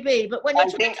meditating, maybe, but when you're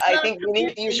I think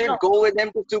you should go with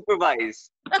him to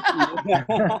supervise.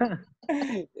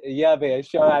 Yeah, Bhaiya,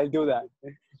 sure, I'll do that.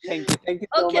 Thank you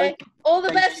so much. Okay, all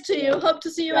the best to you. Hope to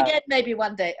see you again maybe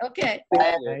one day. Okay.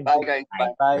 Bye, guys.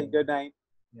 Bye. Good night.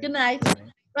 Good night.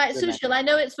 Right, Sushil, I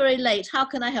know it's very late. How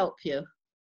can I help you?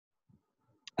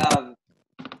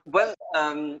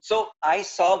 So I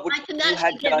saw what I can you actually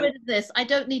had get done. rid of this. I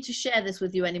don't need to share this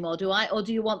with you anymore, do I? Or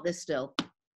do you want this still?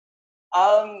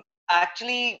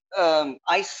 Actually,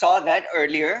 I saw that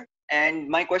earlier, and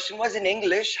my question was in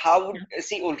English. How would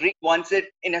Ulrich wants it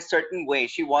in a certain way?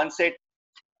 She wants it.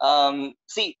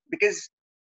 Because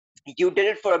you did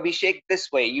it for Abhishek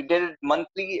this way. You did it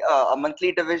monthly, a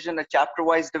monthly division, a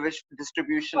chapter-wise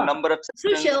distribution, number of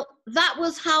sessions. Sushil, that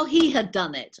was how he had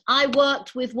done it. I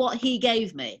worked with what he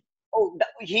gave me. Oh,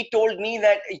 he told me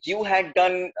that you had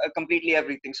done completely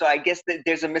everything. So I guess that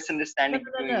there's a misunderstanding.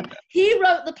 No. He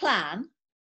wrote the plan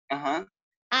Uh-huh.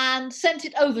 and sent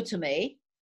it over to me.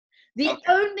 The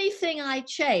only thing I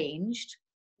changed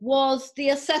was the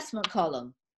assessment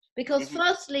column. Because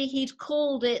firstly, he'd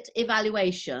called it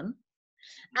evaluation.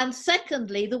 And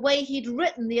secondly, the way he'd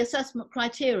written the assessment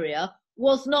criteria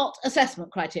was not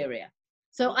assessment criteria.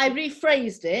 So I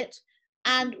rephrased it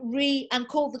and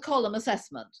called the column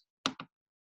assessment.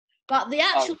 But the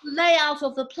actual layout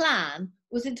of the plan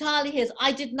was entirely his.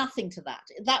 I did nothing to that.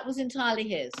 That was entirely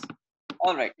his.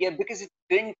 All right. Yeah, because it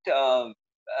didn't.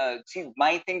 See,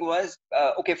 my thing was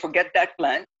okay. Forget that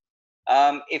plan.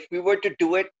 If we were to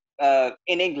do it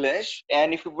in English,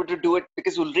 and if we were to do it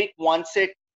because Ulrich wants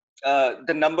it,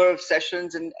 the number of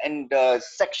sessions and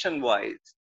section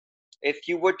wise. If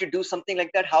you were to do something like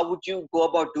that, how would you go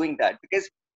about doing that? Because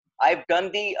I've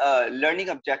done the learning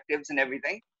objectives and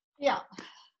everything. Yeah.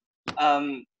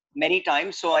 Many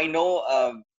times, so I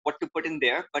know what to put in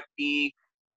there. But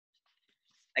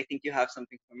I think you have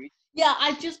something for me. Yeah,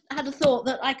 I just had a thought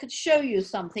that I could show you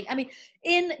something. I mean,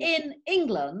 in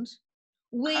England,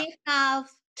 we have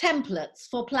templates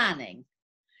for planning.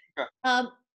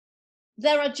 Sure.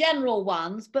 There are general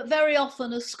ones, but very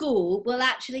often a school will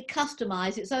actually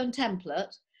customize its own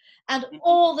template, and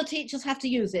all the teachers have to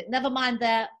use it, never mind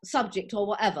their subject or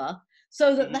whatever,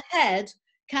 so that the head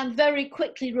can very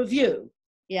quickly review.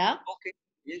 Yeah. Okay.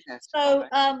 Yes. So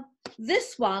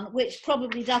this one, which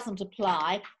probably doesn't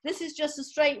apply, this is just a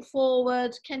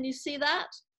straightforward. Can you see that?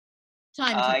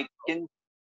 Timetable. I can.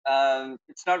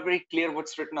 It's not very clear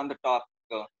what's written on the top.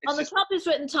 So it's On the top is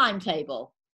written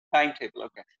timetable. timetable.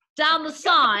 Okay. Down the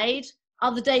side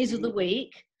are the days of the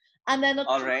week, and then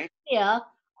All right. here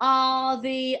are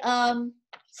the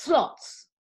slots.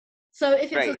 So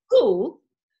if it's Right. a school,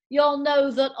 you'll know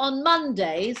that on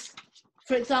Mondays,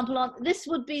 for example, on this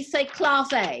would be, say,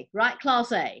 Class A, right?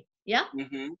 Class A, yeah?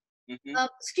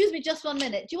 Excuse me just 1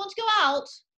 minute. Do you want to go out?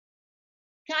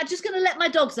 Okay, I'm just going to let my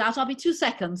dogs out. I'll be 2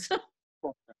 seconds. Come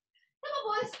on,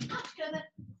 boys. Out you go then.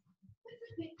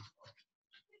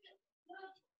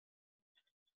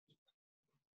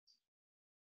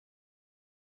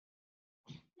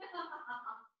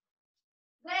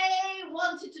 They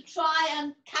wanted to try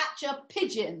and catch a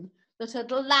pigeon that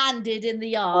had landed in the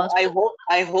yard. Oh,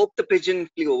 I hope the pigeon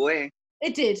flew away.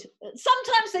 It did.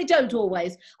 Sometimes they don't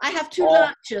always. I have 2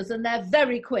 lurchers and they're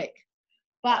very quick.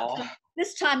 But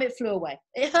this time it flew away.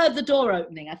 It heard the door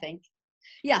opening, I think.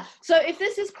 Yeah. So if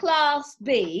this is Class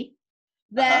B,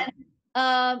 then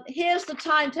here's the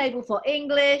timetable for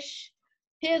English.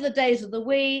 Here are the days of the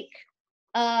week.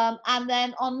 And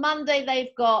then on Monday,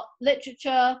 they've got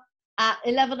literature at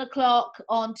 11 o'clock.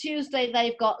 On Tuesday,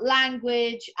 they've got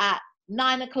language at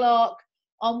 9 o'clock.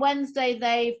 On Wednesday,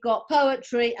 they've got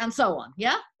poetry and so on.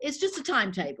 Yeah, it's just a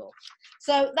timetable.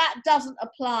 So that doesn't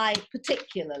apply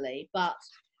particularly. But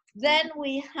then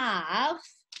we have,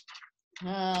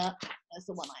 that's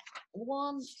the one I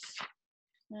want.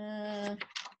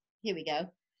 Here we go.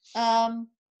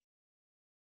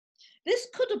 This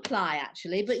could apply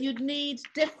actually, but you'd need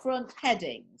different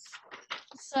headings.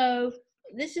 So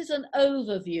this is an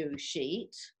overview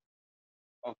sheet.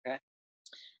 Okay.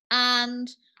 And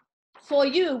for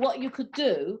you, what you could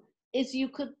do is you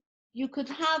could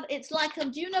have, it's like,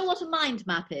 do you know what a mind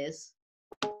map is?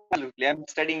 Absolutely. I'm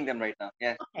studying them right now.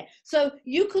 Yeah. Okay. So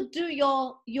you could do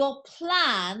your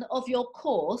plan of your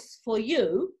course for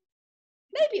you,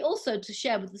 maybe also to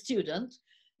share with the student.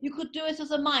 You could do it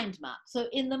as a mind map. So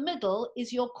in the middle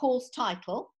is your course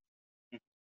title.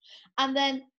 And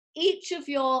then each of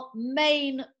your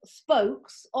main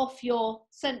spokes off your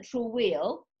central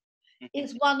wheel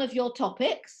is one of your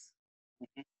topics.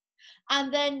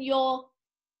 And then your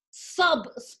sub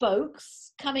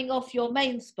spokes coming off your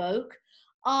main spoke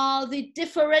are the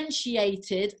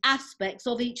differentiated aspects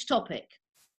of each topic.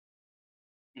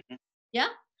 Yeah?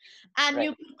 And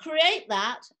you can create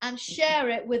that and share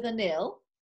it with Anil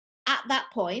at that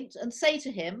point and say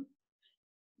to him,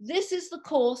 this is the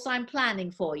course I'm planning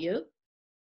for you.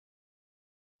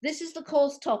 This is the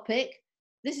course topic.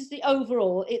 This is the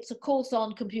overall. It's a course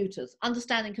on computers,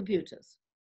 understanding computers.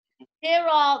 Here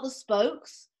are the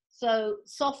spokes. So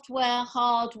software,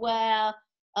 hardware,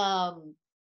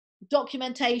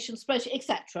 documentation, spreadsheet,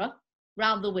 etc.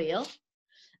 round the wheel.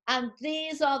 And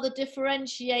these are the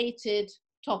differentiated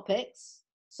topics.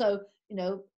 So, you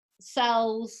know,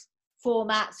 cells,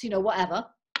 formats, you know, whatever.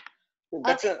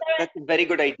 That's a very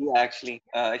good idea, actually.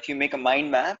 If you make a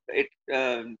mind map,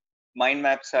 mind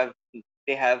maps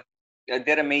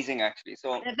they're amazing, actually.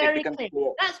 So they're very clear.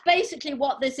 That's basically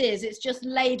what this is. It's just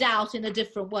laid out in a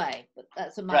different way. But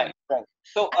that's a mind map. Right.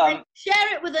 So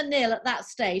share it with Anil at that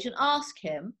stage and ask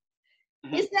him,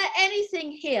 is there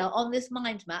anything here on this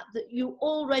mind map that you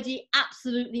already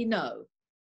absolutely know?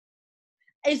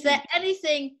 Is there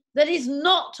anything that is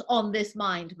not on this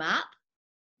mind map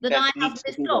that I have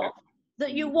missed off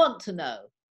that you want to know?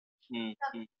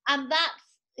 And that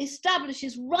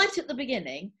establishes right at the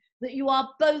beginning that you are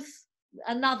both,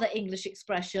 another English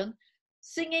expression,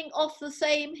 singing off the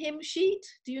same hymn sheet.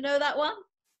 Do you know that one?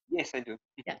 Yes, I do.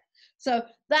 Yeah. So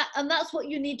that's what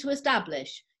you need to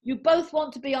establish. you both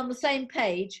want to be on the same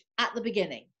page at the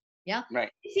beginning. Yeah. Right.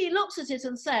 If he looks at it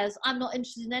and says, I'm not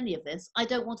interested in any of this, I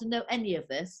don't want to know any of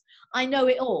this, I know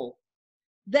it all,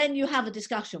 then you have a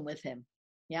discussion with him.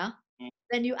 Yeah.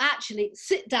 Then you actually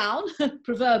sit down,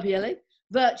 proverbially,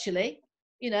 virtually,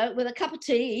 with a cup of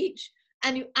tea each,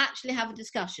 and you actually have a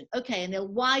discussion. Okay, Anil,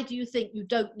 why do you think you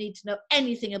don't need to know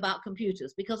anything about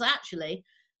computers? Because actually,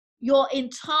 your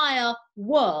entire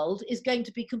world is going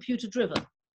to be computer driven.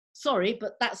 Sorry,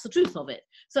 but that's the truth of it.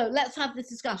 So let's have this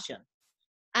discussion.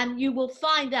 And you will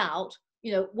find out,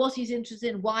 what he's interested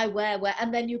in, why, where,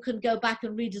 and then you can go back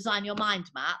and redesign your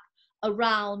mind map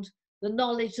around the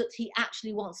knowledge that he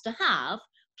actually wants to have,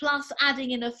 plus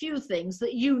adding in a few things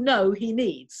that he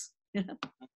needs.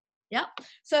 Yeah.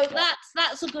 So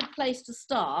that's a good place to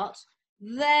start.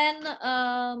 Then,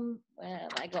 where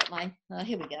have I got my,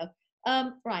 here we go.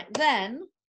 Right, then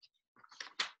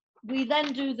we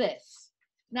then do this.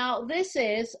 Now, this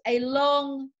is a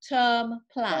long-term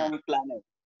plan. Planning.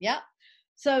 Yeah.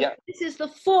 So this is the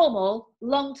formal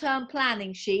long-term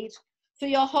planning sheet for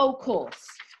your whole course.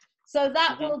 So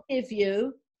that will give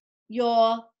you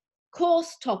your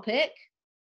course topic,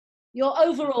 your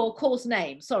overall course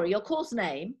name, your course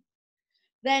name,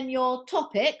 then your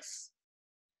topics.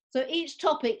 So each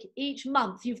topic, each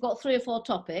month, you've got 3 or 4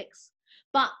 topics,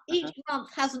 but each month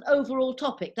has an overall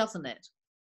topic, doesn't it?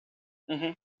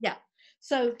 Yeah.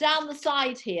 So down the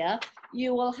side here,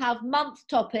 you will have month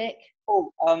topic. Oh,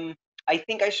 I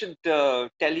think I should tell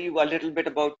you a little bit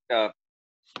about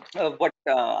what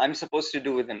I'm supposed to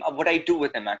do with him, what I do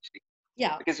with him actually.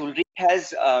 Yeah. Because Ulrich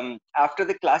has, after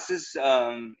the classes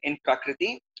in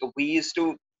Prakriti, we used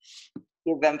to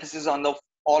give emphasis on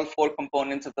all 4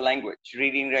 components of the language: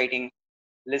 reading, writing,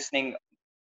 listening,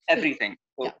 everything.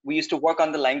 So we used to work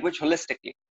on the language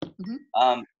holistically.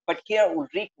 But here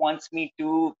Ulrich wants me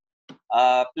to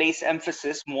place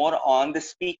emphasis more on the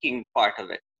speaking part of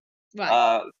it.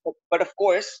 Right. But of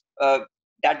course,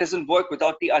 that doesn't work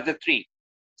without the other 3.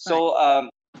 So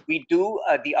we do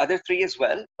the other 3 as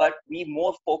well, but we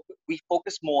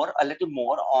focus a little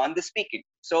more on the speaking.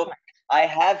 So I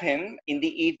have him in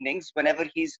the evenings whenever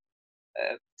he's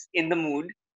in the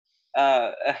mood.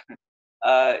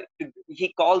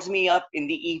 He calls me up in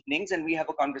the evenings and we have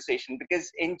a conversation,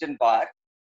 because in Janbar,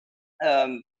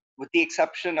 with the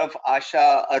exception of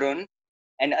Asha, Arun,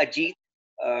 and Ajit,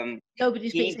 nobody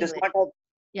speaks he does English. not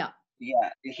have.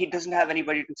 He doesn't have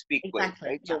anybody to speak with,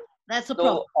 right? Yeah. So that's a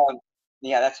problem.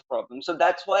 That's a problem. So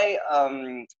that's why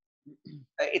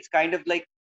it's kind of like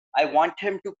I want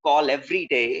him to call every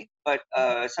day, but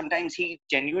sometimes he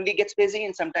genuinely gets busy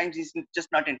and sometimes he's just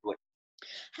not into it.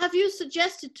 Have you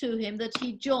suggested to him that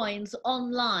he joins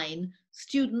online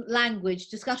student language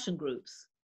discussion groups?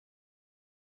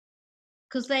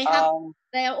 Because they're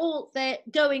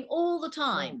going all the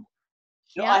time.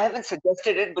 No, I haven't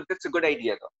suggested it, but that's a good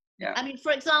idea though. Yeah. I mean,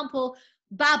 for example,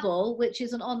 Babbel, which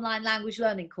is an online language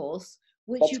learning course,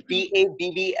 which that's Babble.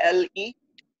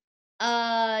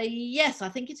 Yes, I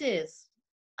think it is.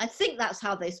 I think that's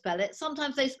how they spell it.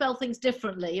 Sometimes they spell things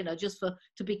differently, just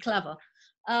to be clever.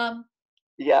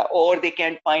 Or they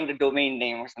can't find a domain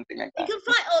name or something like that.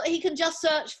 He can just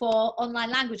search for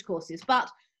online language courses,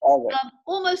 but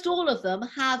almost all of them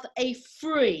have a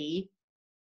free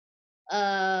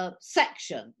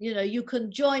section. You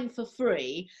can join for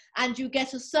free and you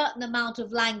get a certain amount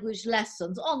of language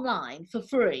lessons online for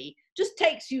free. Just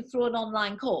takes you through an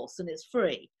online course and it's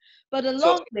free. But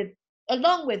along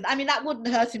with, I mean, that wouldn't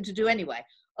hurt him to do anyway.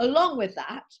 Along with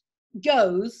that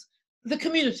goes the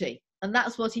community, and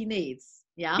that's what he needs.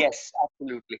 Yeah. Yes,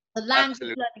 absolutely. The language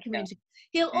learning community.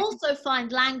 He'll also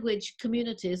find language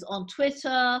communities on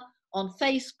Twitter, on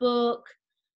Facebook.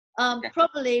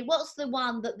 Probably, what's the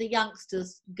one that the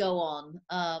youngsters go on?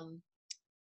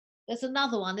 There's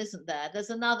another one, isn't there? There's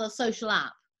another social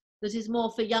app that is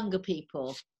more for younger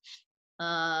people.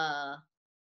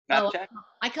 Snapchat?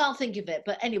 I can't think of it,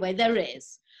 but anyway, there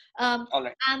is. And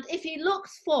if he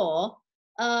looks for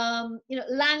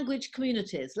language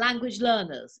communities, language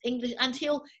learners, English, and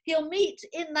he'll meet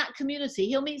in that community.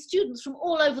 He'll meet students from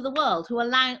all over the world who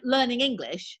are learning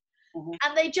English,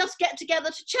 and they just get together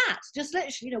to chat. Just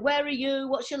literally, where are you?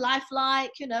 What's your life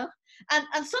like?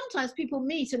 And sometimes people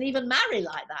meet and even marry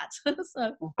like that.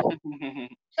 So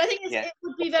I think it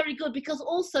would be very good, because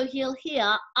also he'll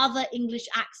hear other English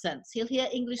accents. He'll hear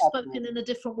English spoken in a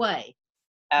different way.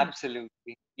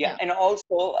 Absolutely. Yeah. And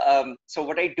also, so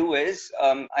what I do is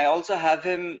I also have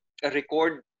him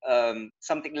record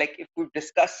something, like if we've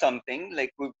discussed something,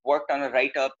 like we've worked on a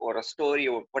write-up or a story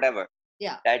or whatever.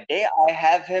 Yeah. That day, I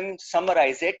have him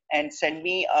summarize it and send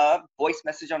me a voice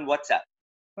message on WhatsApp.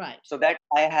 Right. so that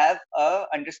I have a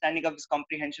understanding of his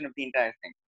comprehension of the entire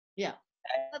thing. Yeah.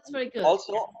 And That's very good.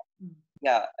 also,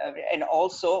 yeah, and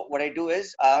also what I do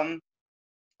is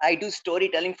I do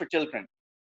storytelling for children.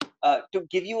 To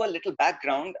give you a little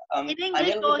background, In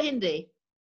English Anil or was, Hindi?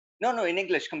 no, in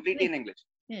English, completely in English.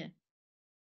 Yeah.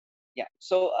 Yeah.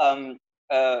 So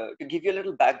to give you a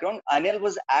little background, Anil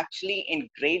was actually in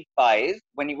grade 5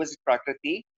 when he was at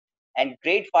Prakriti, and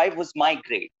grade 5 was my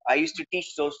grade. I used to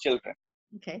teach those children.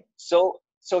 Okay. So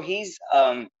he's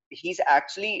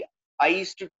actually, I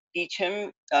used to teach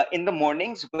him in the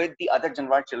mornings with the other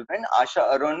Janwar children, Asha,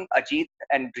 Arun, Ajit,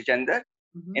 and Brijender,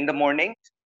 in the mornings,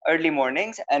 early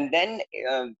mornings, and then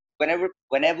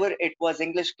whenever it was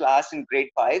English class in grade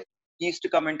 5, he used to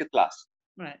come into class.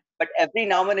 Right. But every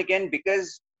now and again,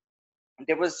 because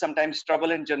there was sometimes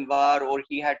trouble in Janwar or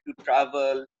he had to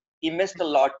travel, he missed a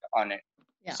lot on it.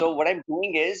 Yeah. So what I'm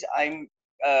doing is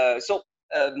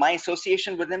my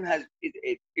association with him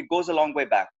it goes a long way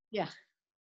back. Yeah.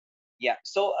 Yeah.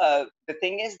 So the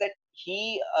thing is that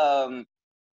he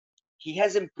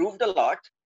has improved a lot.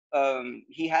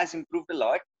 He has improved a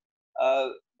lot.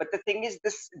 But the thing is,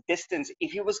 this distance,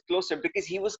 if he was closer, because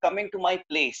he was coming to my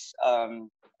place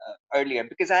earlier,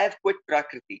 because I have quit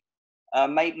Prakriti.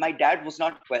 My dad was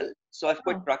not well, so I've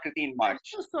quit Prakriti in March.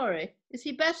 I'm so sorry. Is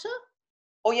he better?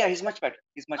 Oh yeah, he's much better.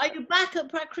 He's much Are better. you back at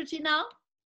Prakriti now?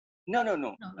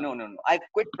 No. I've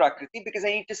quit Prakriti because I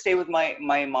need to stay with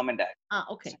my mom and dad. Ah,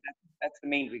 okay. So that's the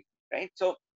main reason, right?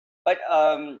 So, but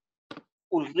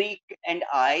Ulrich and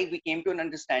we came to an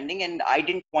understanding, and I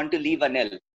didn't want to leave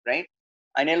Anil, right?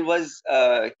 Anil was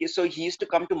so he used to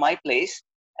come to my place,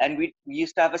 and we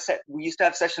used to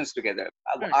have sessions together.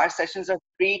 Right. Our sessions are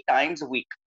 3 times a week.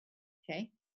 Okay.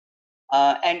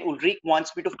 And Ulrich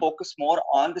wants me to focus more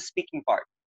on the speaking part,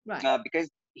 Right. because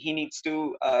he needs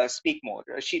to speak more.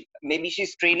 Maybe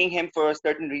she's training him for a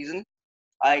certain reason.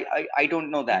 I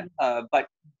don't know that, but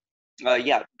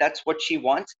yeah, that's what she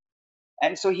wants.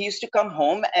 And so he used to come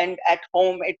home, and at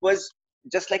home it was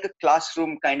just like a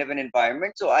classroom kind of an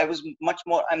environment. So I'm much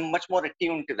more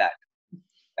attuned to that.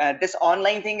 This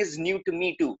online thing is new to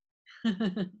me too.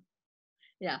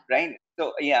 Yeah. Right.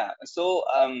 So yeah. So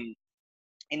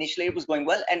initially it was going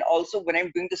well, and also when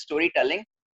I'm doing the storytelling,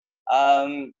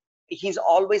 he's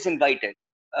always invited.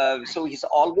 So he's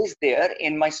always there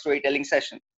in my storytelling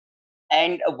session.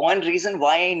 And one reason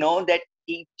why I know that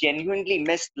he genuinely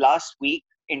missed last week,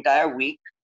 entire week,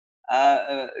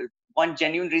 one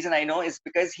genuine reason I know is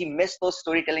because he missed those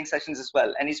storytelling sessions as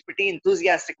well, and he's pretty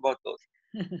enthusiastic about those.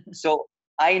 So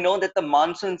I know that the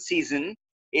monsoon season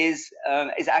is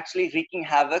actually wreaking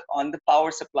havoc on the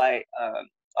power supply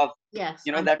of Yes,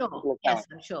 that I'm particular sure. town. Yes,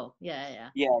 I'm sure. Yeah.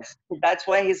 Yes, so that's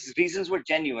why his reasons were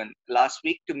genuine last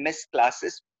week to miss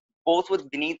classes, both with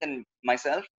Vineet and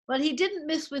myself. Well, he didn't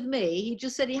miss with me. He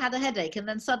just said he had a headache, and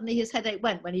then suddenly his headache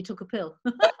went when he took a pill.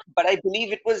 But I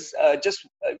believe it was just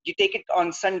you take it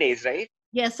on Sundays, right?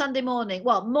 Yeah, Sunday morning.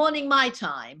 Well, morning my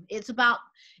time. It's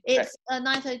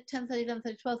 9:30, 10:30,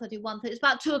 11:30, 12:30, 1:30. It's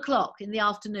about 2 o'clock in the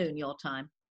afternoon, your time.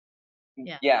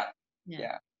 Yeah.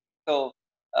 So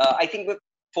I think we're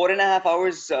 4.5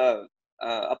 hours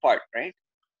apart, right?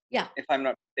 Yeah. If I'm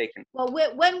not mistaken. Well,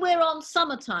 when we're on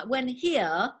summertime, when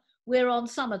here we're on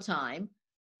summertime,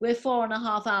 we're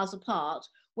 4.5 hours apart.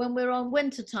 When we're on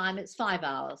winter time, it's 5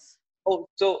 hours. Oh,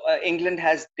 so England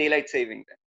has daylight saving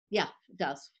then? Yeah, it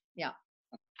does. Yeah.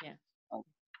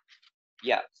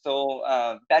 Yeah. So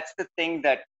that's the thing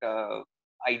that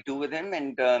I do with him,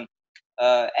 and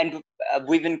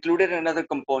we've included another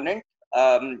component.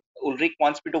 Ulrich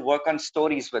wants me to work on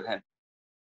stories with him.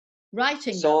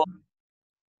 Writing So them.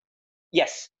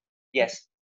 yes.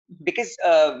 Because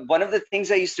one of the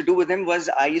things I used to do with him was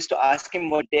I used to ask him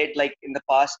what he did like in the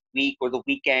past week or the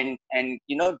weekend, and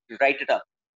write it up.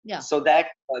 Yeah. So that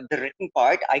the written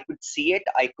part, I could see it,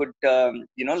 I could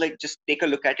like just take a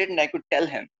look at it, and I could tell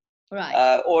him.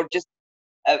 Right. Or just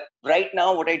right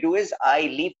now what I do is I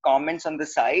leave comments on the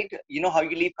side. You know how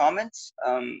you leave comments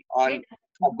on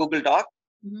a Google Doc,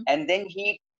 and then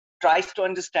he tries to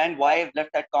understand why I've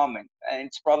left that comment. And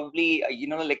it's probably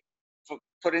like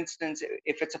for instance,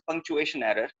 if it's a punctuation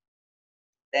error,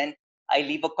 then I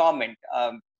leave a comment.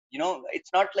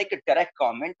 It's not like a direct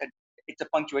comment that it's a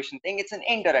punctuation thing, it's an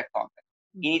indirect comment.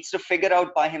 He needs to figure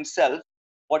out by himself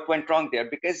what went wrong there,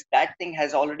 because that thing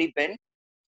has already been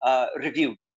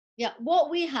reviewed. Yeah, what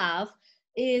we have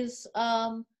is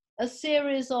a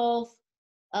series of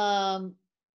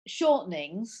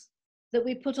shortenings that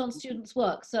we put on students'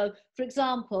 work. So, for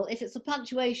example, if it's a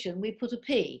punctuation, we put a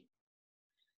P.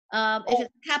 If it's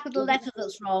a capital letter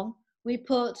that's wrong, we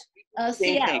put a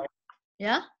CL.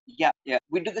 Yeah. Yeah.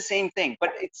 We do the same thing,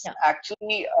 but it's Yeah.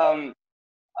 actually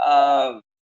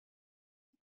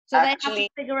So they have to actually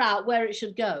figure out where it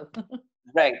should go.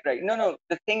 right. No.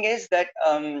 The thing is that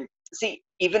see,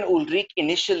 even Ulrich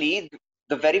initially.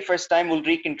 The very first time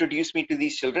Ulrich introduced me to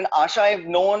these children, Asha I've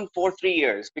known for 3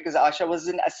 years because Asha was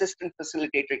an assistant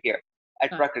facilitator here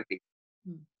at Right. Prakriti.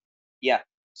 Hmm. Yeah.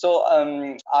 So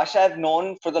Asha I've known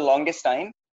for the longest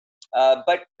time.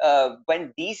 But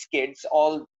when these kids,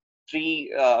 all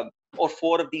 3 or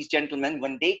 4 of these gentlemen,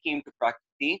 when they came to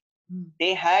Prakriti,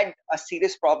 they had a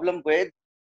serious problem with,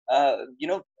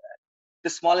 the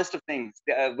smallest of things,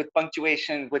 with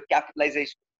punctuation, with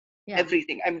capitalization, Yeah.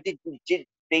 everything. I mean,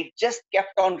 they just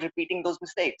kept on repeating those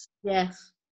mistakes. Yes.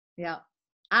 Yeah.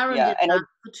 Aaron Yeah, did and that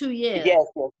for 2 years. yes,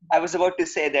 I was about to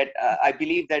say that I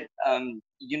believe that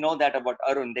you know that about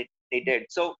Arun. They did.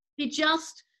 So He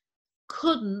just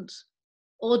couldn't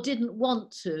or didn't want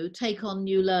to take on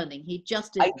new learning. He just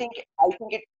I didn't. think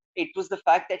it was the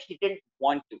fact that he didn't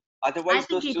want to. I Otherwise, think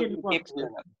those he children didn't are want capable to.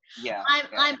 enough. Yeah,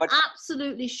 I'm but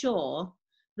absolutely sure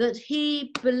that he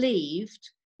believed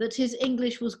that his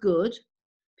English was good.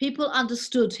 People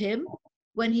understood him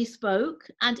when he spoke,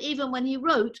 and even when he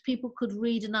wrote, people could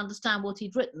read and understand what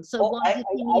he'd written. So oh, why did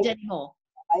he need any more?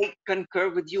 I concur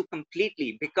with you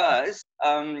completely because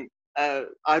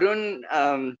Arun,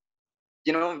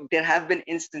 there have been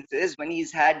instances when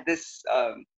he's had this.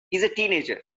 He's a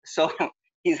teenager, so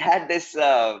he's had this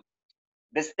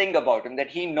thing about him that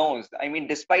he knows. I mean,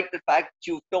 despite the fact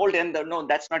you told him that no,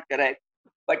 that's not correct,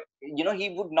 but he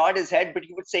would nod his head, but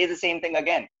he would say the same thing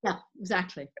again. Yeah,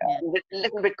 exactly. Yeah. A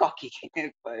little bit cocky,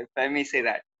 if I may say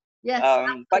that. Yes,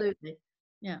 But absolutely.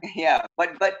 Yeah. yeah,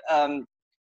 but um,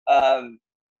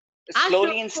 Asher,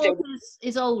 slowly of and course, steady.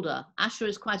 is older. Asher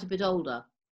is quite a bit older.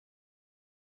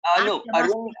 No, Asher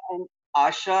must Arun be. and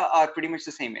Asha are pretty much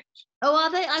the same age. Oh,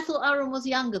 are they? I thought Aaron was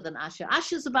younger than Asher.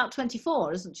 Asher's about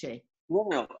 24, isn't she?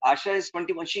 No. Asha is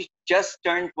 21. She just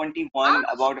turned 21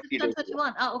 Oh, about a she's few days ago.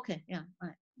 21. Oh, okay. Yeah,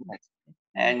 right. Yes. Mm.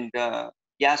 And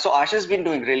yeah, so Asha's been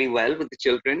doing really well with the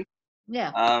children.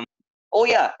 Yeah. Oh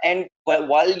yeah, and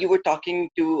while you were talking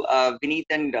to Vineet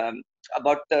and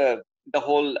about the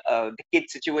whole the kid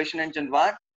situation in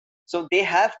Janwar, so they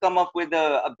have come up with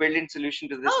a brilliant solution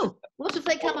to this. Oh, what have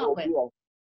they come up with?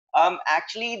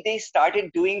 Actually, they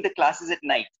started doing the classes at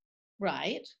night,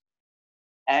 Right.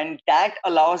 and that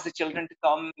allows the children to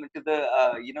come to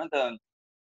the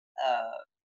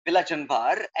Villa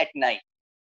Janwar at night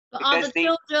But are because the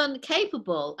children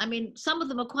capable? I mean, some of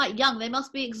them are quite young. They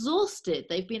must be exhausted.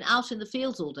 They've been out in the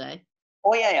fields all day.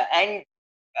 oh yeah, and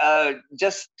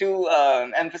just to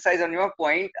emphasize on your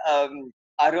point,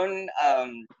 Arun,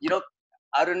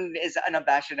 Arun is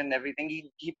unabashed and everything.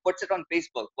 He puts it on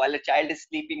Facebook while a child is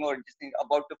sleeping or just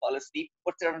about to fall asleep.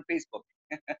 Puts it on Facebook.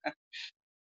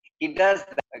 He does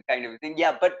that kind of thing.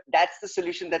 Yeah, but that's the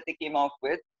solution that they came out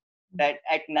with. That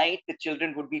at night the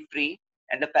children would be free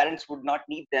and the parents would not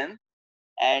need them,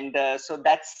 and so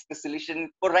that's the solution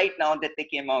for right now that they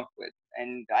came out with.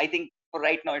 And I think for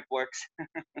right now it works.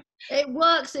 It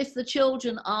works if the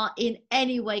children are in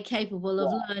any way capable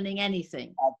of Yeah. learning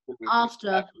anything Absolutely.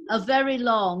 after a very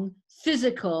long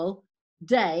physical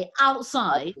day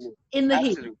outside Absolutely. in the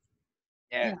heat. Absolutely.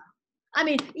 Yeah. I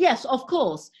mean, yes, of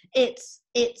course, it's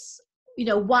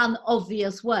one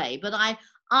obvious way, but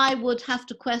I would have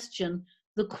to question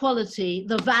the quality,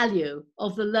 the value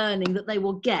of the learning that they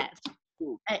will get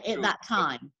at that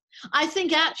time. I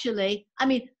think actually,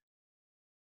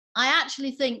 I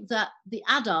actually think that the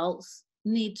adults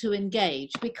need to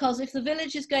engage, because if the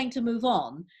village is going to move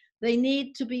on, they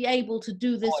need to be able to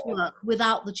do this work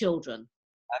without the children.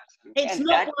 Absolutely. It's And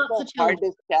not that's work for the children.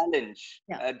 hardest challenge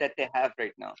Yeah. that they have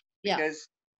right now. Yeah. Because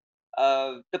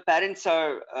the parents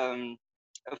are,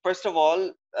 first of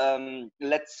all,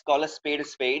 let's call a spade a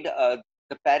spade.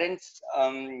 The parents,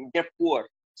 they're poor.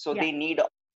 So Yeah. they need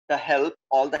the help,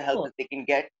 all the help that they can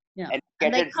get. Yeah. And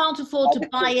And get they it can't afford by to the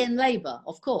buy children. in labor,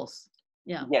 of course.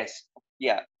 Yeah. Yes.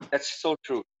 Yeah, that's so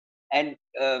true. And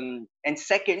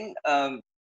second,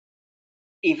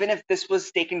 even if this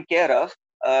was taken care of,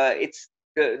 it's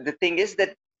the thing is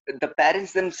that the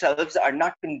parents themselves are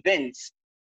not convinced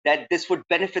that this would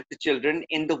benefit the children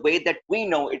in the way that we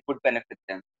know it would benefit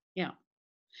them. Yeah.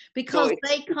 Because So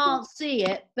they can't see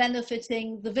it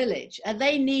benefiting the village, and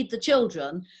they need the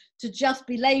children to just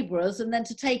be laborers and then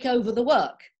to take over the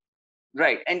work.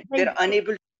 Right, and they're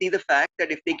unable to see the fact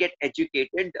that if they get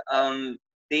educated,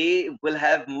 they will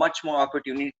have much more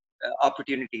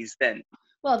opportunities then.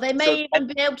 Well, they may even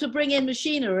be able to bring in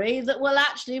machinery that will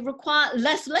actually require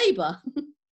less labor.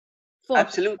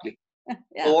 Absolutely.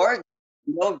 Yeah. Or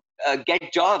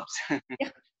get jobs.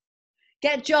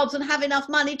 get jobs and have enough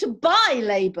money to buy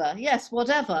labor. Yes,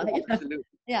 whatever. Yeah, absolutely.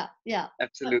 Yeah.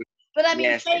 Absolutely. But I mean,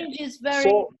 Yes, change is very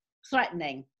So,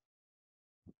 threatening.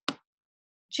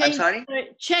 I'm sorry?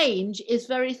 Change is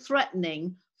very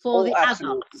threatening for Oh, the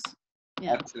absolutely. adults.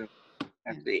 Yeah. Absolutely.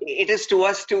 Absolutely. It is to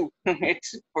us too.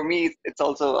 It's for me. It's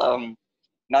also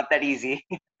not that easy.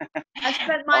 I've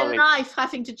spent my All right. life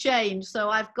having to change, so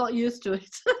I've got used to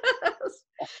it.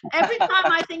 Every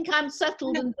time I think I'm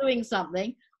settled and doing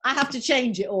something, I have to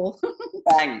change it all.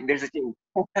 Bang! There's a change.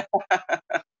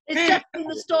 It's just been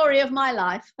the story of my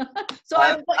life. So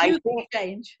I've got used to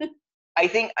change. I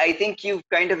think you've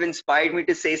kind of inspired me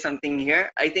to say something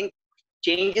here. I think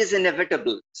change is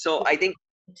inevitable. So I think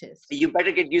It is. you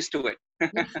better get used to it.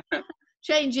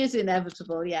 Change is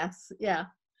inevitable, yes. Yeah.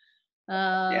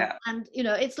 Yeah. And, you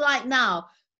know, it's like now,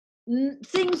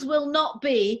 things will not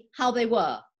be how they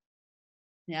were.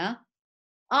 Yeah.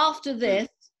 After this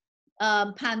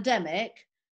pandemic,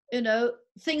 you know,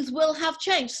 things will have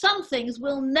changed. Some things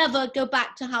will never go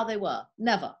back to how they were.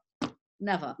 Never.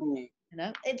 You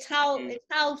know, it's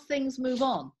how things move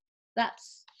on.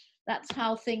 That's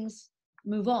how things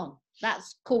move on.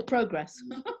 That's called progress.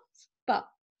 But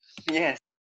Yes.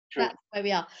 True. that's where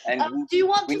we are. And Do you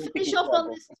want we to need to finish keep off on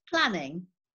progress. this planning?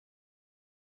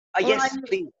 Yes,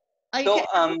 please. So,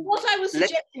 What I was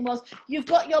suggesting was, you've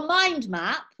got your mind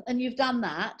map and you've done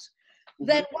that.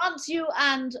 Then once you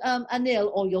and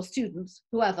Anil, or your students,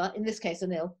 whoever, in this case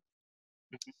Anil,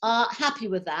 are happy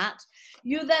with that,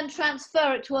 you then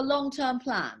transfer it to a long-term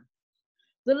plan.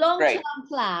 The long-term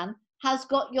plan has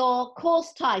got your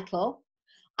course title,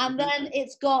 and then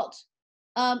it's got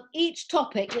each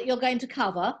topic that you're going to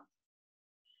cover,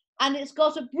 and it's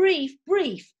got a brief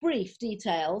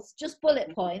details, just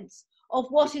bullet points of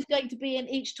what is going to be in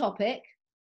each topic,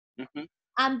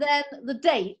 and then the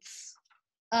dates.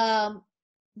 So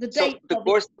the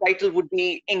course title would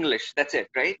be English. That's it,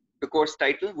 right? The course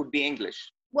title would be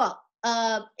English. Well,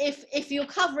 if you're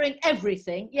covering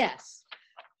everything, yes,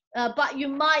 but you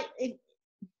might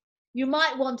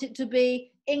want it to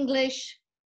be English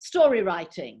story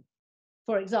writing,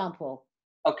 for example.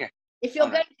 Okay. If you're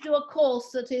going to do a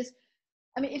course that is,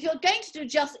 I mean, if you're going to do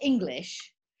just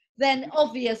English, then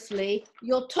obviously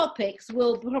your topics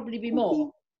will probably be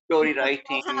more. Story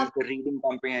writing, the reading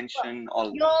comprehension,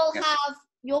 all. You'll have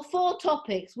your 4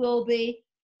 topics will be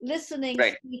listening,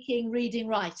 speaking, reading,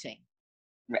 writing.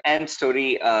 And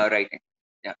story writing.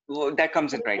 Yeah, well, that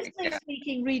comes in writing. Listening,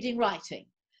 speaking, reading, writing.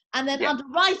 And then under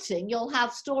writing, you'll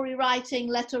have story writing,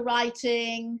 letter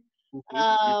writing,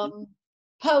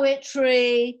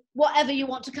 poetry, whatever you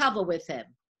want to cover with him,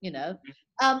 you know.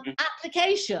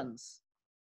 Applications,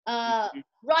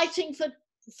 writing for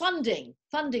funding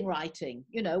writing,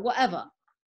 you know, whatever.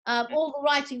 All the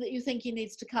writing that you think he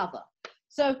needs to cover.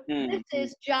 So this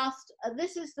is just,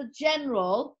 this is the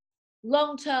general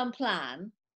long-term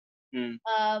plan.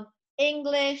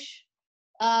 English,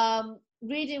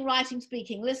 reading, writing,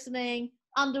 speaking, listening.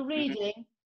 Under reading,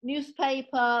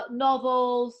 newspaper,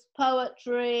 novels,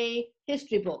 poetry,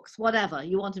 history books, whatever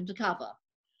you want him to cover.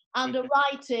 Under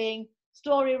writing,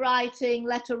 story writing,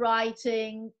 letter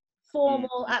writing,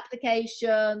 formal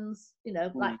applications, you know,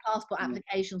 like passport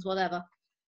applications, whatever.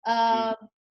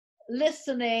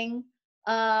 Listening,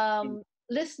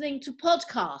 listening to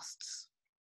podcasts.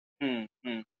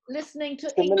 Listening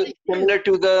to English similar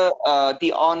to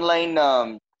the online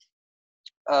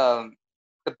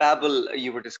the babble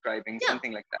you were describing,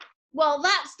 something like that. Well,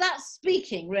 that's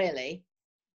speaking, really.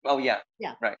 Oh yeah.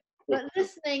 Right. But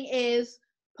listening is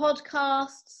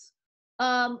podcasts,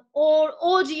 or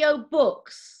audio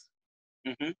books.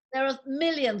 There are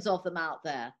millions of them out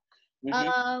there.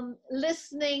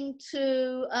 Listening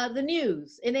to the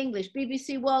news in English,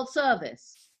 BBC World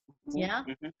Service. Yeah.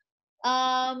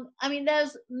 I mean,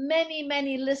 there's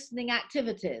many listening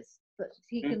activities that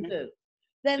he can do.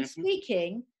 Then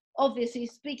speaking, obviously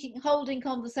speaking, holding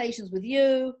conversations with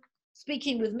you,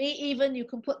 speaking with me even, you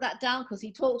can put that down because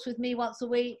he talks with me once a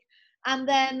week. And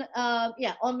then,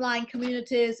 online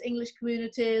communities, English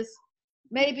communities,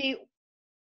 maybe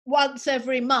once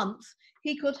every month,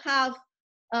 he could have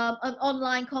an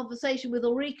online conversation with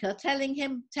Ulrika, telling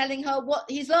her what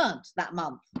he's learned that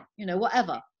month, you know,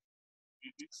 whatever.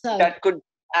 So that could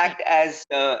act as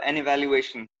an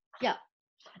evaluation. Yeah.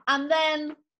 And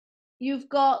then you've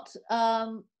got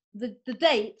the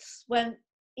dates when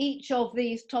each of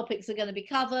these topics are going to be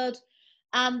covered.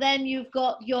 And then you've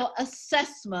got your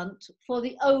assessment for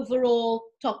the overall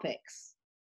topics.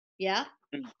 Yeah.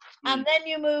 And then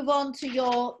you move on to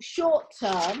your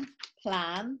short-term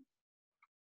plan.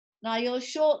 Now, your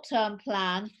short-term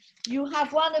plan, you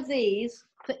have one of these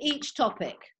for each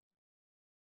topic.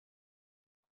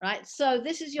 right? So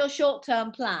this is your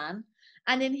short-term plan.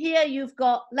 And in here, you've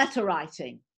got letter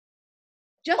writing.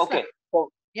 Just Okay. that.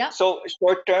 So, Yeah. so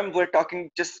short term, we're talking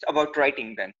just about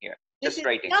writing then here. This Just is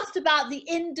writing. just about the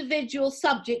individual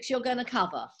subjects you're going to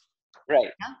cover.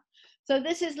 Right. Yeah? So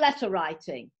this is letter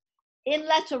writing. In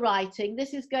letter writing,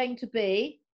 this is going to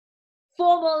be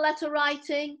formal letter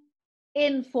writing,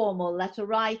 informal letter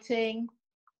writing,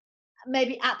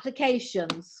 maybe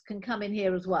applications can come in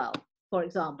here as well, for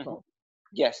example.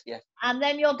 Yes, yes. And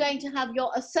then you're going to have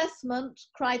your assessment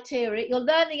criteria, your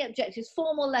learning objectives,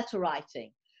 formal letter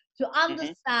writing, to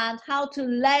understand how to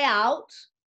lay out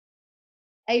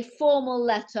a formal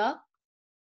letter.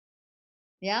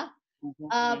 Yeah.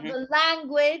 The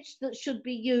language that should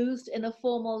be used in a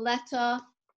formal letter,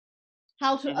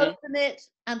 how to open it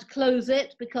and close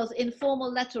it, because in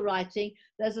formal letter writing,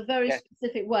 there's a very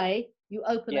specific way you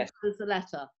open and close the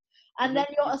letter. And then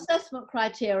your assessment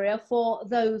criteria for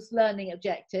those learning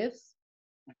objectives.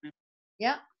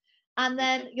 Yeah. And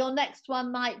then your next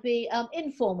one might be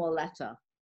informal letter.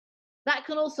 That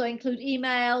can also include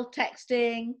email,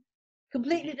 texting,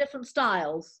 completely different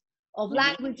styles of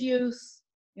language use,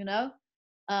 you know.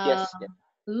 Yes.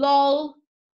 LOL,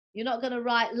 you're not going to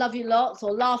write love you lots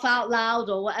or laugh out loud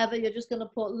or whatever. You're just going to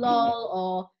put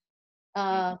LOL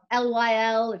or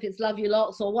LYL if it's love you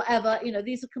lots or whatever. You know,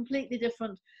 these are completely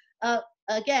different.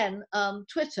 Again,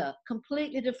 Twitter,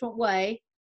 completely different way.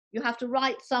 You have to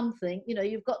write something, you know,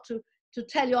 you've got to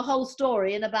tell your whole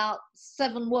story in about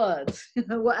 7 words, you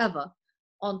know, whatever,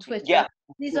 on Twitter. Yeah.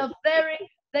 These are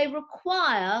they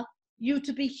require you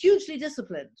to be hugely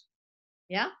disciplined.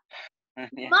 Yeah.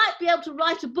 You might be able to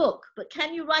write a book, but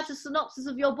can you write a synopsis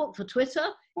of your book for Twitter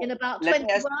in about 20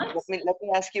 words? Let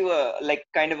me ask you a like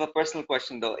kind of a personal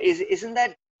question though. Isn't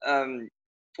that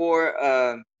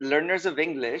for learners of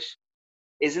English?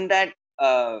 Isn't that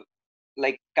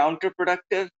like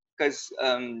counterproductive? Because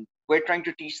we're trying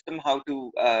to teach them how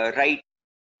to write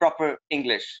proper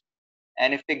English,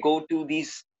 and if they go to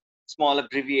these small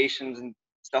abbreviations and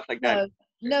stuff like that.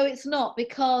 No, it's not,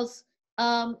 because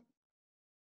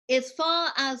as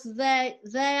far as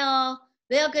they are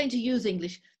going to use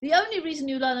English. The only reason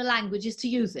you learn a language is to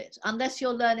use it, unless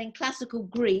you're learning classical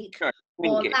Greek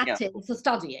or Latin for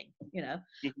studying, you know.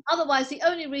 Otherwise, the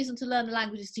only reason to learn a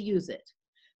language is to use it.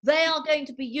 They are going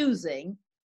to be using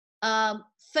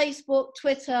Facebook,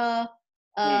 Twitter,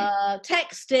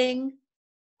 texting,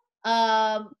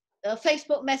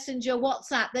 Facebook Messenger,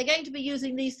 WhatsApp. They're going to be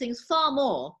using these things far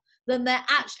more than they're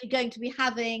actually going to be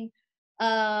having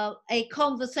a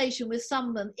conversation with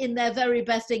someone in their very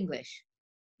best English.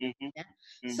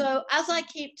 So as I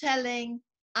keep telling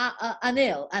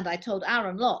Anil, and I told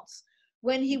Aaron lots,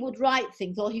 when he would write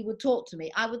things or he would talk to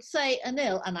me, I would say,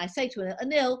 Anil, and I say to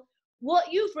Anil,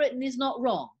 what you've written is not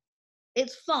wrong.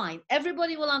 It's fine.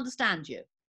 Everybody will understand you.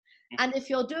 And if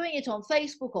you're doing it on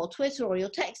Facebook or Twitter or you're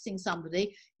texting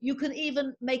somebody, you can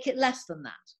even make it less than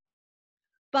that.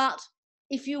 But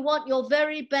if you want your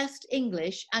very best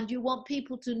English and you want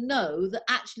people to know that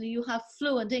actually you have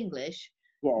fluent English,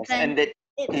 then it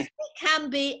can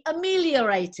be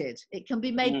ameliorated. It can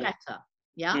be made better.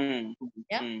 Yeah.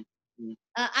 And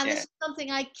this is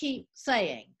something I keep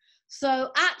saying.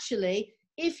 So actually,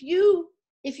 if you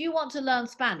want to learn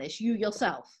Spanish, you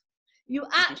yourself, you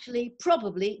actually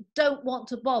probably don't want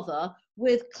to bother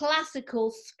with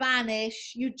classical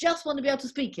Spanish. You just want to be able to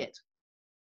speak it.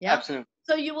 Yeah. Absolutely.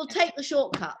 So you will take the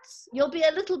shortcuts. You'll be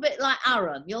a little bit like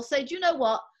Aaron. You'll say, do you know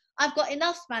what? I've got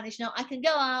enough Spanish now. I can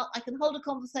go out. I can hold a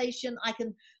conversation. I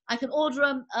can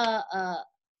order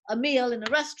a meal in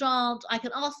a restaurant. I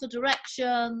can ask for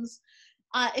directions.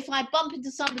 If I bump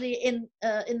into somebody in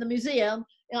the museum,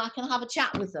 you know, I can have a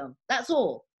chat with them. That's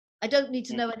all. I don't need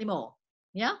to know anymore.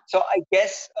 Yeah. So I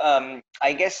guess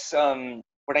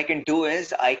what I can do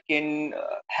is I can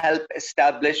help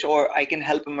establish, or I can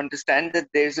help them understand that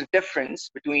there's a difference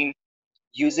between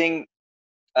using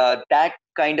that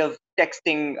kind of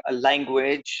texting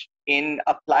language in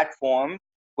a platform,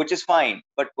 which is fine.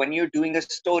 But when you're doing a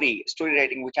story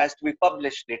writing, which has to be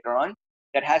published later on,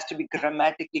 that has to be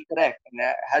grammatically correct and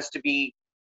that has to be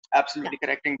absolutely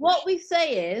correct English. What we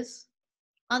say is,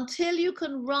 until you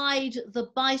can ride the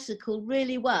bicycle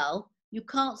really well, you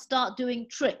can't start doing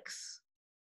tricks.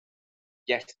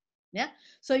 Yes. Yeah.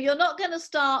 So you're not going to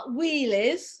start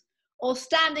wheelies or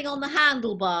standing on the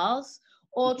handlebars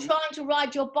or trying to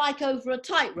ride your bike over a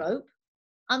tightrope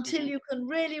until you can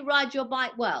really ride your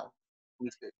bike well.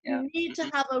 You need to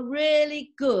have a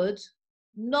really good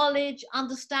knowledge,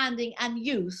 understanding, and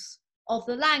use of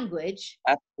the language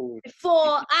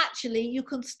before actually you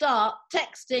can start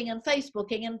texting and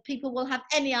Facebooking and people will have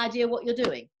any idea what you're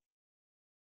doing.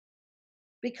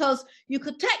 because you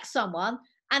could text someone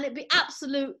and it'd be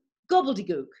absolute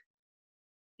gobbledygook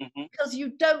because you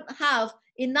don't have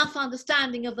enough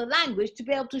understanding of the language to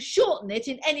be able to shorten it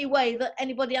in any way that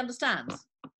anybody understands.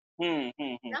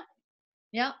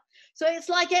 Yeah. So it's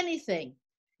like anything.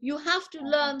 You have to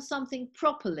learn something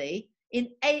properly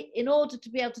in order to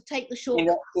be able to take the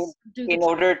shortcuts. In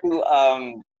order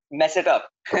to mess it up.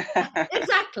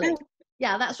 Exactly.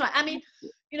 Yeah, that's right. I mean,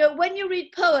 you know, when you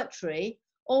read poetry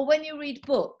or when you read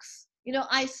books, you know,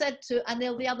 I said to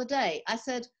Anil the other day, I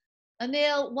said,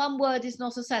 Anil, one word is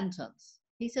not a sentence.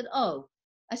 He said, oh.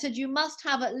 I said, you must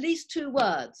have at least 2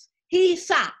 words. He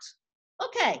sat.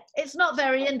 Okay, it's not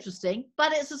very interesting,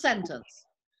 but it's a sentence.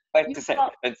 You've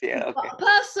got a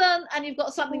person and you've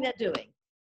got something they're doing.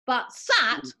 But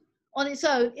sat on its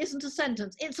own isn't a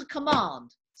sentence, it's a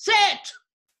command. Sit!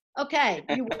 Okay,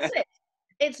 you will sit.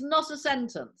 It's not a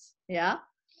sentence, yeah?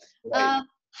 Right.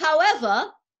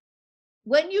 However,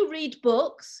 when you read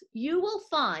books, you will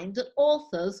find that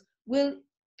authors will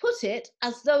put it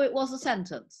as though it was a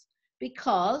sentence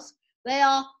because they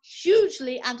are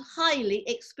hugely and highly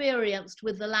experienced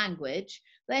with the language.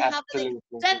 They have an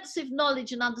extensive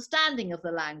knowledge and understanding of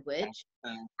the language.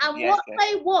 And what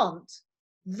they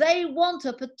want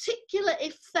a particular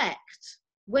effect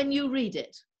when you read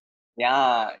it.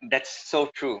 Yeah, that's so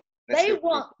true. They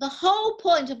want, the whole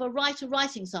point of a writer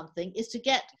writing something is to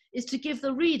give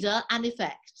the reader an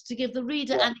effect, to give the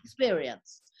reader an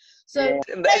experience. So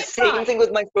same thing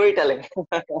with my storytelling.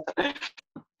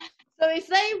 So if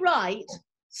they write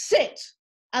sit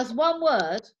as one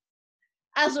word,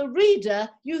 as a reader,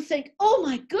 you think, oh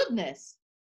my goodness,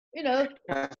 you know,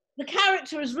 the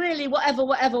character is really whatever,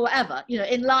 you know,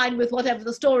 in line with whatever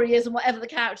the story is and whatever the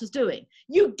character's doing.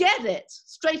 You get it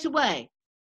straight away.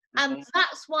 And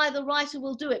that's why the writer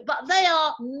will do it. But they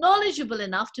are knowledgeable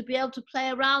enough to be able to play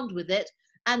around with it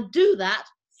and do that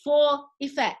for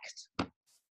effect.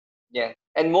 Yeah.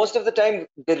 And most of the time,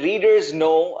 the readers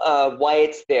know why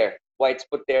it's there, why it's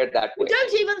put there that way. You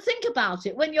don't even think about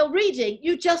it. When you're reading,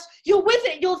 you're with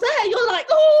it, you're there, you're like,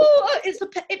 oh,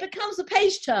 it becomes a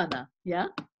page turner, yeah?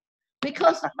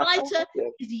 Because the writer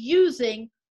is using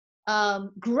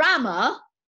grammar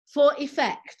for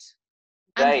effect.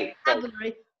 And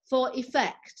vocabulary for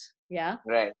effect, yeah?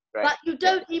 Right. But you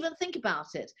don't even think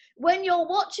about it. When you're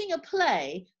watching a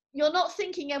play, you're not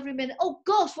thinking every minute, oh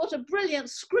gosh, what a brilliant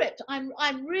script.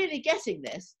 I'm really getting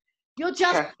this. You're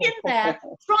just in there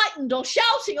frightened or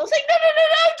shouting or saying, no,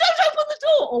 don't open the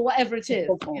door, or whatever it is,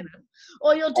 you know.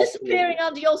 Or you're disappearing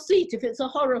under your seat if it's a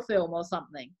horror film or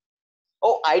something.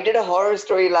 Oh, I did a horror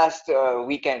story last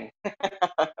weekend.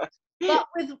 But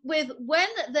with when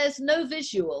there's no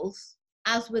visuals,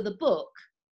 as with a book,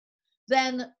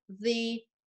 then the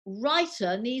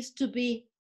writer needs to be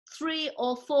 3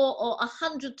 or 4 or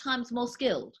 100 times more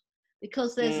skilled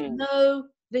because there's no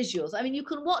visuals. I mean, you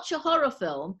can watch a horror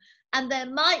film and there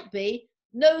might be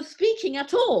no speaking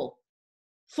at all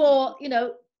for, you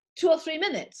know, 2 or 3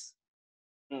 minutes.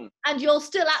 And you're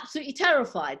still absolutely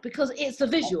terrified because it's the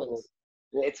visuals.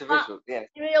 It's a visual, yes.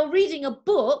 You're reading a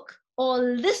book or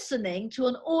listening to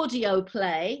an audio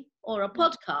play or a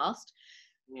podcast,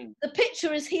 the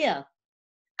picture is here.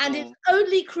 And it's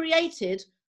only created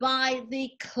by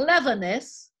the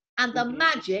cleverness and the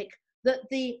magic that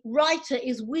the writer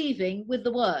is weaving with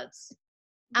the words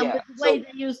and with the way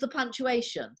they use the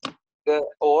punctuation.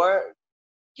 Or,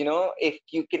 you know, if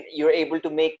you're able to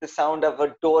make the sound of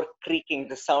a door creaking,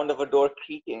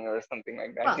 or something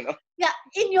like that, you know. Yeah,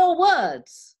 in your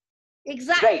words.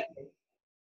 Exactly. Right.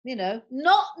 You know,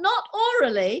 not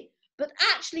orally, but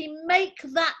actually make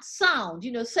that sound,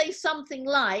 you know, say something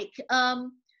like,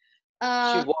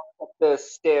 she walked up the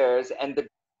stairs and the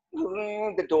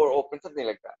door opened, something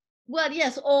like that. Well,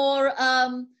 yes, or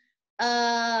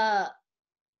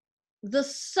the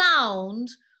sound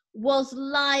was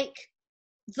like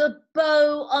the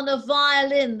bow on a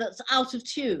violin that's out of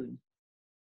tune.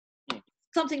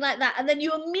 Something like that. And then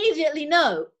you immediately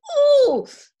know, ooh,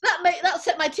 that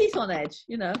set my teeth on edge,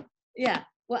 you know. Yeah,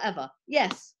 whatever.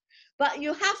 Yes. But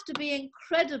you have to be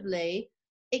incredibly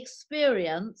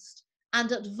experienced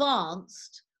and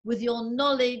advanced with your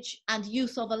knowledge and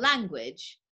use of a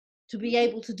language to be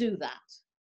able to do that.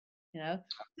 You know,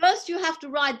 first you have to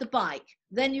ride the bike,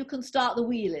 then you can start the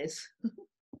wheelies.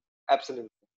 Absolutely.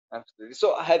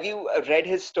 So have you read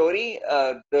his story,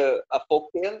 a folk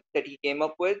tale that he came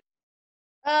up with?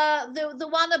 The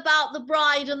one about the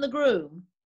bride and the groom.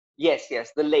 Yes,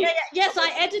 the lake. Yes,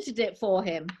 I edited it for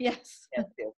him. Yes.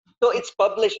 So it's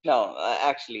published now,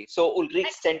 actually. So Ulrich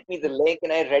sent me the link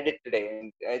and I read it today,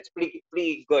 and it's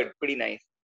pretty good, pretty nice.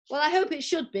 Well, I hope it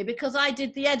should be, because I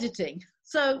did the editing.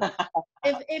 So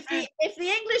if the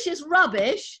English is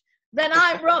rubbish, then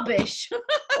I'm rubbish.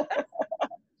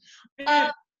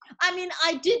 I mean,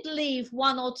 I did leave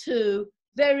one or two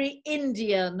very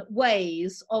Indian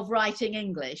ways of writing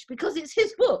English, because it's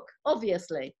his book,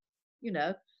 obviously. You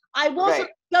know, I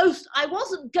wasn't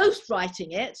ghost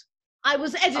writing it. I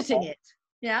was editing it.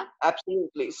 Yeah.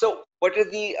 Absolutely. So, what are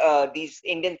the these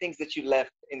Indian things that you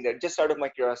left in there? Just out of my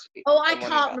curiosity. Oh, I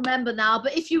can't remember now.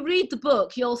 But if you read the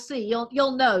book, you'll see.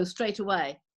 You'll know straight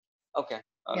away. Okay.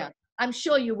 All right. I'm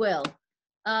sure you will.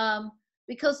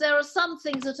 Because there are some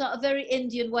things that are a very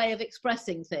Indian way of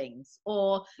expressing things,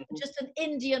 or just an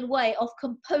Indian way of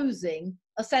composing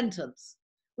a sentence,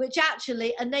 which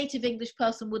actually a native English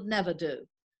person would never do.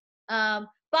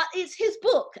 But it's his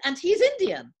book, and he's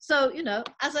Indian. So, you know,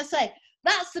 as I say,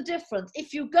 that's the difference.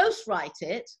 If you ghostwrite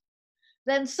it,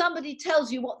 then somebody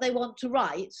tells you what they want to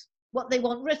write, what they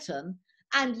want written,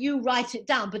 and you write it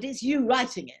down, but it's you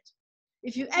writing it.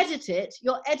 If you edit it,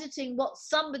 you're editing what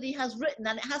somebody has written,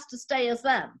 and it has to stay as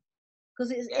them,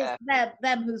 because it's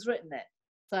them who's written it.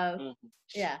 So,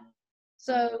 yeah.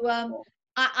 So,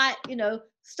 I you know,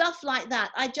 stuff like that,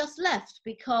 I just left,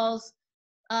 because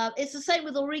it's the same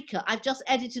with Ulrika. I've just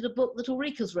edited a book that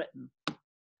Ulrika's written.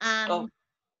 And,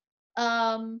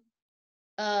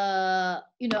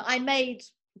 you know, I made,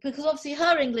 because obviously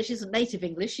her English isn't native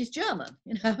English, she's German,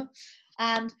 you know.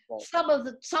 And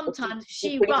sometimes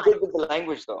she pretty writes. good with the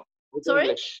language, though. With Sorry?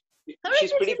 English.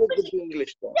 She's pretty good with the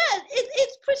English, though. Yeah,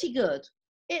 it's pretty good.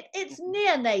 It's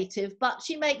near native, but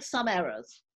she makes some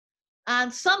errors.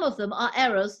 And some of them are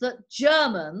errors that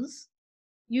Germans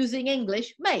using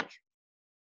English make.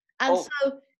 And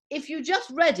so if you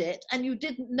just read it and you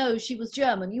didn't know she was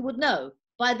German, you would know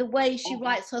by the way she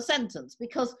writes her sentence,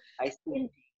 because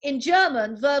in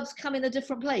German, verbs come in a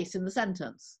different place in the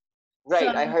sentence. Right, So,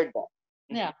 I heard that.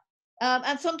 Yeah.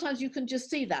 And sometimes you can just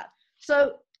see that.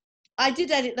 So I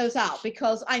did edit those out,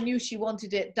 because I knew she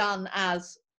wanted it done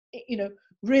as, you know,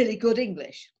 really good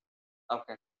English.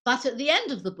 Okay. But at the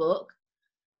end of the book,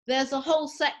 there's a whole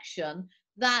section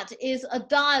that is a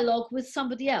dialogue with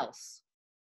somebody else.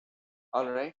 All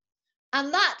right.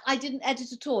 And that I didn't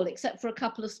edit at all, except for a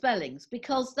couple of spellings,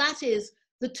 because that is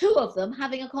the two of them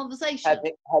having a conversation.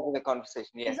 Having a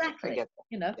conversation, yes. Exactly. I get that.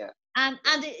 You know, yeah. And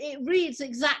it reads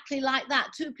exactly like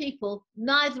that. Two people,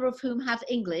 neither of whom have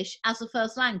English as a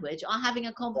first language, are having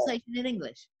a conversation in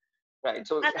English. Right.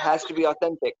 So it has to be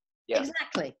authentic. Yeah.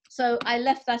 Exactly. So I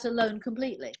left that alone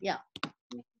completely. Yeah.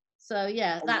 So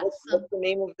yeah, that's. What's the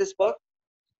name of this book?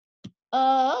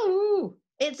 Oh,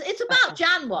 it's about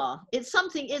Januar. It's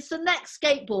the next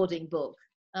skateboarding book.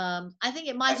 I think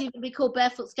it might even be called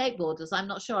Barefoot Skateboarders. I'm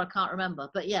not sure. I can't remember.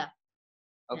 But yeah.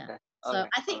 Okay. Yeah. So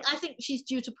I think she's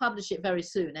due to publish it very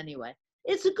soon. Anyway,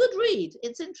 it's a good read.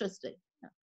 It's interesting. Yeah.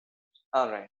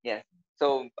 All right. Yes.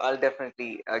 So I'll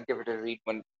definitely give it a read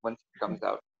once it comes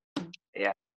out.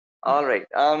 Yeah. All right.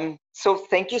 So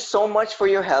thank you so much for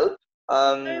your help.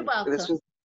 Very welcome.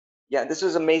 This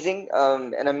was amazing.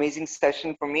 An amazing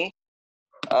session for me.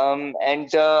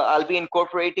 And I'll be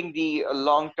incorporating the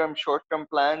long-term, short-term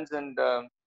plans, and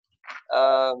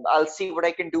I'll see what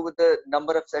I can do with the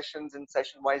number of sessions and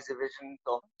session-wise division.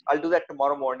 So I'll do that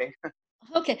tomorrow morning.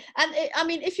 Okay. And I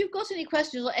mean, if you've got any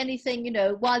questions or anything, you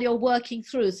know, while you're working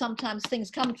through, sometimes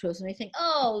things come to us and we think,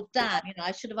 oh, damn, you know,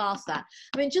 I should have asked that.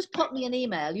 I mean, just pop me an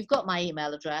email. You've got my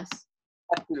email address.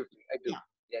 Absolutely, I do. Yeah.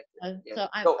 Yes. So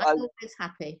I'm always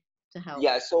happy to help.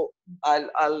 Yeah. So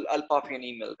I'll pop you an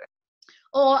email then.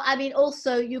 Or I mean,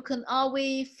 also are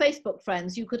we Facebook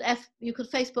friends? You could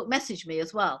Facebook message me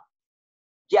as well.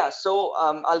 Yeah. So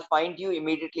I'll find you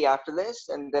immediately after this,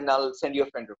 and then I'll send you a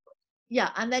friend request.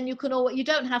 Yeah, and then you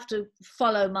don't have to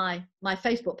follow my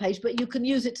Facebook page, but you can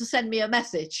use it to send me a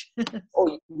message.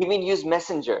 Oh, you mean use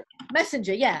Messenger?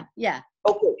 Messenger, yeah.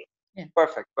 Okay. Yeah.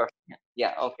 Perfect.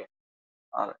 Yeah. Okay.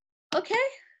 All right. Okay.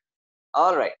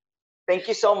 All right. Thank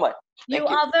you so much. You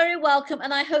are very welcome,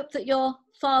 and I hope that your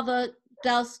father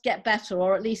does get better,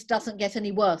 or at least doesn't get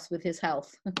any worse with his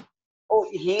health. Oh,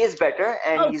 he is better,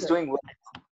 and he's good. doing well.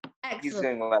 Excellent. He's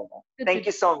doing well. Thank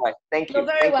you so much. Thank you. You're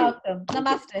very welcome.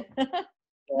 Namaste.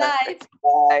 Night.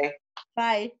 Bye.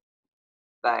 Bye.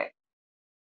 Bye.